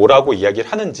하니까 뭐라고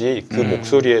이야기를 하는지 그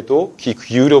목소리에도 귀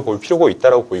기울여 볼 필요가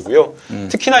있다라고 보이고요.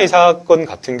 특히나 이 사건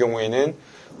같은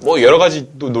경우에는 뭐 여러 가지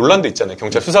또 논란도 있잖아요.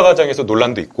 경찰 수사 과정에서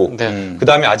논란도 있고, 그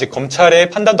다음에 아직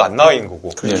검찰의 판단도 안 나와 있는 거고,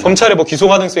 검찰의 뭐 기소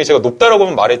가능성이 제가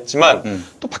높다라고는 말했지만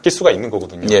또 바뀔 수가 있는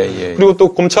거거든요. 그리고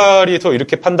또 검찰이 더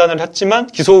이렇게 판단을 했지만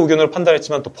기소 의견으로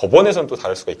판단했지만 또 법원에서는 또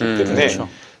다를 수가 있기 때문에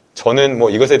저는 뭐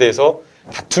이것에 대해서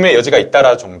다툼의 여지가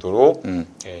있다라 정도로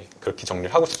예, 그렇게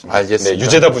정리를 하고 싶습니다. 알겠습니다. 네,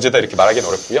 유죄다 무죄다 이렇게 말하기는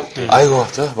어렵고요. 아이고,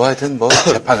 하여튼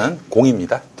재판은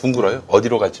공입니다. 둥글어요.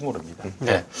 어디로 갈지 모릅니다.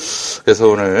 네. 그래서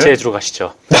오늘 제주로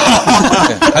가시죠. 네,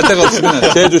 갈 데가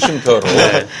없으면 제주 쉼터로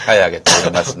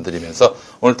가야겠다는 말씀드리면서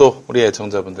오늘 또 우리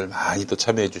애청자분들 많이 또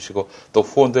참여해 주시고 또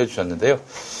후원도 해주셨는데요.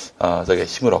 저게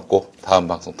힘을 얻고 다음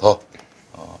방송 더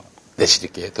내실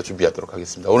있게 또 준비하도록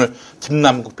하겠습니다. 오늘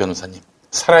김남국 변호사님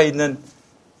살아있는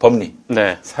법리,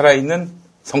 네. 살아있는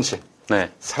성실,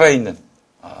 네. 살아있는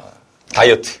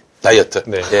다이어트.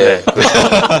 네. 네. 예.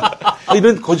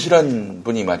 이런 건실한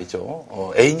분이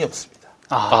말이죠. 애인이 없습니다.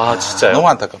 진짜요? 너무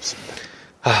안타깝습니다.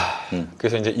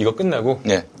 그래서 이제 이거 끝나고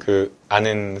예. 그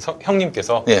아는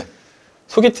형님께서 예.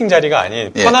 소개팅 자리가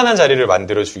아닌 편안한 자리를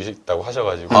만들어 주시겠다고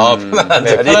하셔가지고. 편안한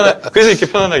자리. 그래서 이렇게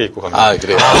편안하게 입고 갑니다.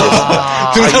 그래요.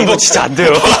 등산복 진짜 안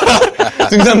돼요.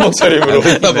 등산복 차림으로.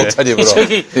 등산복 차림으로.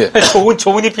 저기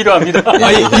조언이 필요합니다.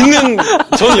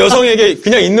 전 여성에게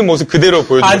그냥 있는 모습 그대로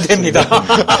보여주고 안 됩니다.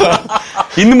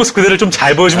 있는 모습 그대로 좀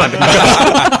잘 보여주면 안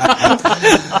됩니까?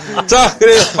 자,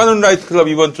 그래 관훈라이트클럽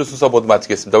이번 주 수사 모두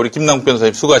마치겠습니다. 우리 김남국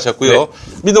변호사님 수고하셨고요. 네.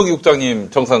 민동기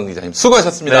국장님, 정상근 기자님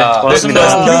수고하셨습니다. 네,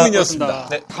 고맙습니다. 김용인이었습니다.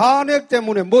 네. 탄핵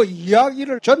때문에 뭐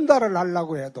이야기를 전달을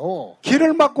하려고 해도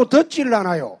길을 막고 듣질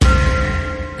않아요.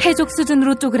 해족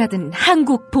수준으로 쪼그라든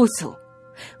한국 보수.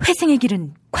 회생의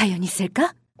길은 과연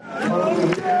있을까?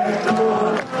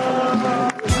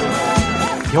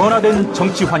 변화된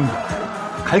정치 환경,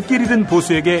 갈 길 잃은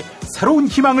보수에게 새로운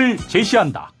희망을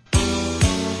제시한다.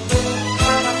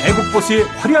 애국 보수의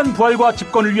화려한 부활과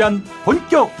집권을 위한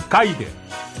본격 가이드.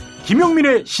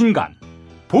 김용민의 신간,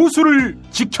 보수를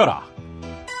지켜라.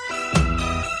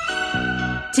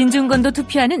 진중권도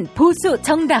투표하는 보수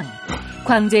정당.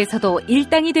 광주에서도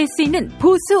일당이 될 수 있는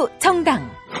보수 정당.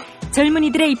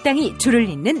 젊은이들의 입당이 줄을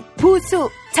잇는 보수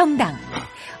정당.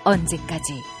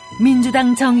 언제까지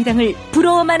민주당 정의당을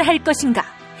부러워만 할 것인가?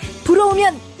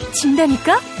 부러우면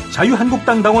진다니까?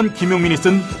 자유한국당 당원 김용민이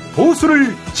쓴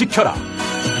보수를 지켜라.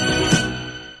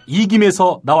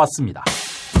 이김에서 나왔습니다.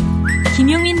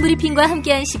 김용민 브리핑과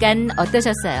함께한 시간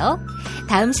어떠셨어요?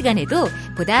 다음 시간에도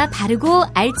보다 바르고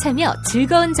알차며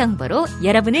즐거운 정보로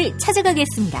여러분을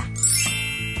찾아가겠습니다.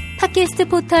 팟캐스트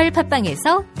포털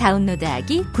팟빵에서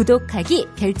다운로드하기, 구독하기,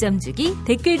 별점 주기,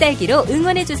 댓글 달기로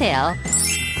응원해주세요.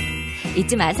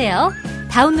 잊지 마세요.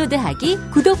 다운로드하기,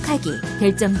 구독하기,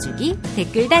 별점 주기,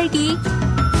 댓글 달기.